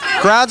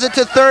 Grounds it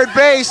to third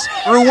base.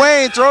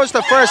 Ruane throws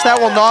to first. That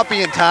will not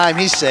be in time.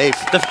 He's safe.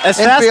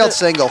 Infield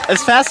single.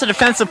 As fast a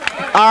defensive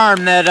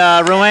arm that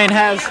Ruane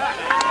has,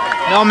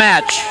 no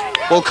match.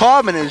 Well,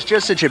 Corbin is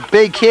just such a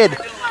big kid.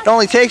 It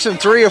only takes him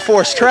 3 or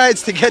 4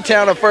 strides to get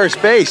down to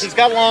first base. He's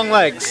got long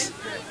legs.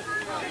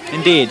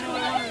 Indeed.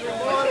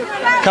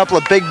 A couple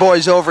of big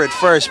boys over at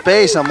first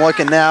base. I'm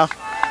looking now.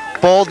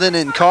 Bolden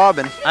and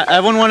Corbin. I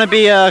wouldn't want to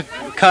be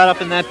caught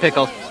up in that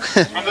pickle.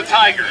 From the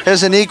Tigers.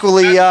 Here's an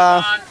equally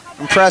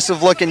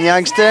impressive-looking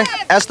youngster,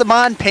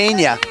 Esteban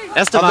Pena.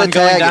 Esteban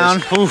going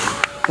down.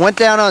 Oof. Went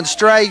down on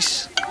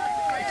strikes.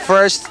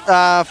 First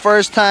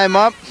time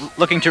up.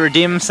 Looking to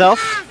redeem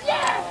himself.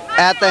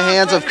 at the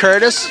hands of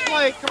Curtis.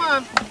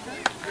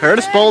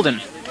 Curtis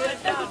Bolden.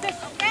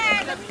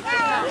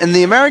 And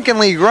the American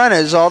League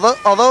runners,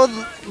 although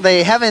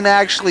they haven't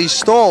actually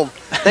stole,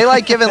 they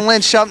like giving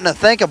Lynch something to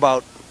think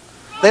about.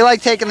 They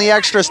like taking the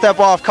extra step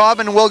off.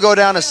 Cobbin will go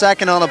down to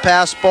second on the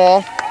pass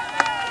ball.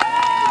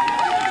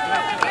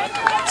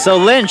 So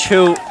Lynch,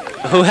 who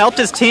helped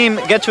his team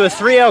get to a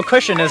 3-0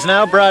 cushion, has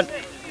now brought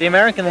the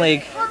American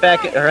League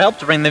back, or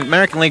helped to bring the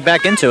American League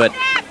back into it.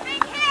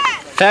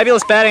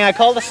 Fabulous batting. I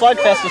called the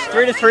slugfest. It's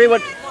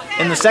 3-3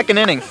 in the second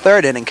inning.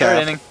 Third inning, Kyle.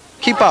 Third inning.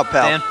 Keep up,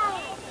 pal. Dan.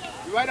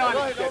 You're right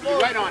on it, Jeff. You're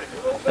right on it.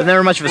 There's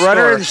never much of a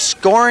Runner score. in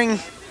scoring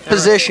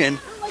position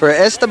for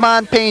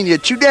Esteban Pena.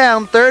 2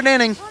 down, third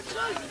inning.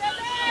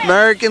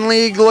 American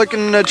League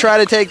looking to try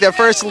to take their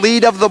first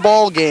lead of the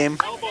ball game.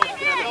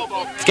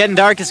 It's getting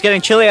dark. It's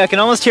getting chilly. I can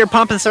almost hear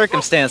Pomp and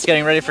Circumstance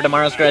getting ready for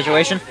tomorrow's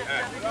graduation.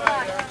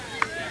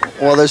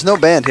 Well, there's no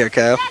band here,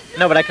 Kyle.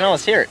 No, but I can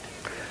almost hear it.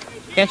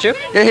 Can't you?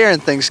 You're hearing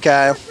things,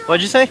 Kyle.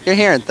 What'd you say? You're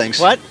hearing things.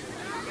 What?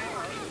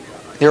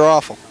 You're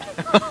awful.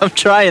 I'm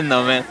trying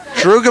though, man.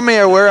 Drew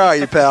Gamir, where are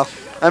you, pal?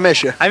 I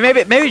miss you.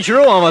 Maybe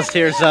Drew almost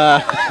hears.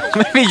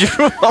 Maybe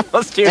Drew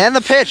almost hears. And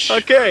the pitch.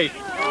 Okay.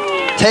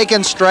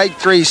 Taking strike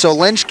 3, so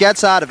Lynch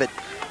gets out of it.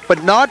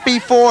 But not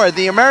before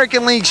the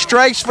American League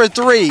strikes for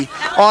 3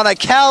 on a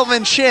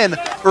Calvin Chin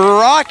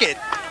rocket.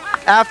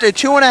 After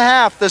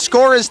 2.5, the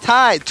score is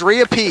tied,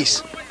 3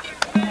 apiece.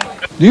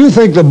 Do you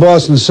think the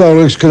Boston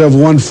Celtics could have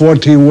won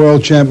 14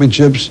 world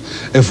championships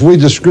if we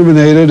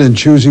discriminated in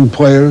choosing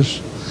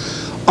players?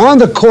 On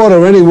the court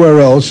or anywhere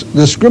else,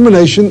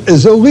 discrimination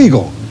is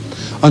illegal.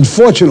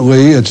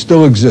 Unfortunately, it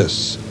still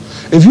exists.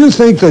 If you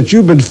think that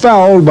you've been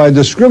fouled by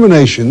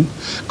discrimination,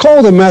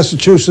 call the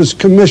Massachusetts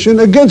Commission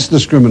Against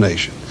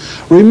Discrimination.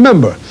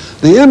 Remember,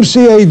 the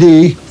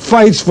MCAD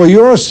fights for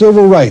your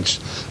civil rights.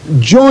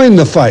 Join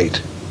the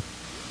fight.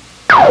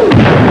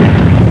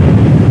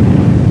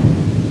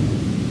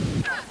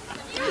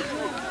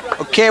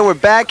 Okay, we're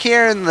back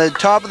here in the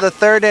top of the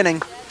third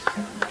inning.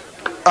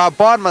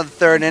 Bottom of the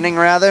third inning,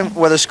 rather,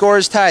 where the score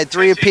is tied,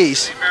 3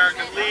 apiece.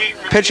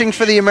 Pitching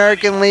for the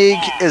American League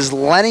is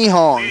Lenny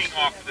Hong.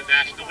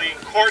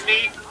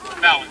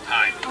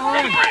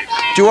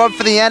 Due up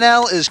for the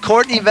NL is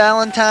Courtney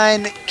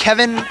Valentine,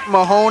 Kevin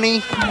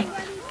Mahoney,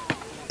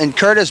 and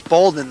Curtis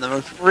Bolden,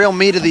 the real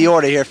meat of the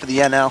order here for the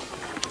NL.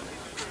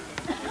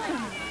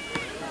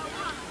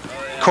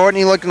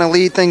 Courtney looking to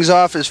lead things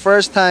off. His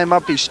first time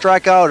up, he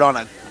struck out on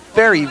a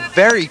very,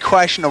 very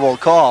questionable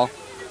call.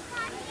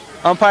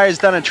 Umpire's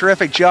done a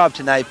terrific job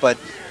tonight, but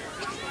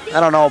I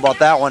don't know about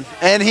that one.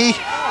 And he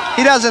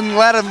doesn't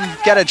let him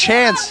get a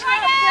chance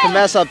to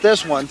mess up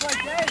this one.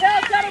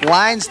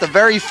 Lines the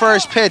very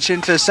first pitch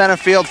into center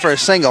field for a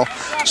single.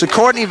 So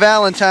Courtney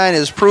Valentine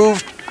has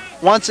proved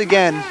once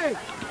again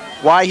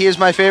why he is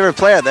my favorite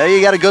player. There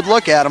you got a good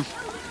look at him.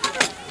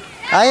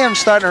 I am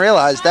starting to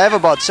realize I have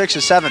about 6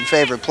 or 7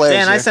 favorite players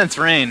Dan, here. I sense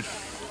rain.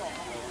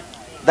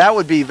 That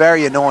would be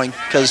very annoying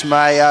because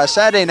my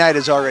Saturday night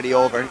is already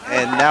over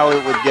and now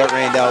it would get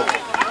rained out.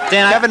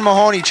 Dan, Kevin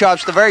Mahoney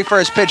chops the very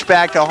first pitch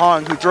back to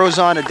Hong, who throws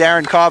on to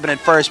Darren Cobbin at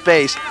first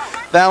base.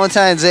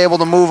 Valentine's able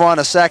to move on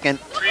a second,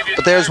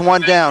 but there's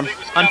one down.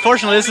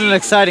 Unfortunately, this is an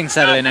exciting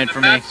Saturday night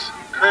for me.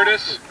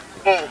 Curtis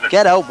Bolden.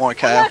 Get out more,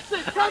 Kyle.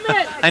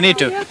 I need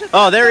to.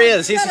 Oh, there he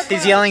is.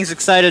 He's yelling. He's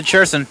excited.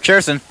 Churson.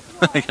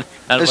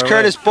 There's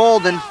Curtis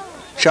Bolden.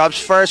 Chops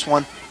first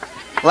one.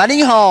 Lenny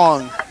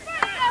Hong.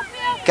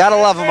 Gotta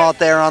love him out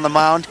there on the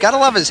mound. Gotta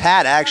love his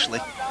hat,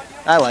 actually.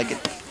 I like it.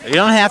 You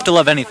don't have to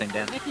love anything,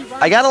 Dan.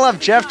 I gotta love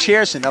Jeff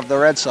Cheerson of the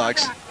Red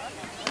Sox.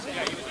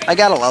 I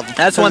gotta love him.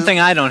 That's one thing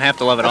I don't have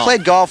to love at all. I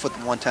played golf with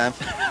him one time.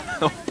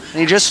 And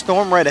he just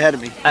stormed right ahead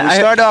of me. We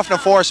started off in a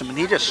foursome, and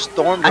he just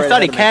stormed right ahead of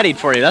me. I thought he caddied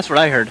for you. That's what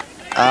I heard.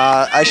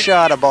 I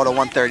shot about a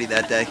 130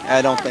 that day.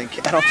 I don't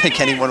think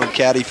anyone would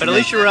caddy for me. But at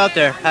least you were out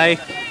there.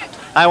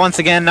 I once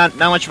again not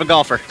much of a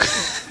golfer.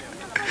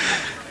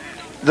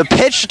 The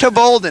pitch to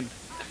Bolden.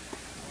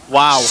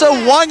 Wow.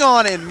 Swung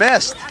on and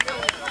missed.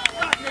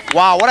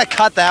 Wow, what a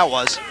cut that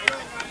was.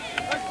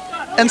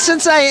 And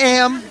since I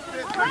am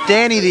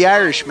Danny the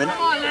Irishman,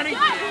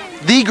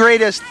 the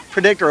greatest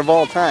predictor of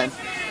all time,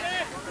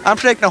 I'm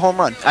predicting a home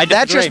run.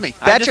 That's just me.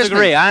 That's just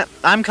me.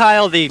 I'm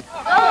Kyle the...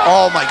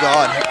 Oh, my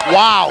God.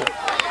 Wow.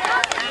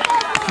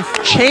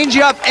 Change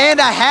up and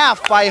a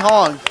half by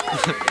Hong.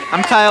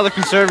 I'm Kyle the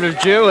conservative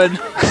Jew, and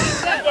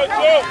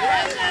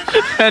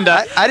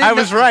I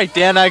was right,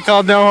 Dan. I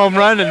called no home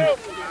run, and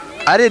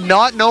I did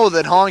not know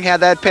that Hong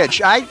had that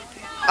pitch.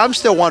 I'm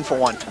still 1 for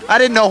 1. I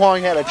didn't know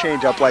Hong had a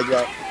changeup like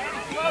that.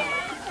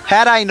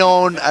 Had I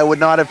known, I would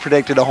not have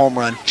predicted a home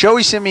run.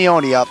 Joey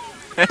Simeone up.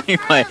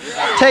 Anyway,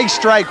 take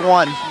strike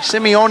 1.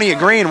 Simeone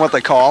agreeing with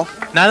the call.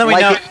 Now that we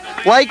know,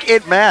 like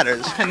it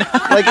matters.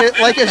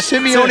 like if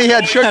Simeone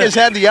had shook his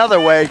head the other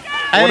way,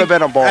 would have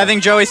been a ball. I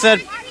think Joey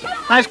said,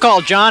 "Nice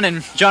call, John,"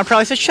 and John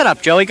probably said, "Shut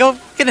up, Joey. Go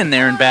get in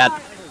there and bat."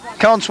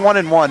 Counts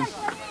 1-1.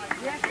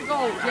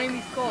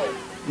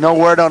 No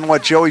word on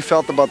what Joey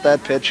felt about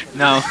that pitch.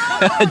 No.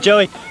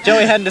 Joey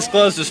hadn't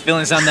disclosed his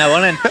feelings on that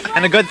one,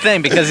 and a good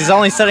thing, because he's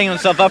only setting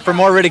himself up for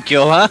more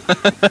ridicule, huh?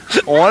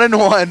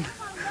 1-1.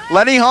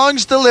 Lenny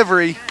Hong's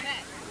delivery.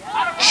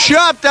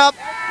 Chopped up.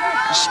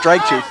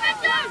 Strike 2.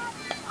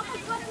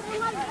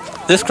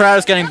 This crowd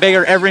is getting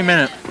bigger every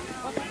minute.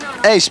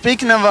 Hey,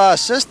 speaking of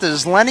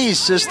sisters, Lenny's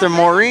sister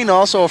Maureen,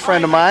 also a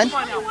friend of mine.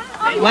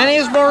 Lenny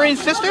is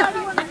Maureen's sister?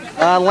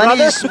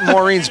 Lenny's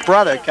Maureen's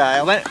brother,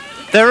 Kyle.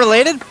 They're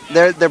related?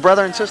 They're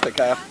brother and sister,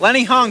 Kyle.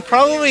 Lenny Hong,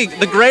 probably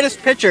the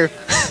greatest pitcher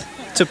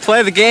to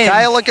play the game.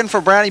 Kyle looking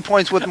for brownie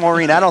points with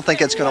Maureen. I don't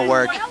think it's going to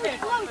work.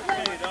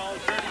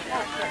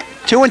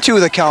 2-2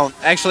 the count.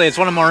 Actually, it's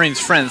one of Maureen's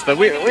friends, but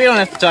we don't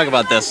have to talk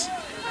about this.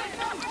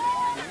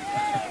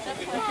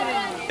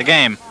 The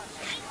game.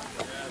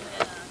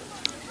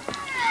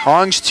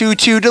 Hong's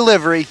 2-2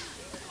 delivery.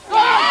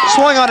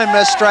 Swung on and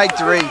missed, strike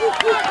 3.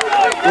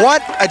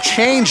 What a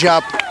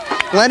changeup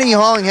Lenny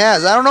Hong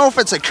has. I don't know if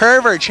it's a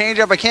curve or a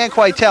changeup. I can't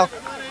quite tell.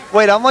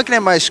 Wait, I'm looking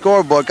at my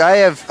scorebook. I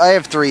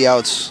have 3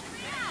 outs.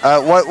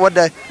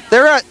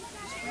 There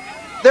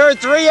are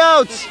 3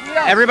 outs.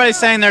 Everybody's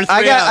saying there's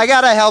 3 outs. I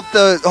gotta help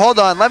hold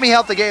on, let me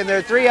help the game. There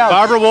are 3 outs.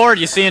 Barbara Ward,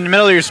 you see in the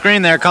middle of your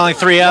screen there, calling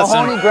 3 outs.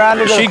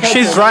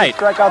 She's right.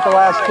 Strike out the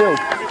last 2.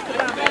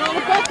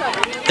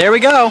 There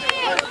we go.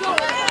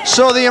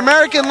 So the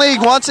American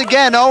League once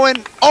again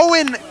owing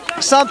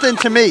something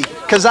to me,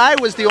 because I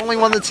was the only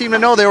one that seemed to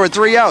know there were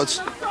 3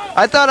 outs.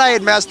 I thought I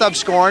had messed up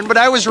scoring, but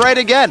I was right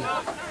again.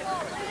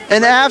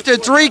 And after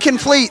 3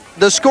 complete,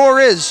 the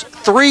score is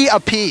 3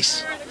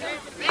 apiece.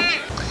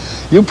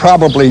 You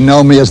probably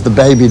know me as the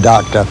baby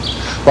doctor.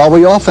 While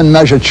we often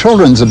measure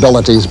children's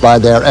abilities by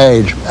their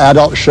age,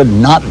 adults should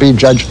not be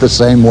judged the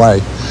same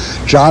way.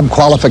 Job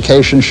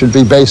qualifications should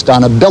be based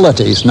on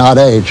abilities, not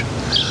age.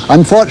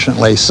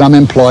 Unfortunately, some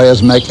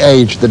employers make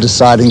age the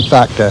deciding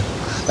factor.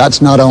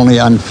 That's not only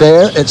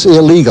unfair, it's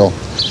illegal.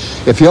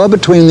 If you're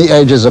between the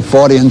ages of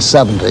 40 and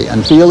 70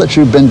 and feel that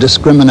you've been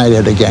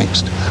discriminated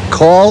against,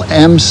 call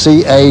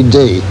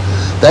MCAD.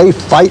 They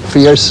fight for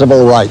your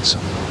civil rights.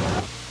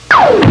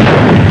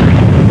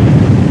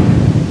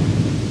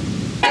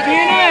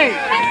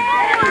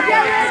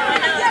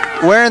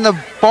 We're in the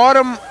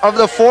bottom of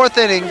the 4th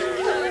inning.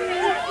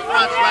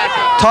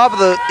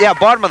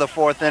 Bottom of the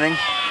 4th inning.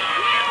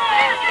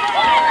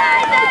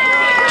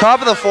 Top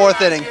of the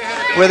 4th inning.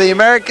 Where the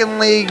American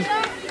League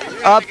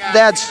up,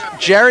 that's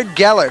Jared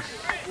Geller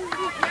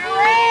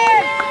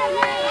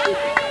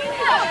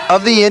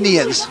of the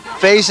Indians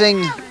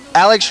facing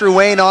Alex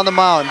Ruane on the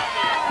mound.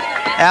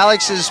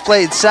 Alex has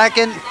played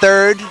second,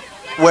 third,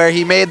 where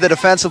he made the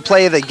defensive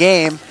play of the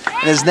game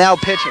and is now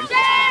pitching.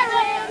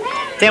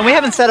 Dan, we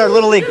haven't said our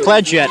Little League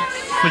pledge yet.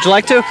 Would you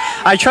like to?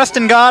 I trust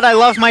in God, I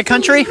love my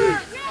country,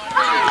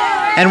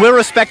 and will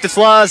respect its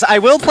laws. I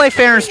will play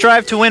fair and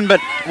strive to win, but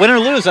win or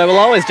lose, I will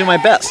always do my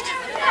best.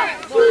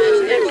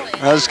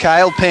 That was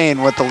Kyle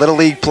Payne with the Little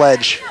League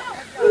pledge.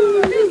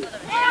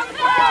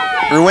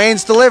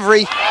 Ruane's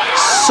delivery,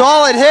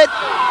 solid hit,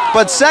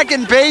 but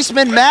second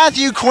baseman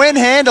Matthew Quinn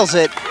handles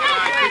it.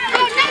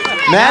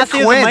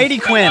 Matthew the Mighty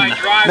Quinn.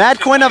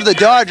 Matt Quinn of the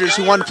Dodgers,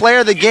 who won Player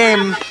of the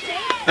Game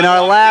in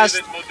our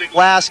last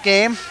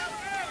game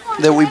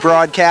that we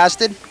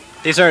broadcasted.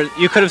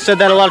 You could have said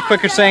that a lot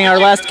quicker saying our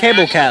last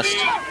cable cast.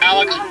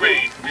 Alex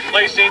Reed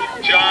replacing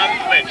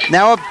John Lynch.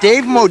 Now up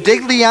Dave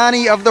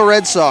Modigliani of the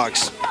Red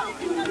Sox.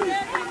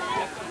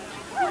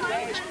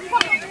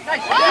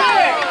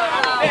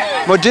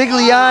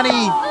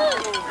 Modigliani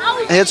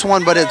hits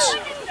one, but it's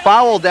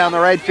foul down the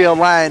right field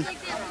line.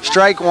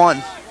 Strike 1.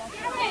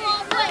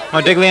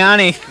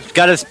 Modigliani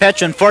got his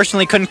pitch,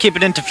 unfortunately couldn't keep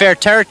it into fair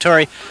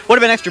territory. Would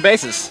have been extra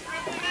bases.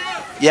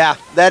 Yeah,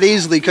 that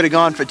easily could have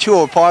gone for 2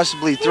 or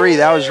possibly 3.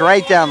 That was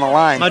right down the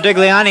line.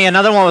 Modigliani,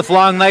 another one with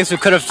long legs who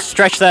could have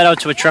stretched that out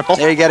to a triple.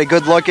 There you got a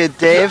good look at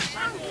Dave.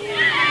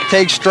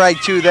 Take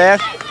strike 2 there.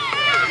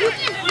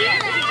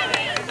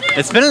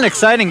 It's been an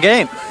exciting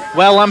game.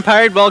 Well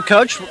umpired, well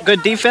coached,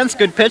 good defense,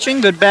 good pitching,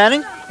 good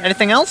batting.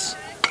 Anything else?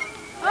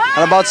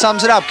 That about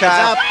sums it up,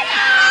 Kyle.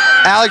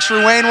 Alex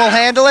Ruane will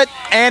handle it,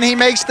 and he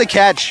makes the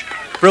catch.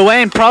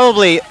 Ruane,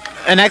 probably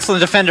an excellent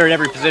defender at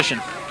every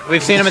position.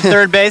 We've seen him at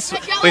third base.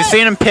 We've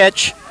seen him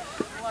pitch.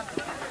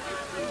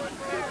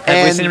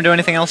 Have we seen him do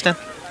anything else, Dan?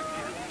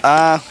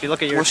 If you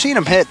look at we've seen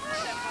him hit.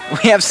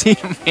 We have seen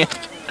him hit.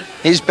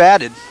 He's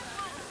batted.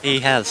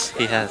 He has.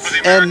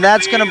 And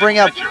that's going to bring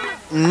up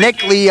Nick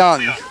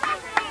Leung.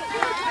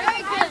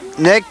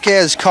 Nick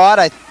is caught.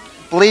 I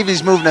believe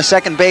he's moving to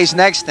second base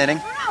next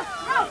inning.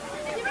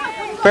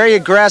 Very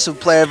aggressive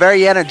player,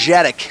 very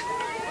energetic.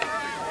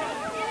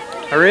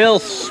 A real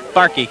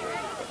sparky.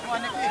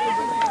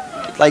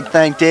 I'd like to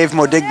thank Dave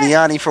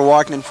Modigliani for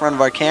walking in front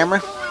of our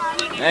camera.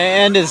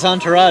 And his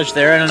entourage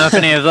there. I don't know if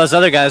any of those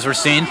other guys were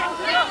seen.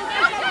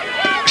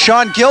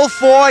 Sean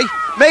Guilfoyle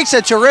makes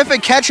a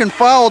terrific catch in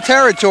foul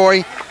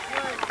territory.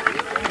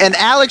 And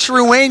Alex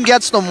Ruane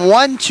gets them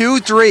 1, 2,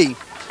 3.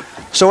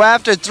 So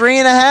after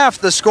 3.5,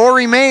 the score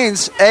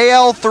remains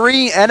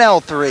AL3,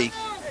 NL3.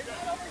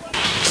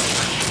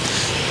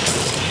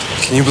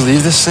 Can you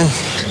believe this thing?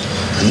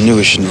 I knew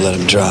we shouldn't let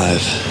him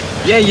drive.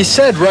 Yeah, you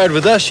said ride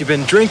with us. You've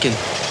been drinking.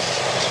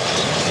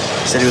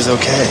 He said he was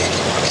okay.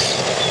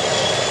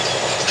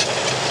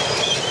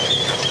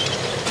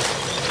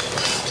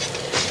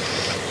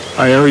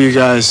 I owe you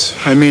guys.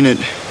 I mean it.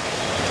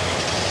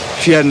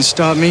 If you hadn't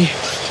stopped me,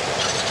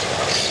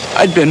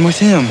 I'd been with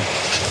him.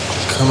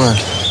 Come on.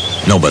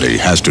 Nobody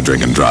has to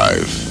drink and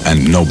drive,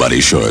 and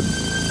nobody should.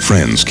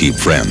 Friends keep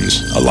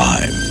friends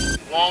alive.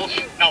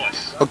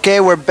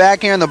 Okay, we're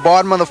back here in the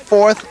bottom of the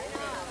fourth.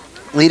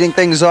 Leading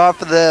things off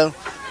for the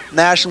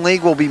National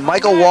League will be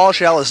Michael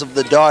Walsh Ellis of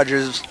the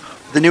Dodgers,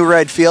 the new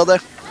right fielder.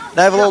 And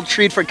I have a little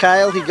treat for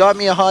Kyle. He got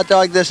me a hot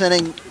dog this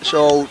inning,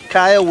 so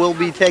Kyle will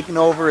be taking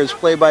over as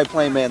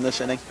play-by-play man this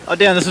inning. Oh,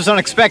 damn, this was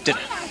unexpected.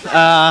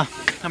 I'm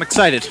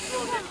excited.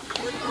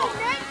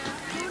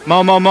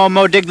 Mo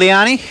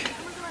Digliani,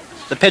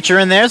 the pitcher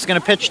in there, is going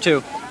to pitch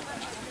to.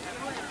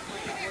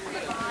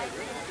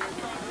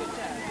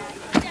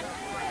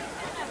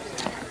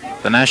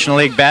 The National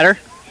League batter,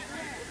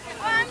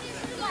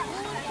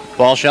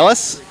 Walsh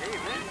Ellis.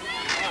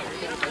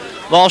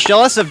 Walsh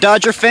Ellis of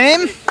Dodger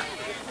fame.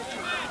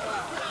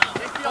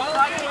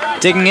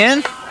 Digging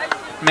in,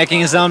 making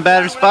his own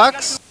batter's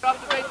box.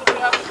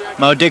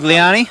 Mo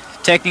Digliani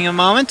taking a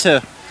moment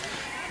to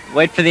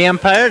wait for the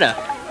umpire to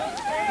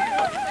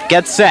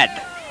get set.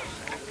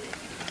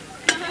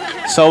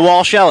 So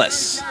Walsh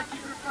Ellis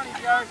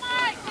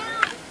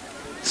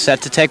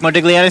set to take Mo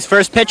Digliani's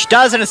first pitch.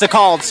 Does, and it's a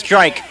called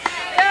strike.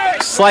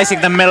 Slicing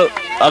the middle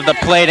of the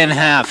plate in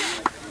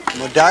half.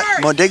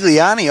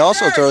 Modigliani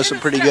also throws some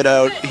pretty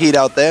good heat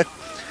out there.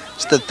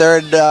 It's the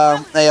third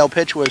AL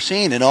pitch we've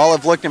seen, and all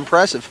have looked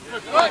impressive.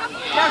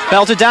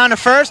 Belted down to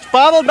first,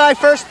 bobbled by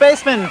first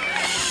baseman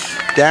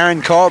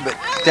Darren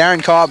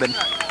Corbin.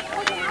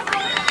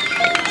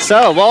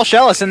 So Walsh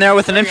Ellis in there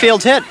with an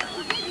infield hit.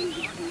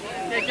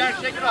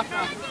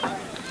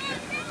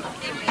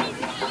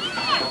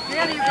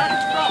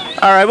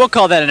 All right, we'll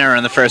call that an error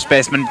on the first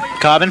baseman,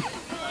 Cobbin.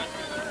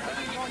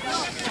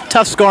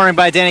 Tough scoring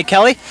by Danny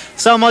Kelly.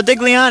 So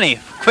Modigliani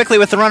quickly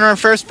with the runner on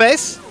first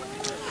base.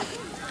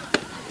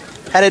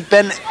 Had it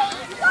been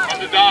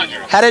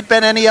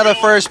any other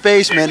first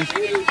baseman,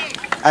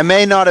 I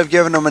may not have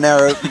given him an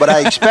error, but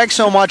I expect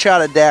so much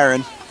out of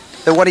Darren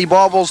that when he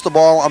bobbles the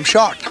ball, I'm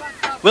shocked.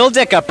 Will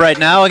Dick up right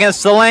now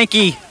against the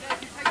lanky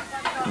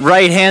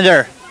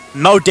right-hander,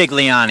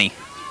 Modigliani.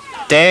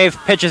 Dave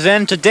pitches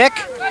in to Dick.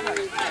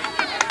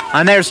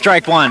 And there's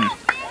strike one.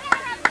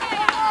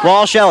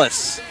 Walsh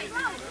Ellis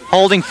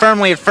holding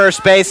firmly at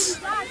first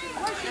base,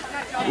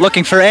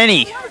 looking for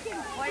any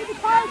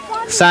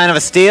sign of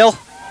a steal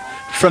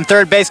from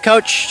third base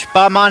coach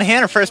Bob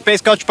Monahan or first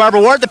base coach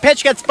Barbara Ward. The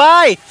pitch gets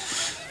by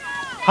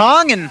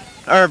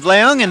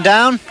Leung, and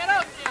down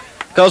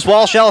goes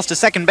Walsh Ellis to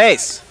second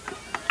base.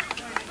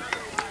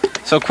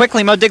 So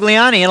quickly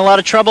Modigliani in a lot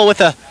of trouble with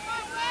a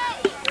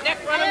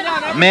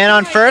man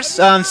on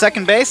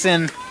second base,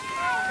 and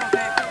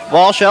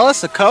Walsh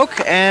Ellis, a Coke,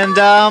 and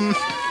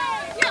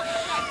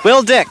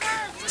Will Dick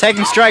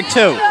taking strike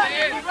two.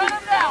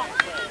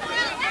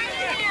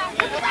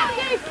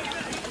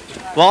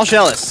 Walsh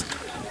Ellis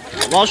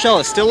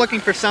still looking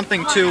for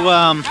something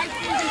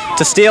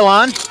to steal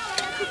on.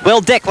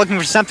 Will Dick looking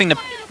for something to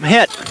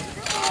hit.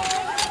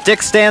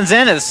 Dick stands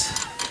in as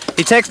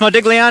he takes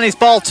Modigliani's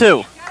ball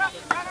two.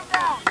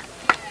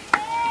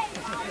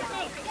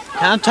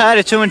 Count tied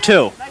at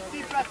 2-2.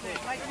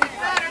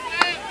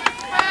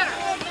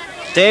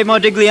 Dave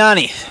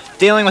Modigliani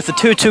dealing with the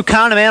 2-2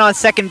 count, a man on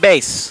second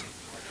base.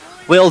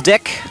 Will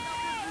Dick.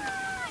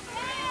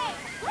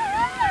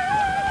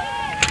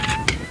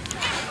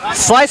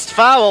 Sliced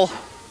foul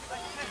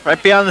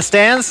right beyond the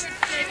stands.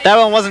 That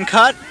one wasn't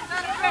cut.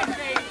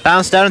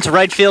 Bounced out into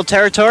right field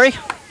territory.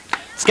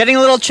 It's getting a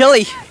little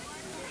chilly.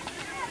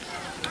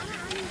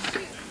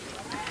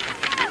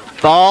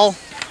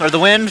 The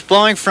wind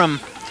blowing from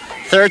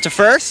third to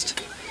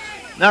first.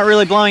 Not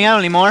really blowing out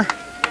anymore.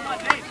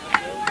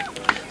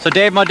 So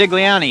Dave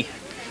Modigliani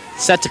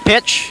set to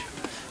pitch.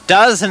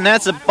 Does, and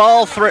that's a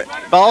ball four.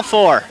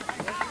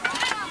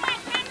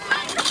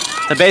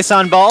 The base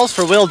on balls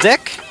for Will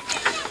Dick.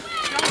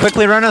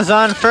 Quickly runners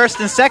on first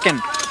and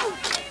second.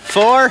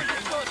 For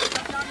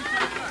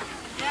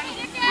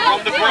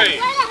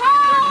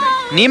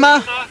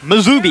Nima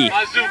Mazubi.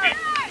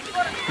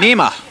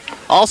 Nima,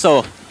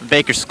 also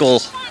Baker School.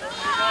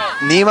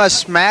 Nima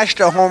smashed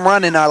a home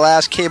run in our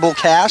last cable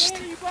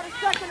cast.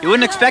 You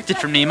wouldn't expect it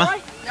from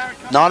Nima.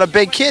 Not a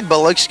big kid,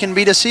 but looks can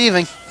be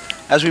deceiving.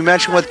 As we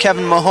mentioned with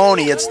Kevin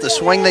Mahoney, it's the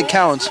swing that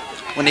counts.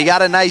 When you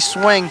got a nice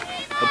swing,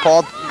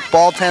 the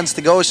ball tends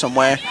to go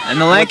somewhere. And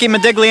the lanky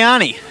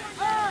Modigliani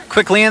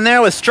quickly in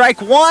there with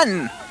strike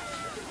one.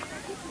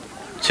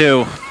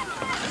 To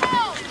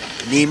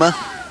Nima.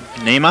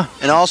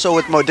 And also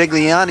with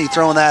Modigliani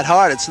throwing that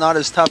hard, it's not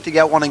as tough to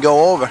get one and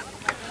go over.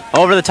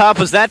 Over the top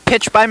was that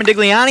pitch by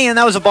Modigliani, and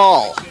that was a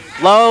ball.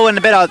 Low and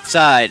a bit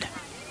outside.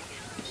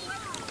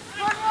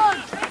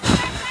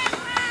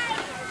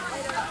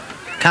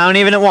 Count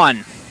even at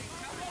one.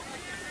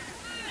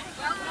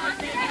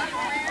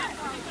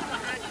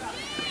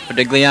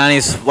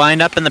 Modigliani's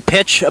wind up in the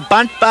pitch. A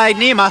bunt by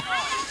Nema.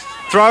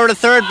 Throw over to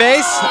third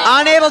base.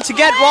 Unable to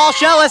get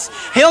Walsh Ellis.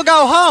 He'll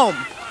go home.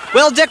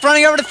 Will Dick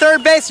running over to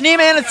third base.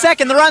 Nema in at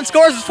second. The run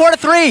scores is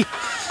 4-3.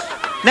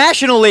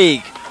 National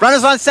League.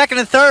 Runners on second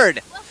and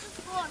third.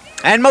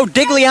 And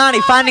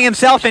Modigliani finding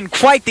himself in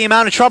quite the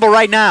amount of trouble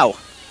right now.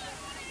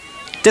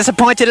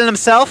 Disappointed in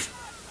himself.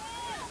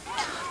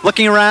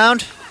 Looking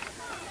around.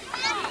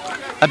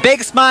 A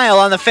big smile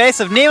on the face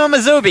of Nema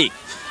Mizubi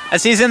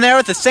as he's in there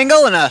with a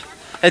single and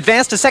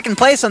advanced to second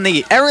place on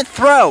the errant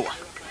throw.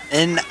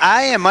 And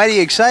I am mighty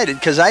excited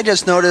because I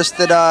just noticed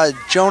that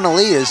Jonah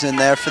Lee is in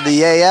there for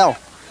the AL.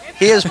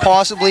 He is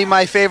possibly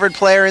my favorite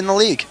player in the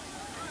league.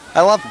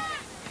 I love him.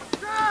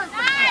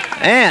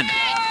 And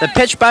the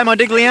pitch by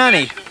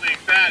Modigliani.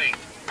 Batting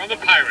from the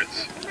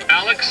Pirates,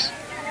 Alex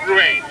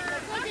Ruane.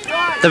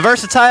 The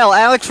versatile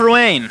Alex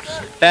Ruane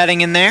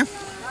batting in there.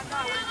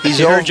 He's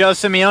you heard Joe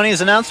Simeone's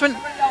announcement?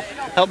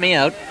 Help me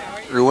out.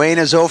 Ruane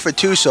is 0 for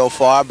 2 so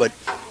far, but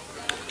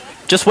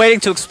just waiting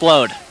to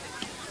explode.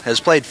 Has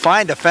played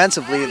fine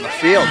defensively in the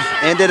field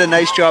and did a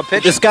nice job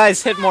pitching. This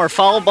guy's hit more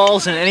foul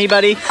balls than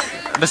anybody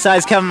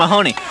besides Kevin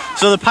Mahoney.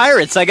 So the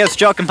Pirates, I guess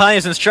Joe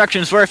Campagna's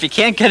instructions were if you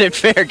can't get it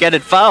fair, get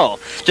it foul.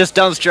 Just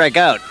don't strike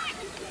out.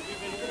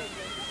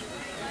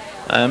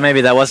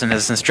 Maybe that wasn't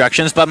his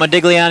instructions, but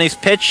Modigliani's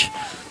pitch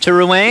to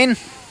Ruane.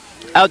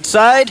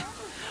 Outside,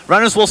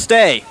 runners will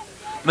stay.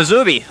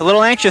 Mizubi, a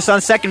little anxious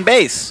on second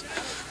base.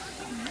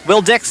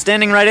 Will Dick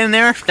standing right in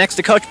there next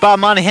to Coach Bob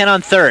Monahan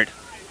on third.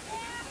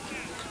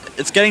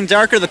 It's getting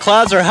darker. The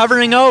clouds are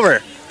hovering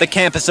over the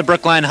campus of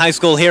Brookline High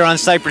School here on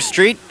Cypress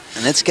Street.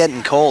 And it's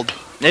getting cold.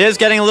 It is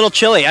getting a little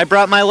chilly. I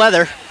brought my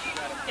leather.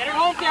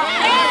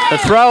 The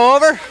throw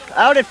over.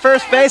 Out at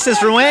first base is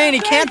Ruane. He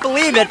can't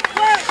believe it.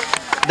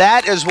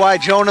 That is why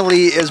Jonah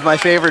Lee is my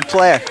favorite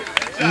player.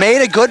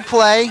 Made a good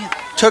play.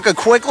 Took a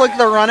quick look at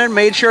the runner.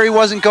 Made sure he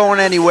wasn't going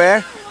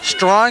anywhere.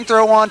 Strong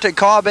throw on to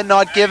Cobbin,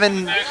 not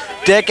giving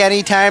Dick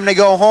any time to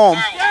go home.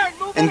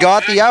 And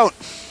got the out.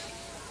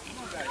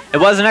 It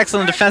was an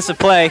excellent defensive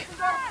play.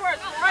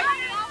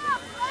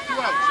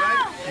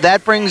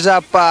 That brings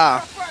up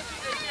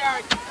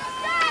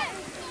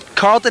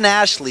Carlton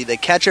Ashley, the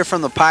catcher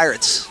from the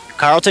Pirates.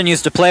 Carlton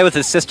used to play with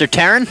his sister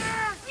Taryn.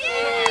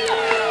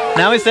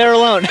 Now he's there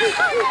alone.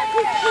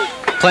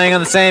 Playing on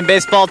the same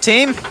baseball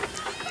team.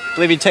 I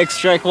believe he takes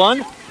strike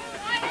one.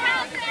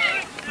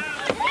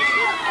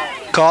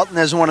 Carlton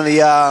is one of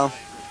the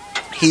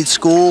Heath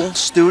School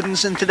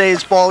students in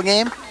today's ball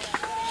game.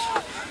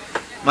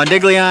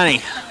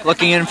 Modigliani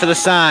looking in for the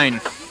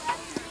sign.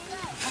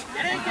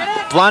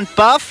 Blunt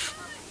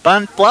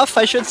bluff,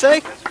 I should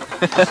say.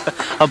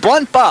 A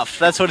blunt buff.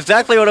 That's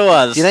exactly what it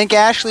was. Do you think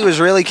Ashley was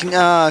really going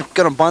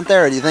to bunt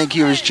there, or do you think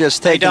he was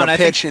just taking a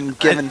pitch and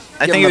giving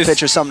the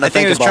pitcher something to think about? I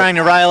think he was trying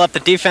to rile up the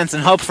defense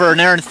and hope for an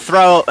errant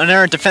throw, an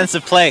errant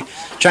defensive play,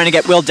 trying to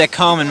get Will Dick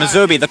home and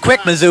Mizubi, the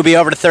quick Mizubi,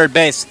 over to third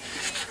base,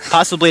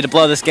 possibly to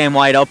blow this game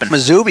wide open.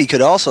 Mizubi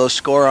could also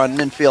score on an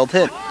infield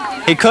hit.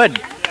 He could,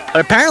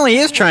 but apparently he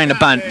is trying to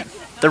bunt.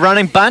 The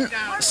running bunt,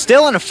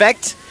 still in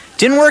effect,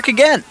 didn't work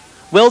again.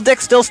 Will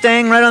Dick still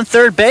staying right on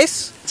third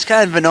base? It's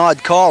kind of an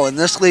odd call. In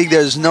this league,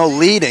 there's no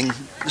leading,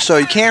 so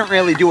you can't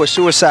really do a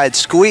suicide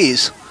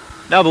squeeze.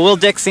 No, but Will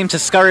Dick seemed to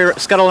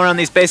scuttle around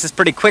these bases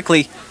pretty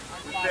quickly.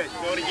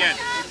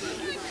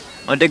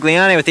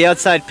 Modigliani with the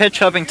outside pitch,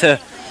 hoping to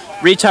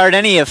retard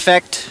any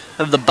effect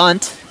of the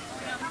bunt.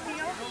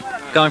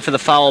 Going for the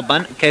foul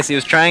bunt in case he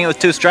was trying it with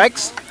 2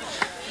 strikes.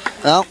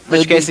 Well, in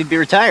which case he'd be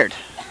retired.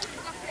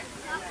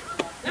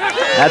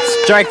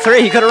 That's strike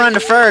 3. He could have run to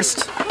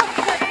first.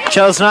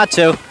 Chose not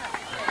to.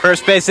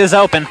 First base is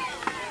open.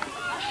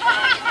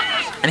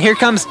 And here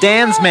comes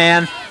Dan's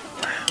man.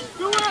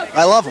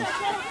 I love him.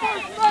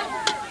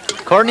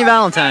 Courtney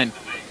Valentine.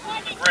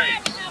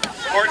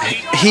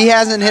 He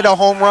hasn't hit a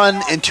home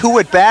run in 2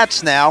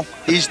 at-bats now.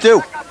 He's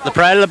due. The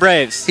pride of the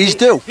Braves. He's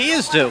due. He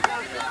is due.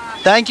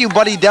 Thank you,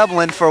 Buddy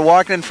Devlin, for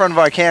walking in front of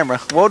our camera.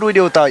 What would we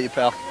do without you,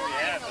 pal?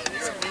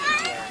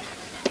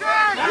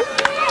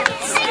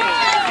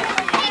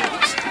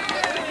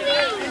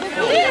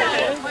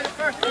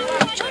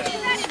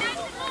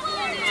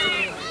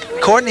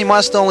 Courtney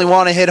must only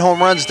want to hit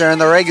home runs during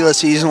the regular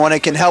season when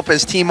it can help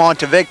his team on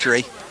to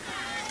victory.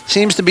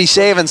 Seems to be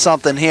saving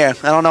something here.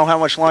 I don't know how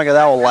much longer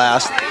that will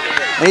last.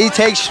 And he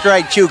takes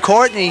strike 2.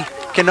 Courtney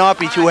cannot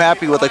be too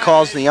happy with the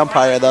calls of the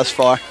umpire thus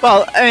far.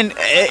 Well, I mean,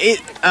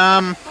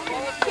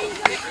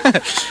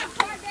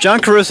 John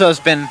Caruso's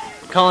been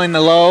calling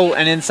the low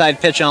and inside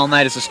pitch all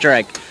night as a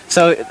strike.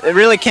 So it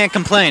really can't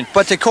complain.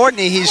 But to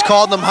Courtney, he's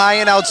called them high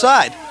and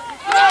outside.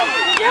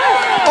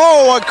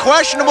 Oh, a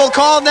questionable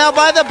call now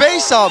by the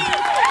base ump.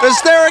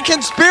 Is there a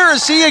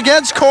conspiracy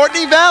against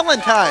Courtney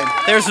Valentine?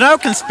 There's no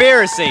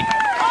conspiracy.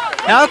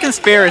 No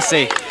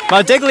conspiracy.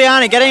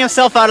 Modigliani getting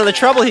himself out of the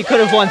trouble he could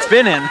have once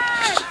been in.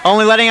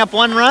 Only letting up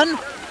 1 run.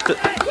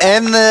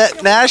 And the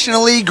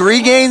National League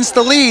regains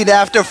the lead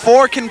after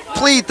 4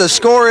 complete. The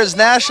score is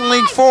National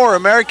League 4,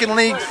 American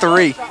League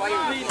 3.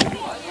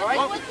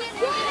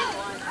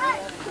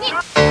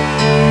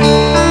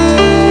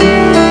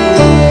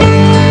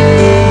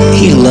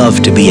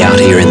 loved to be out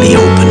here in the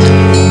open,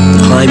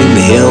 climbing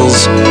the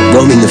hills,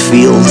 roaming the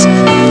fields.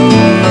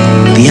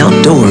 The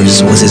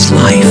outdoors was his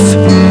life.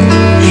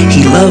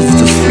 He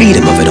loved the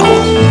freedom of it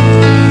all.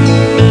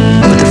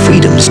 But the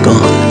freedom's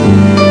gone.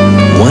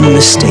 One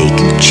mistake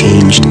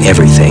changed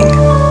everything.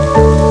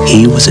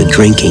 He was a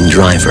drinking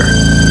driver.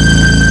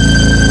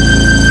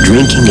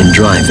 Drinking and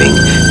driving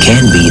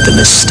can be the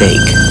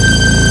mistake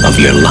of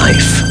your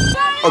life.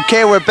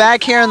 Okay, we're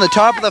back here in the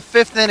top of the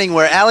 5th inning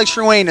where Alex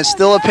Ruane is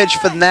still a pitcher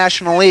for the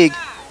National League.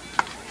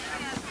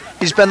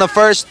 He's been the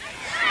first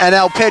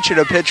NL pitcher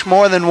to pitch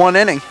more than 1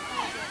 inning.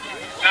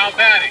 Now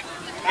batting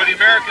for the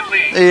American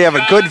League. There you have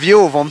a good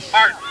view of him.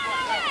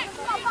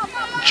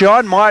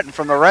 John Martin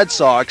from the Red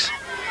Sox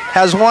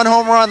has 1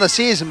 home run this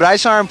season, but I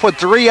saw him put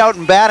 3 out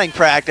in batting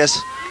practice.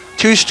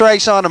 2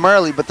 strikes on him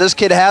early, but this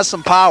kid has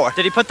some power.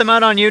 Did he put them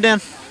out on you, Dan?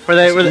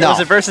 No.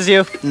 Was it versus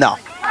you? No.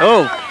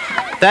 Oh,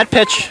 that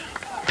pitch.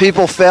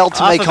 People failed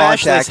to Off make of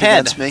contact Ashley's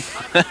against me.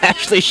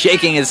 Ashley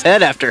shaking his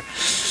head after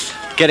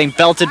getting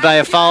belted by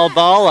a foul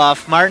ball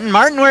off Martin.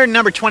 Martin wearing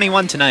number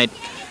 21 tonight.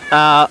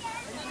 And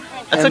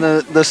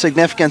the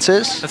significance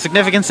is? The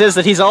significance is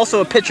that he's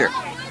also a pitcher.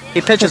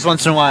 He pitches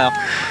once in a while.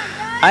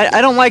 I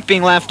don't like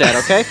being laughed at,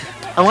 okay?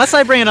 Unless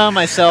I bring it on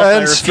myself, I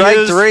And refuse.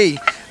 strike 3.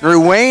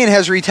 Ruane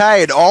has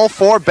retired all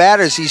 4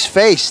 batters he's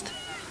faced.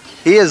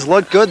 He has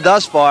looked good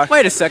thus far.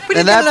 Wait a sec. We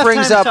didn't have enough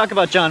time to talk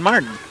about John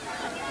Martin.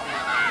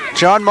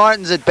 John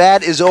Martin's at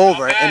bat is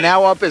over, and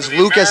now up is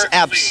Lucas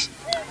Epps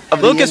of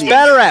the Lucas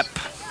Indians. Batterep.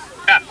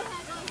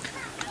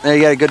 There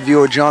you got a good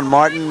view of John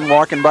Martin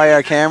walking by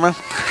our camera.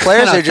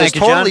 Players are just Thank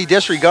you, John. totally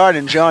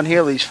disregarding John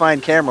Healy's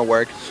fine camera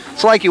work.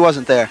 It's like he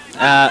wasn't there.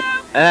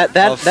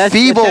 That's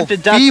feeble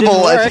attempted duck didn't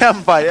work.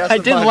 attempt by I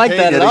didn't like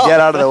that at all. to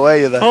get out of the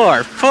way of the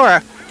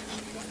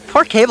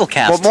Poor cable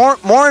cast.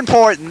 But more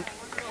important,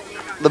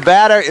 the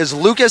batter is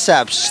Lucas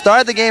Epps.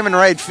 Started the game in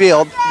right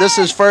field. This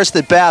is first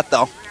at bat,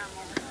 though.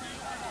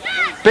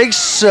 Big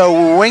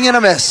swing and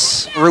a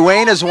miss.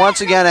 Ruane is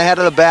once again ahead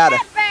of the batter.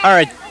 All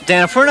right,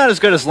 Dan, if we're not as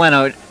good as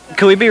Leno,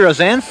 could we be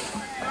Roseanne?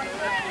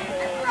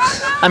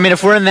 I mean,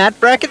 if we're in that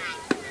bracket?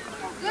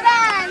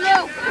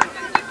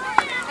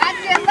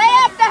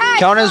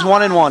 Count is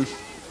 1-1.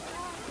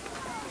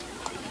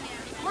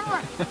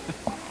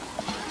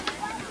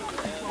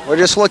 We're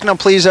just looking to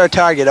please our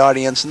target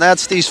audience, and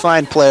that's these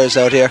fine players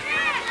out here.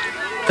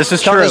 This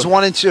is Count true. is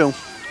 1-2.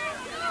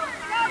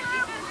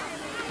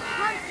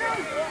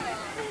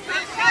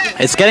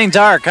 It's getting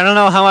dark. I don't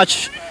know how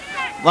much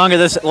longer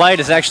this light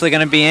is actually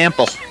going to be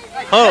ample.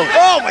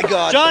 Oh my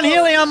God. John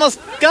Healy almost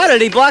got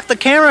it. He blocked the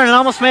camera and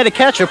almost made a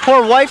catch. Her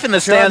poor wife in the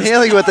John stands.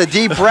 Healy with a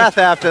deep breath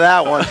after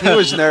that one. He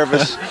was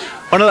nervous.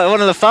 One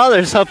of the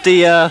fathers hoped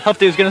he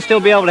was going to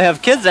still be able to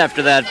have kids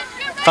after that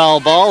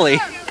foul ball.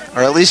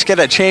 Or at least get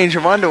a change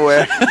of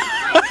underwear.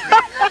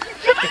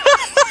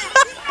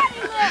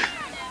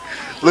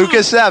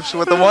 Lucas Epps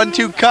with the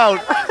 1-2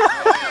 count.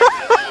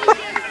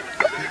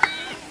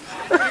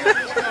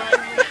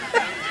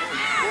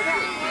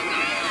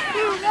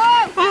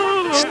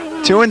 It's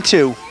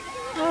 2-2.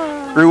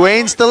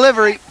 Ruane's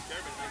delivery.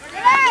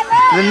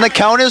 And then the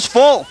count is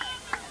full.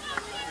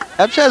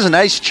 Epps has a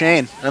nice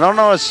chain. I don't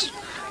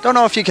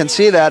know if you can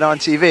see that on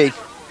TV.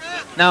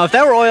 Now, if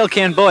that were Oil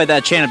Can Boy,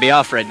 that chain would be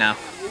off right now.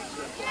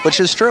 Which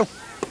is true.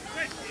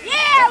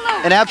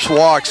 And Epps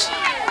walks.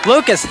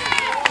 Lucas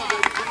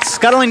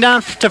scuttling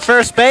down to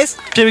first base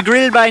to be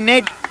greeted by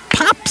Nate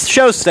Pops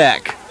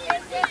Showstack.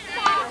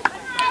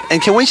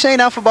 And can we say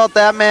enough about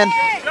that man?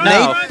 No.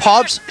 Nate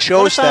Pops What a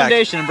Showstack.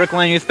 foundation in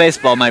Brookline Youth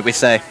Baseball, might we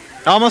say.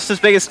 Almost as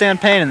big as Stan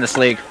Payne in this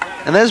league.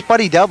 And there's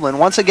Buddy Dublin,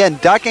 once again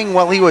ducking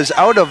while he was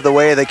out of the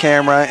way of the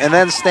camera and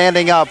then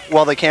standing up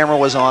while the camera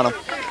was on him.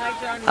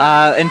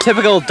 In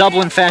typical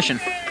Dublin fashion.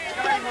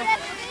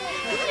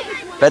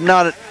 Bet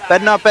not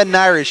an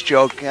Irish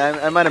joke.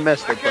 I might have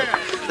missed it, but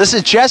this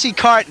is Jesse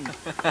Carton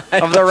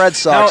of the Red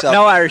Sox.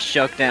 No Irish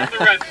joke, Dan.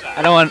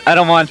 I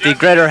don't want the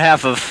greater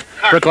half of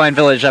Brookline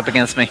Village up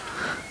against me.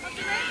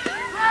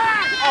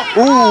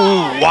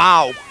 Ooh,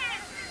 wow.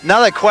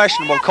 Another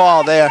questionable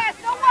call there.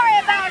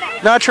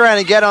 Not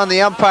trying to get on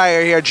the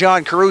umpire here,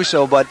 John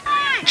Caruso, but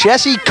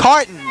Jesse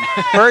Carton,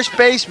 first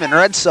baseman,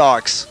 Red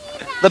Sox.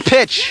 The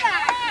pitch.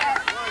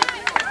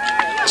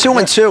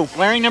 2-2.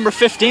 Wearing number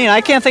 15.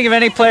 I can't think of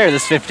any player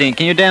that's 15.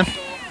 Can you, Dan?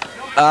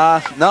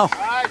 No.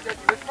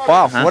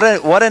 Wow, Huh?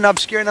 what an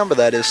obscure number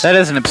that is. That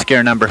is an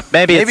obscure number.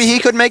 Maybe he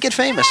could make it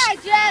famous.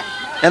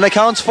 And the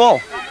count's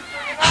full.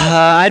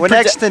 We're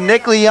next to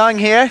Nick Leung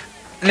here,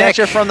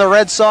 catcher from the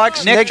Red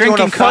Sox. Nick doing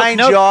a fine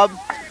job.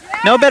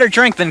 No better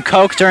drink than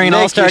Coke during an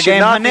All-Star game.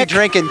 Not Nick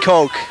drinking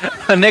Coke.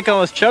 Nick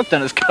almost choked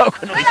on his Coke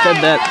when he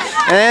said that.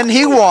 And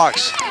he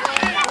walks.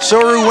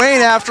 So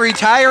Ruane, after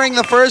retiring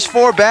the first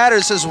 4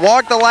 batters, has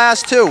walked the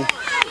last 2.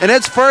 And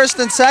it's first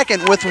and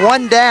second with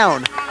 1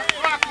 down.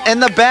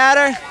 And the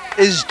batter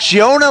is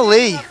Jonah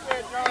Lee.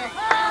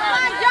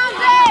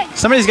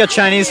 Somebody's got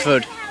Chinese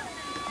food.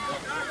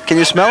 Can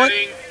you smell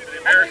it?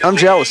 I'm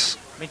jealous.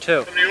 Me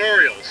too. From the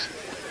Orioles,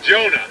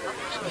 Jonah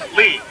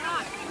Lee.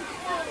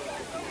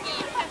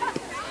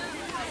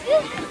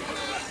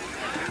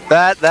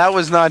 That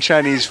was not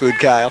Chinese food,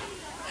 Kyle.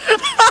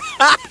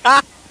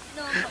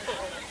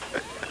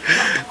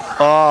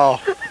 Oh.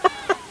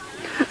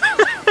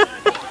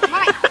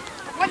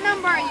 What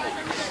number are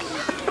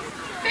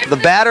you? The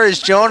batter is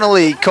Jonah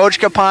Lee. Coach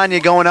Capagna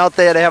going out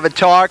there to have a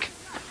talk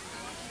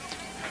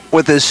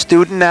with his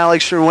student,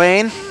 Alex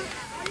Ruane.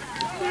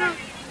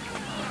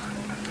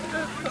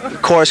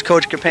 Of course,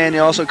 Coach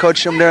Capagna also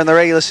coached him during the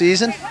regular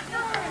season.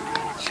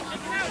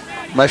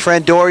 My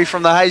friend Dory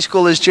from the high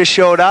school has just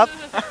showed up.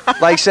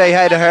 Like, say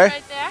hi to her.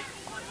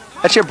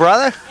 That's your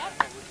brother?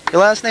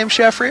 Your last name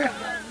Chaffrier?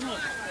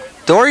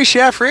 Dory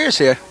Chaffrier's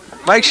here.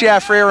 Mike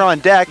Chaffrier on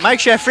deck. Mike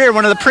Chaffrier,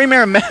 one of the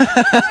premier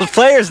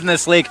players in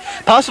this league,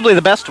 possibly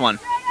the best one.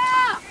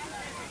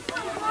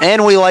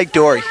 And we like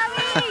Dory.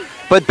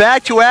 But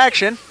back to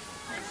action.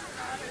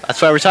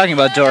 That's why we're talking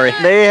about Dory.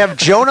 They have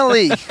Jonah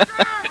Lee.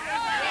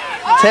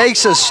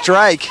 Takes a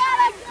strike.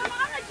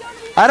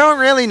 I don't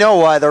really know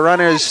why the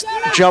runners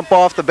jump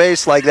off the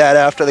base like that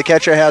after the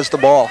catcher has the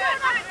ball.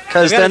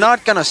 Because they're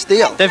not going to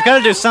steal. They've got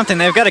to do something.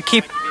 They've got to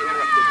keep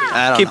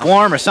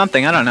warm or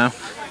something. I don't know.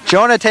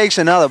 Jonah takes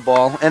another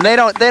ball, and they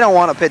don't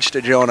want to pitch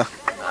to Jonah.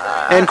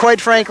 And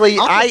quite frankly,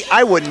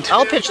 I wouldn't.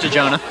 I'll pitch to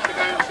Jonah.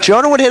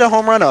 Jonah would hit a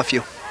home run off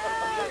you.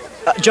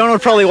 Jonah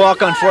would probably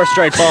walk on 4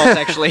 straight balls,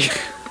 actually.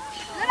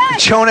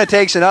 Jonah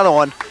takes another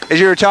one. As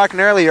you were talking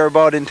earlier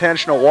about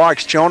intentional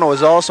walks, Jonah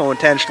was also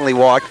intentionally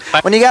walked.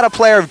 When you got a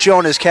player of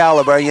Jonah's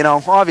caliber, you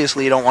know,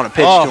 obviously you don't want to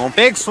pitch to him.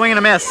 Big swing and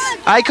a miss.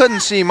 I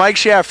couldn't see. Mike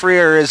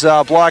Chaffrier is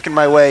blocking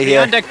my way here.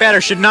 The on-deck batter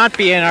should not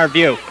be in our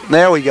view.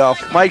 There we go.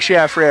 Mike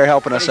Chaffrier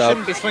helping us He out.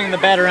 shouldn't be swinging the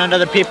bat around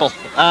other people.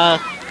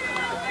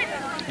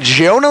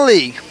 Jonah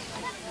Lee,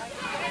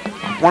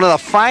 one of the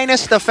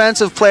finest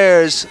defensive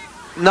players,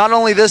 not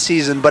only this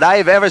season, but I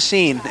have ever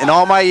seen in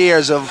all my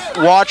years of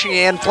watching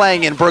and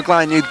playing in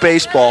Brookline Youth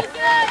Baseball.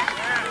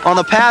 On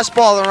the pass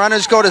ball, the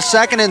runners go to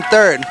second and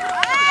third.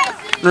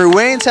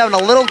 Ruane's having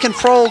a little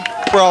control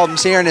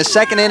problems here in his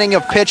second inning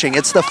of pitching.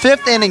 It's the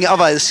 5th inning of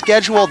a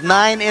scheduled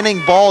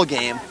 9-inning ball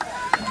game.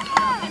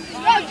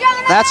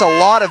 That's a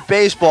lot of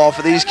baseball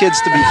for these kids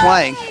to be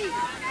playing.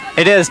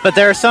 It is, but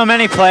there are so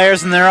many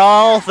players, and they're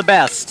all the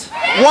best.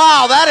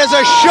 Wow, that is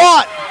a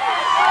shot!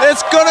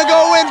 It's going to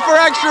go in for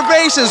extra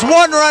bases.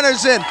 1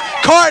 runner's in.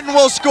 Carton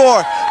will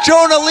score.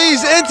 Jonah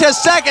Lee's into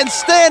second,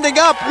 standing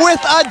up with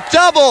a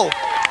double.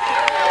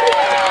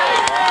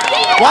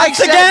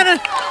 Once again,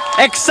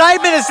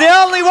 excitement is the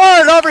only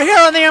word over here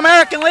on the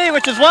American League,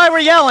 which is why we're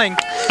yelling.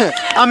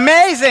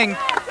 Amazing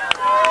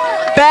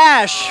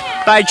bash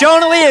by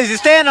Jonah Lee as you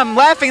stand him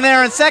laughing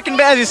there in second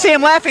base. As you see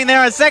him laughing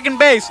there on second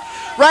base,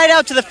 right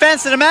out to the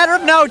fence in a matter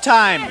of no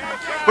time.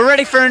 We're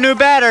ready for a new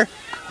batter.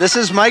 This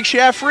is Mike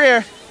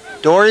Chaffrier,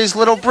 Dory's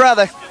little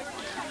brother,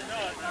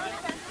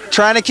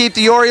 trying to keep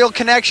the Oriole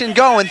connection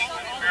going.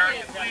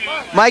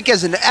 Mike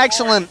is an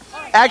excellent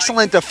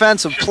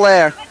defensive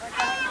player.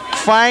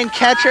 Fine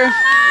catcher,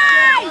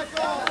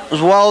 as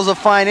well as a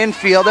fine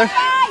infielder.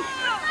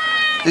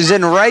 He's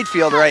in right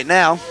field right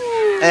now.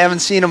 I haven't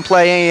seen him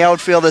play any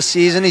outfield this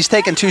season. He's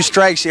taken 2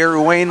 strikes here.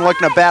 Ruane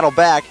looking to battle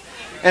back.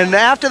 And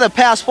after the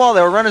pass ball,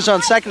 there were runners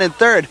on second and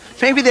third.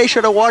 Maybe they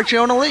should have walked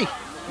Jonah Lee.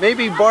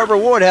 Maybe Barbara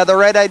Ward had the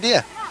right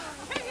idea.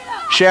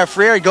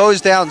 Chaffrier goes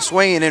down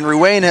swinging, and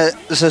Ruane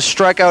has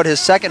struck out his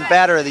second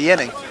batter of the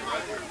inning.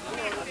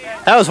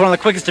 That was one of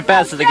the quickest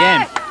at-bats of the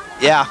game.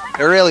 Yeah,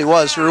 it really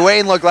was.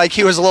 Ruane looked like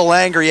he was a little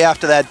angry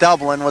after that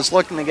double and was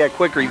looking to get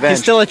quick revenge.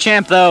 He's still a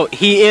champ, though.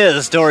 He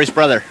is Dory's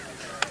brother.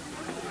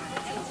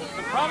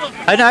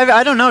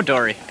 I don't know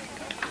Dory,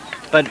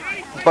 but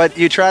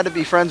you tried to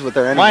be friends with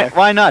her anyway.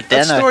 Why not, Dan?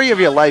 That's the story of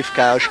your life,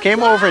 Kyle. She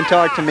came over and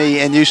talked to me,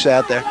 and you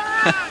sat there.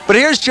 But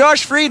here's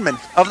Josh Friedman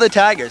of the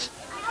Tigers.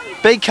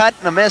 Big cut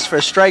and a miss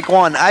for strike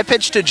 1. I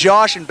pitched to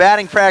Josh in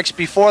batting practice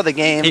before the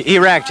game. He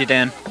racked you,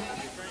 Dan.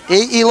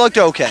 He looked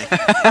okay.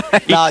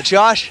 Nah,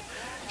 Josh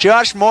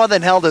more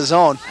than held his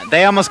own.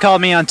 They almost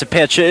called me on to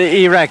pitch.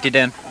 He racked you,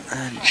 Dan.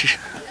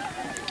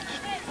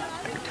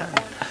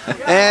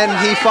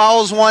 And he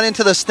fouls one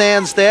into the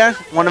stands there.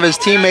 One of his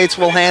teammates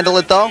will handle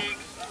it, though.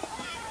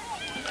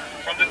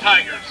 From the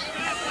Tigers,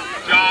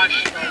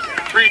 Josh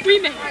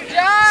Friedman.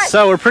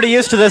 So we're pretty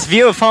used to this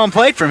view of home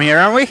plate from here,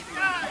 aren't we?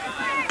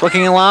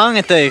 Looking along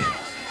at the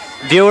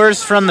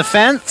viewers from the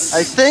fence.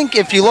 I think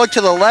if you look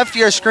to the left of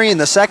your screen,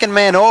 the second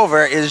man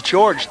over is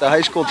George, the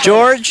high school trainer.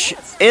 George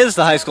is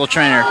the high school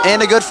trainer.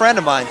 And a good friend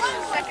of mine.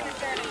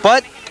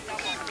 But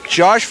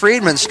Josh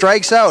Friedman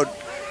strikes out.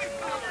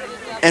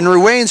 And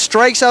Ruane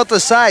strikes out the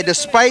side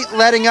despite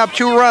letting up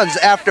 2 runs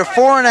after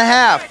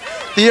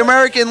 4.5. The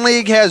American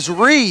League has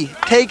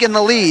retaken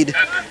the lead.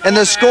 And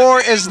the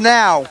score is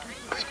now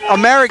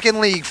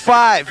American League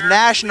 5,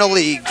 National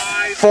League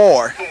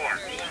 4.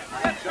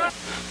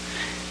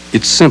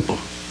 It's simple.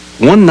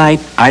 One night,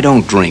 I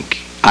don't drink.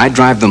 I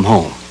drive them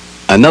home.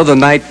 Another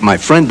night, my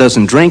friend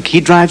doesn't drink. He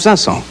drives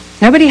us home.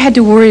 Nobody had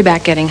to worry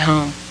about getting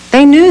home.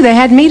 They knew they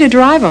had me to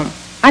drive them.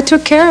 I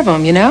took care of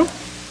them, you know?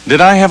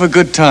 Did I have a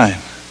good time?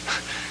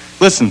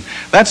 Listen,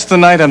 that's the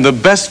night I'm the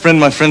best friend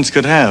my friends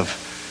could have.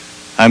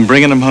 I'm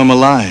bringing them home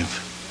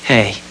alive.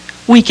 Hey,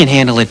 We can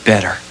handle it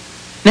better.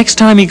 Next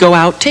time you go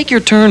out, take your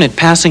turn at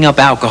passing up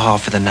alcohol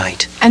for the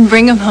night. And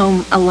bring him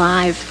home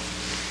alive.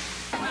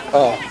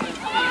 Oh.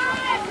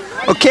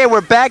 Okay,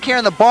 we're back here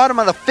in the bottom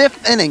of the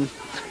 5th inning.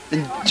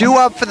 And due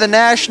up for the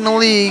National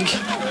League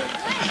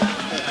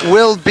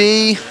will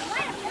be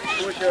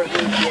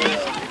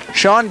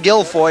Sean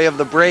Guilfoyle of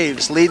the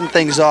Braves leading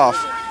things off.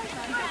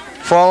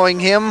 Following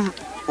him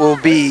will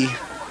be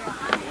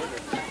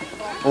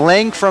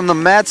Lang from the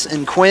Mets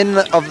and Quinn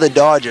of the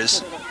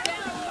Dodgers.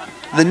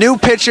 The new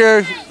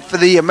pitcher for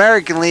the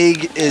American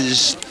League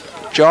is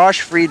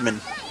Josh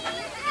Friedman.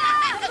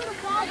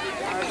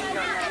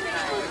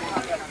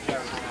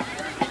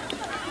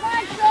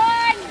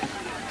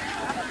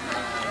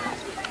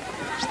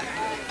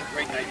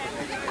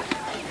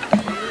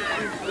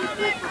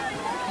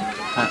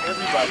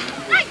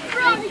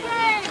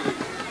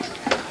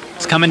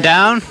 It's coming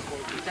down.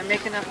 They're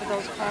making up for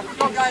those problems.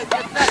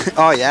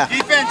 Oh, yeah.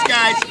 Defense,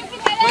 guys.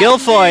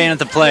 Guilfoyle in at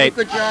the plate.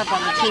 Good job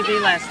on the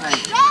TV last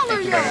night.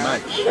 Thank you very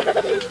much.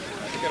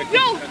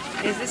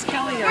 Is this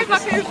Kelly or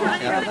this is my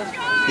brother?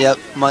 Yep,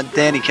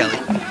 Danny Kelly.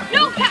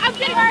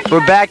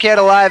 We're back at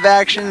a live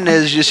action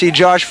as you see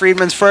Josh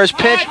Friedman's first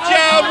pitch.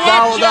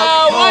 Followed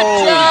up.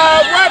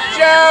 Watch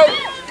out!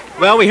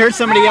 Well, we heard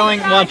somebody yelling,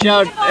 watch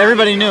out.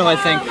 Everybody knew, I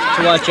think,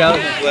 to watch out.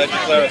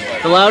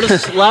 The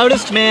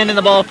loudest man in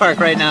the ballpark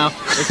right now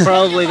is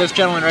probably this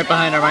gentleman right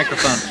behind our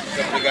microphone.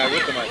 Except for the guy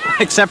with the mic.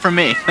 Except for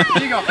me.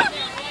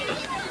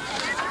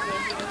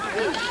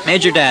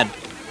 Major Dad.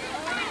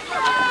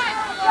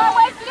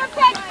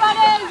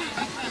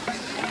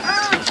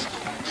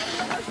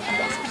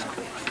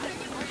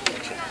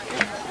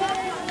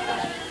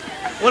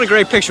 What a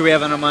great picture we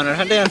have on our monitor,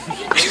 huh, Dan?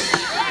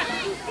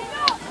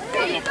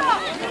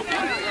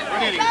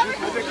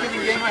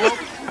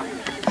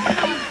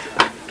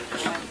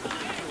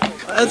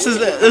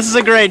 This is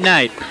a great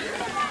night.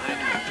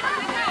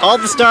 All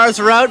the stars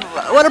are out.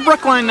 What a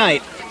Brookline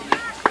night.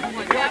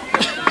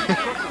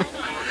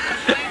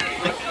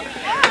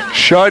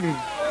 Sean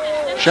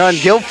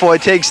Guilfoyle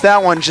takes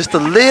that one just a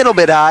little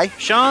bit high.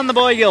 Sean the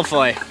boy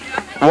Guilfoyle.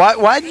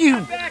 Why do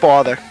you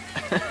bother?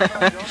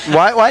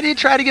 Why do you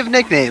try to give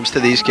nicknames to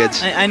these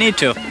kids? I need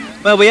to.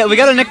 Well, we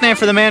got a nickname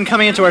for the man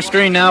coming into our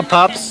screen now,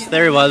 Pops.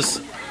 There he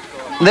was.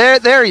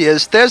 There he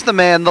is. There's the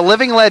man, the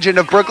living legend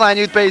of Brookline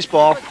Youth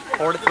Baseball.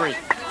 4-3.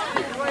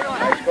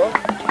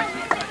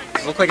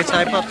 Does it look like a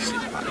tie, Pops?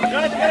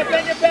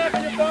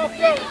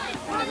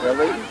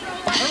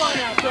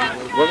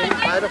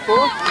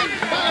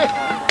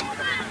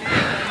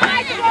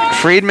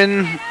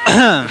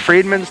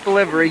 Friedman's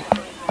delivery.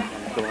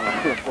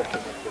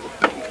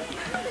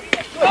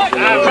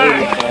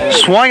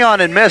 Swung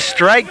on and missed,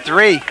 strike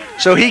 3.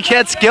 So he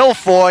gets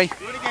Guilfoyle.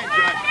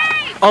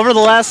 Over the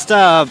last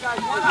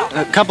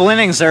couple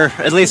innings, or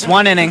at least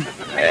one inning,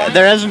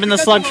 there hasn't been the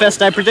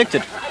slugfest I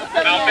predicted.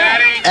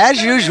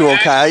 As usual,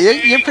 Kyle,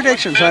 your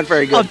predictions aren't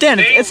very good. Oh, Dan,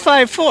 it's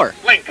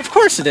 5-4. Of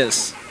course it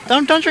is.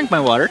 Don't drink my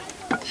water.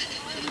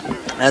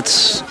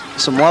 That's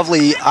some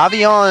lovely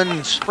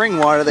Avion spring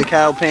water that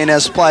Kyle Payne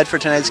has supplied for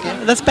tonight's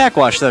game. That's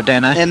backwash, though,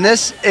 Dana. And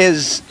this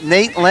is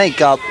Nate Lank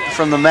up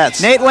from the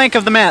Mets. Nate Lank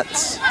of the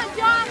Mets.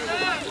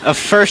 A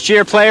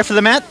first-year player for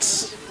the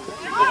Mets.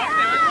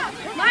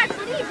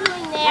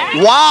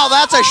 Wow,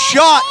 that's a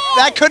shot.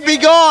 That could be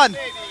gone.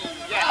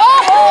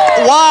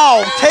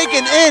 Wow,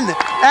 taken in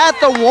at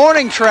the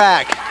warning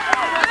track.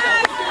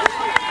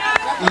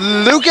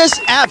 Lucas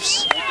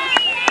Epps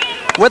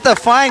with a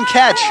fine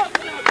catch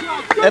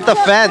at the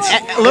fence.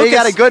 We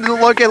got a good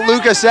look at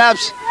Lucas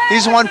Epps.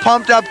 He's one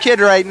pumped-up kid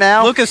right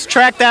now. Lucas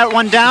tracked that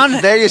one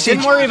down. There you see.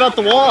 Didn't worry about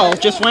the wall.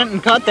 Just went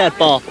and caught that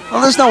ball.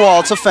 Well, there's no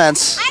wall. It's a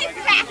fence.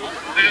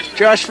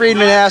 Josh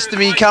Friedman has to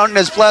be counting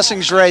his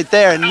blessings right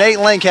there, and Nate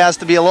Link has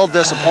to be a little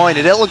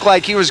disappointed. It looked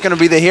like he was going to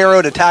be the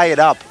hero to tie it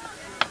up.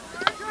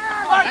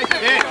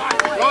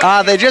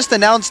 They just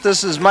announced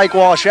this as Mike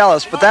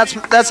Walsh-Ellis, but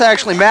that's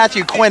actually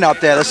Matthew Quinn up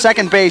there, the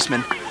second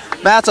baseman.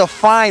 Matt's a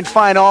fine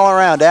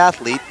all-around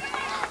athlete.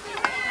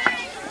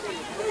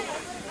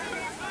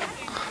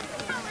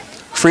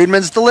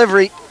 Friedman's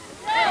delivery.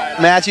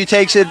 Matthew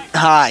takes it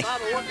high.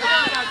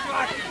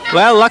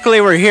 Well,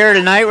 luckily we're here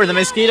tonight where the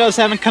mosquitoes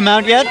haven't come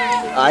out yet.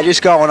 I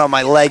just got one on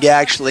my leg,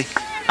 actually.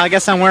 I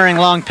guess I'm wearing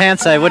long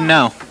pants. I wouldn't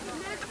know.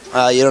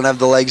 You don't have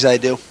the legs I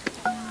do.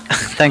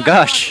 Thank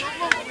gosh.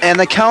 And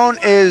the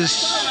count is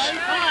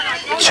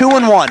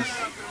 2-1.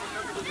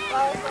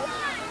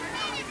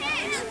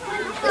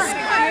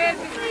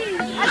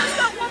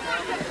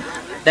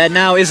 That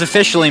now is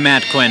officially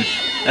Matt Quinn,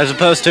 as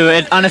opposed to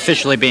it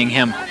unofficially being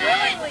him.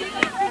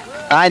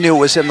 I knew it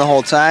was him the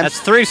whole time. That's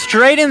 3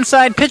 straight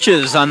inside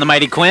pitches on the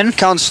mighty Quinn.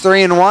 Counts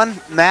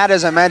 3-1. Matt,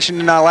 as I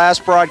mentioned in our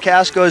last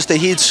broadcast, goes to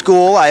Heath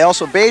School. I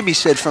also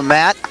babysit for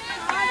Matt.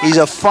 He's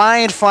a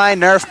fine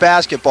Nerf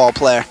basketball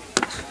player.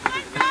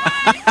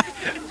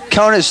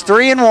 Count is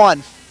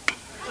 3-1.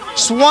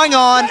 Swung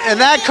on,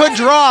 and that could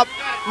drop.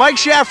 Mike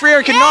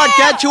Shaffrier cannot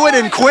get to it,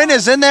 and Quinn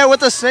is in there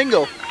with a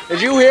single.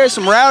 Did you hear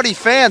some rowdy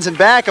fans in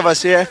back of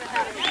us here?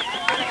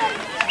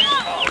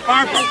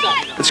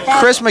 It's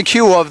Chris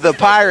McHugh of the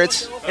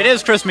Pirates. It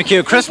is Chris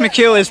McHugh. Chris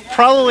McHugh is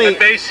probably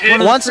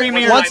one of the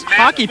premier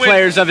hockey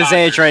players of his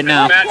age right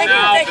now.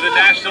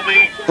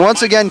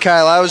 Once again,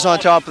 Kyle, I was on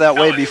top of that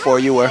way before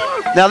you were.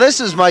 Now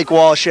this is Mike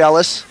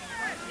Walsh-Ellis,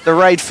 the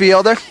right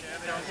fielder.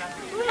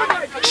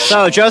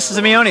 So, Joseph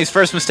Simeone's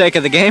first mistake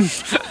of the game.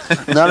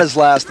 Not his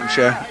last, I'm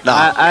sure. No,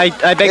 I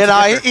beg to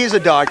differ. He's a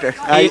doctor.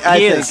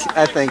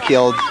 I think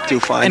he'll do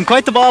fine. And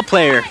quite the ball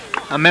player.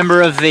 A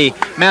member of the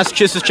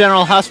Massachusetts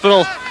General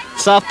Hospital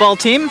softball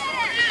team.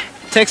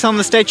 Takes home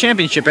the state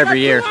championship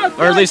every year,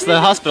 or at least the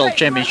hospital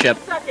championship.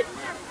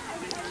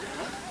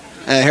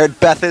 I heard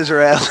Beth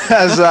Israel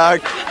has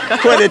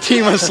quite a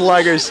team of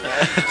sluggers.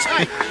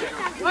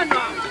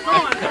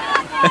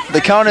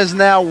 The count is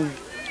now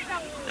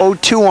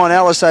 0-2 on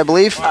Ellis, I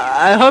believe.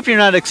 I hope you're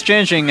not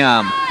exchanging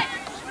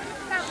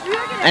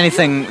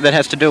anything that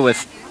has to do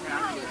with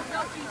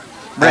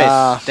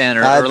race, Dan,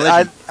 or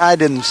religion. I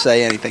didn't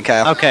say anything,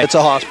 Kyle. Okay. It's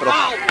a hospital.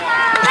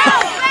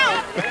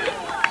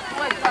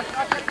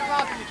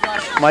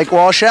 Mike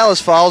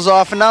Walsh-Ellis fouls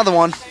off another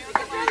one.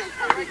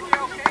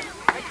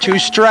 2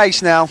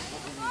 strikes now.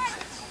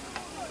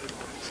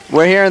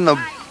 We're here in the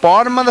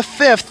bottom of the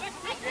 5th.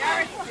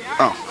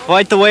 Oh.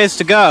 Quite the ways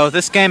to go.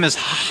 This game is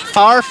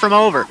far from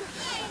over.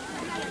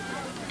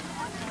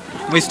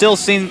 We still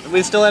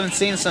haven't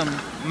seen some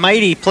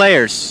mighty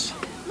players.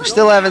 We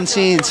still haven't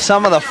seen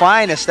some of the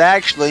finest,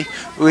 actually.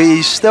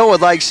 We still would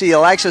like to see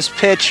Alexis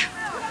pitch.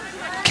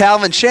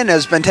 Calvin Shin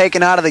has been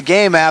taken out of the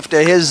game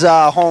after his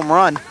home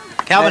run.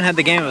 Calvin had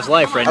the game of his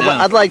life right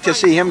now. I'd like to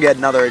see him get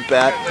another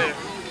at-bat.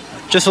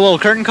 Just a little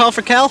curtain call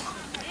for Cal?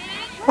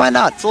 Why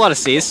not? It's a lot of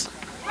C's.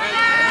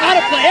 Out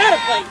of play.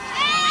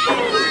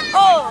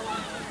 Oh.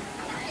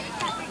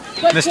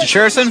 Mr.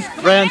 Cherson,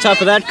 right on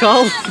top of that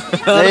call.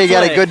 There you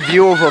got a good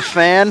view of a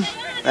fan.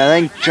 I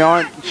think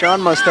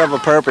Sean must have a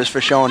purpose for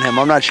showing him.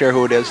 I'm not sure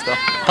who it is, though.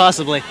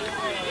 Possibly.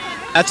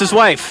 That's his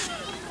wife.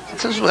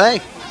 That's his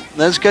wife.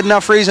 That's good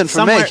enough reason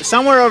for me.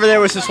 Somewhere over there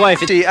was his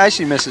wife. I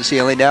see Mrs.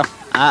 Healy now.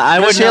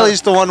 Miss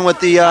Healy's the one with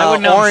the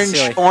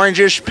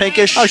orangish,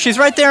 pinkish. Oh, she's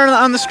right there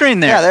on the screen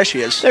there. Yeah, there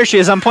she is. There she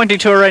is. I'm pointing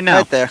to her right now.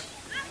 Right there.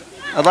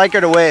 I'd like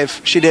her to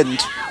wave. She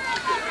didn't.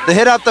 The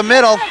hit up the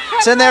middle.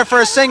 It's in there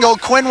for a single.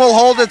 Quinn will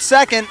hold it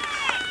second.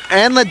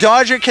 And the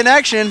Dodger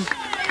connection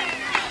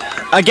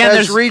again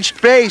has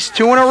reached base.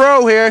 2 in a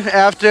row here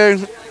after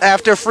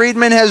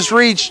Friedman has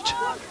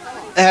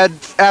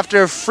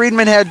after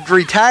Friedman had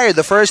retired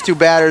the first 2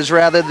 batters,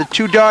 rather, the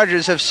 2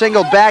 Dodgers have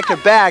singled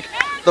back-to-back.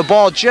 The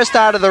ball just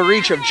out of the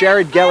reach of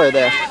Jared Geller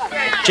there.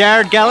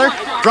 Jared Geller,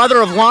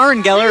 brother of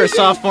Lauren Geller, a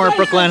sophomore at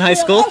Brookline High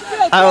School.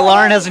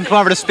 Lauren hasn't come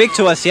over to speak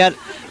to us yet,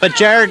 but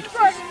Jared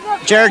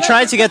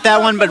tried to get that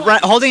one, but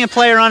holding a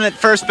player on at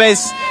first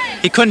base,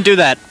 he couldn't do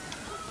that.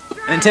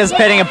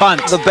 Anticipating a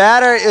bunt. The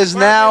batter is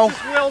now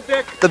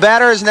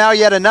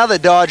yet another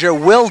Dodger,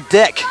 Will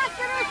Dick.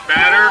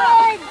 Batter,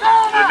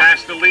 the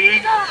National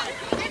League,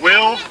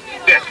 Will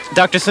Dick.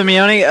 Dr.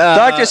 Simeone.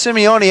 Dr.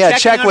 Simeone,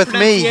 check with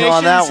me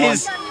on that one.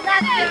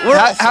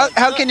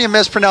 How can you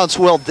mispronounce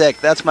Will Dick?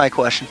 That's my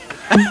question.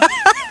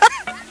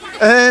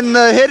 And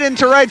the hit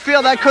into right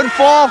field, that couldn't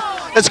fall.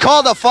 It's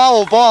called a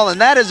foul ball,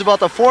 and that is about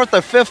the 4th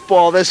or 5th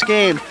ball this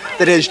game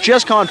that has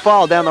just gone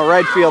foul down the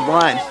right field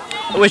line.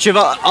 Which of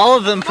all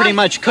of them pretty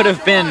much could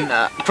have been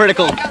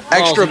critical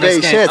extra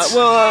base hits.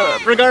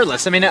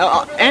 Regardless, I mean,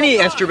 any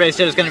extra base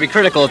hit is going to be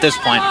critical at this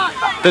point.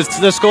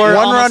 The score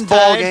 1-run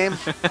ball game,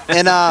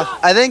 and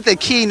I think the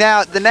key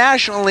now, the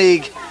National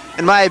League,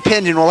 in my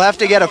opinion, will have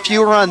to get a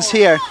few runs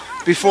here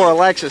before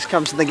Alexis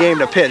comes in the game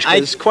to pitch.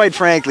 Because quite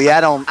frankly, I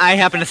don't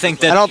think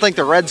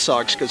the Red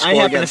Sox could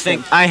score against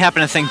him. I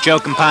happen to think Joe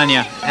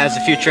Campagna has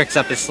a few tricks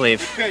up his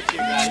sleeve. Good pitch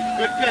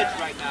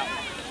right now.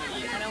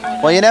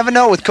 Well, you never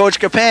know with Coach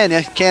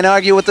Campagna. Can't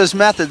argue with his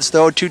methods,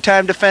 though.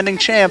 2-time defending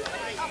champ.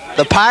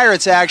 The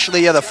Pirates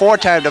actually are the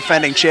 4-time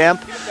defending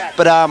champ.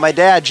 But my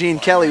dad, Gene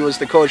Kelly, was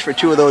the coach for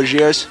 2 of those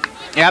years.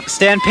 Yep,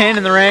 Stan Payne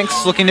in the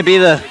ranks, looking to be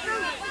the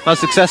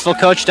most successful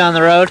coach down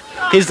the road.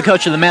 He's the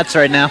coach of the Mets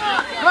right now.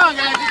 Come on,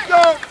 guys, let's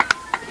go.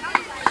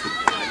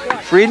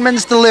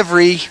 Friedman's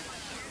delivery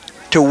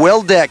to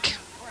Will Dick.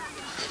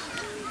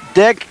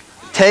 Dick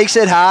takes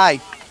it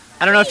high.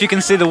 I don't know if you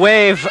can see the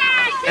wave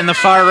in the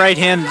far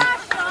right-hand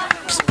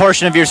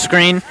portion of your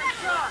screen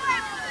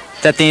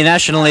that the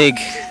National League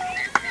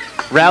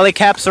rally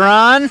caps are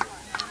on.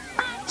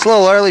 It's a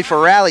little early for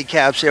rally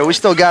caps here. We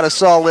still got a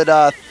solid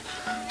 4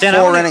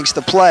 innings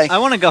to play. I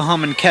want to go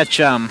home and catch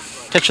a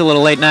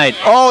little late night.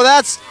 Oh,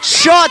 that's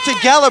shot to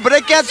Geller, but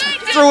it gets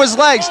through his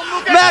legs.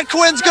 Matt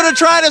Quinn's going to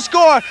try to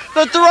score.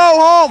 The throw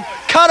home,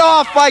 cut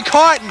off by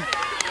Cotton.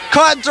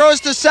 Cotton throws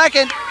to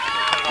second.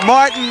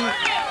 Martin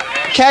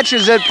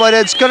catches it, but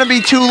it's going to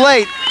be too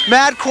late.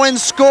 Matt Quinn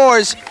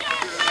scores.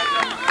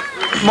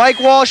 Mike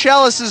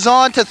Walsh-Ellis is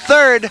on to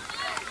third.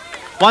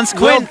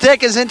 Will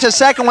Dick is into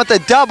second with a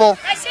double,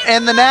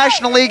 and the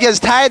National League has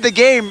tied the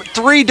game.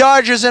 3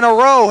 Dodgers in a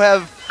row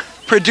have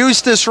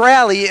produced this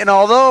rally, and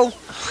although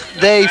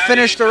they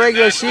finished the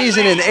regular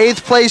season in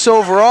 8th place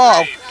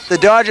overall, the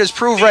Dodgers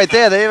prove right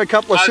there they have a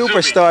couple of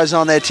superstars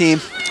on their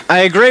team. I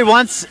agree.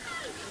 Once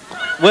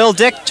Will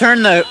Dick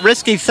turned the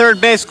risky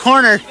third base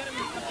corner,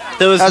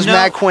 that was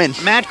Matt Quinn.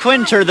 Matt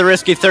Quinn turned the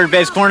risky third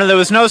base corner. There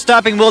was no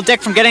stopping Will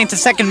Dick from getting to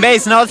second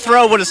base. No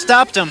throw would have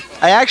stopped him.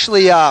 I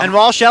actually... and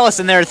Walsh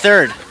Ellison there at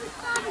third.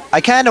 I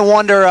kind of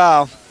wonder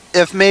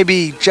if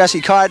maybe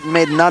Jesse Cotton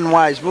made an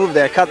unwise move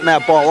there, cutting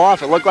that ball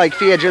off. It looked like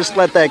Fia just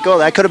let that go.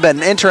 That could have been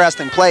an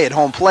interesting play at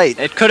home plate.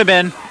 It could have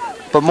been.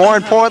 But more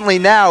importantly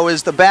now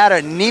is the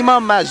batter,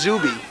 Nima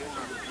Mazubi.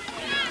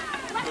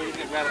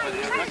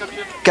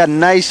 Got a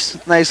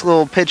nice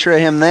little picture of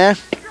him there.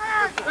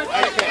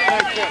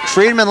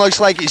 Friedman looks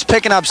like he's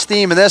picking up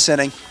steam in this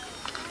inning.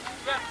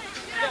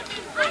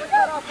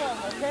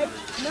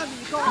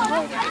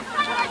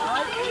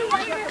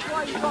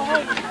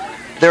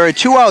 There are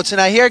 2 outs, and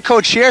I hear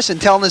Coach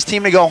Shearson telling his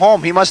team to go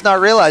home. He must not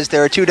realize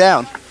there are 2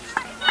 down.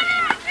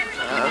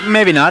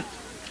 Maybe not.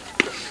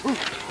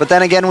 But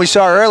then again, we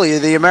saw earlier,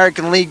 the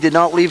American League did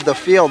not leave the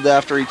field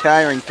after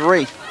retiring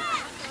 3.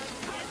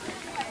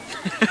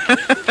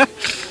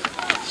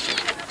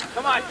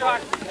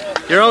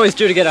 You're always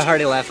due to get a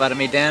hearty laugh out of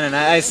me, Dan, and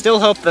I still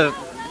hope the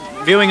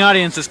viewing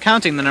audience is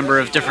counting the number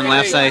of different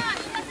laughs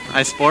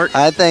I sport.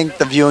 I think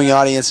the viewing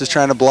audience is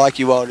trying to block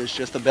you out. It's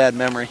just a bad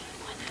memory.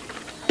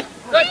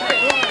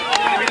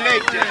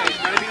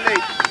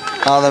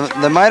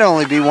 There might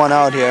only be 1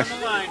 out here.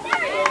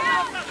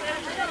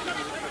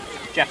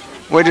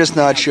 We're just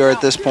not sure at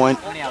this point.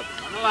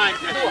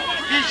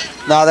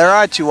 No, there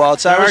are 2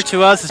 outs. There are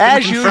 2 outs.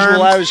 As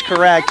usual, I was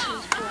correct.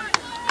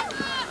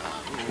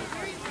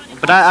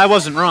 But I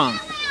wasn't wrong.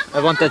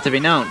 I want that to be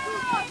known.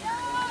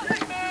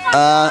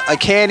 A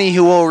canny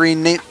who will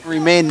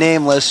remain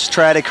nameless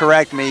tried to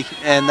correct me,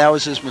 and that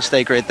was his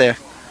mistake right there.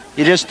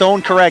 You just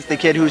don't correct the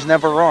kid who's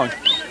never wrong.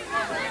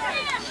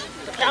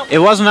 It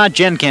was not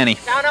Jen Canny.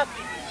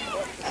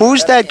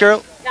 Who's that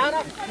girl?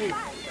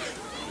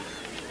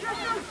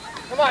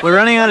 We're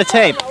running out of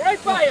tape.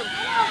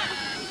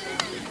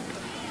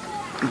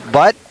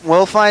 But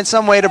we'll find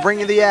some way to bring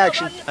you the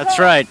action. That's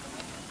right.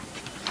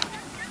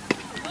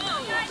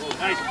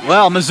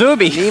 Well,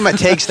 Mazubi. Nima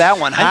takes that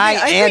one high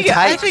and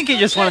tight. I think he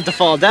just wanted to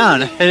fall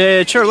down.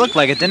 It sure looked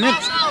like it, didn't it?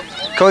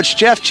 Coach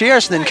Jeff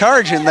Cheerson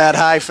encouraging that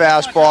high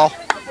fastball.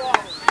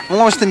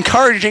 Almost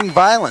encouraging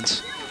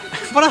violence.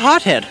 What a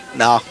hothead.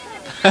 No.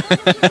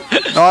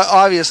 No,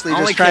 obviously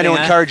just trying to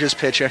encourage his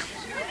pitcher.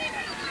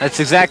 That's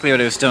exactly what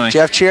he was doing.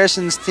 Jeff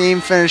Cheerson's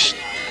team finished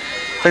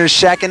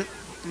second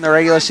in the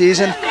regular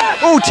season.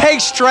 Ooh,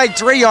 takes strike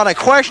 3 on a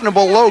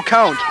questionable low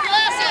count.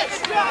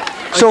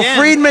 So Again.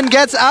 Friedman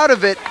gets out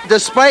of it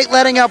despite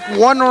letting up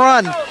 1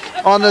 run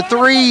on the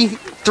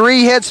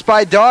three hits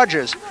by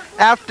Dodgers.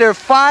 After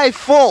 5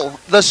 full,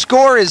 the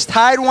score is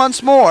tied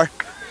once more.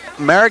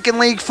 American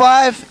League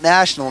 5,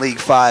 National League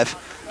 5.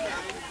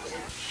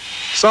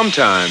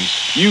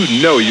 Sometimes you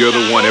know you're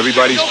the one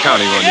everybody's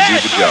counting on to do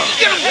the job.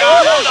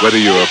 Whether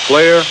you're a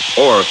player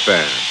or a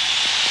fan.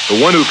 The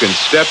one who can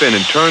step in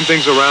and turn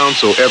things around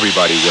so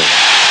everybody wins.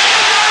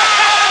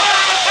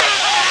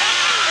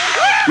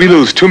 We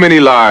lose too many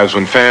lives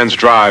when fans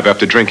drive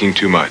after drinking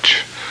too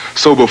much.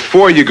 So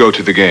before you go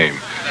to the game,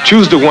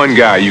 choose the one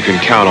guy you can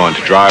count on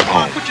to drive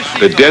home,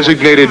 the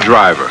designated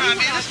driver.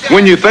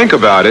 When you think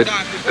about it,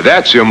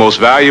 that's your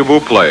most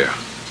valuable player.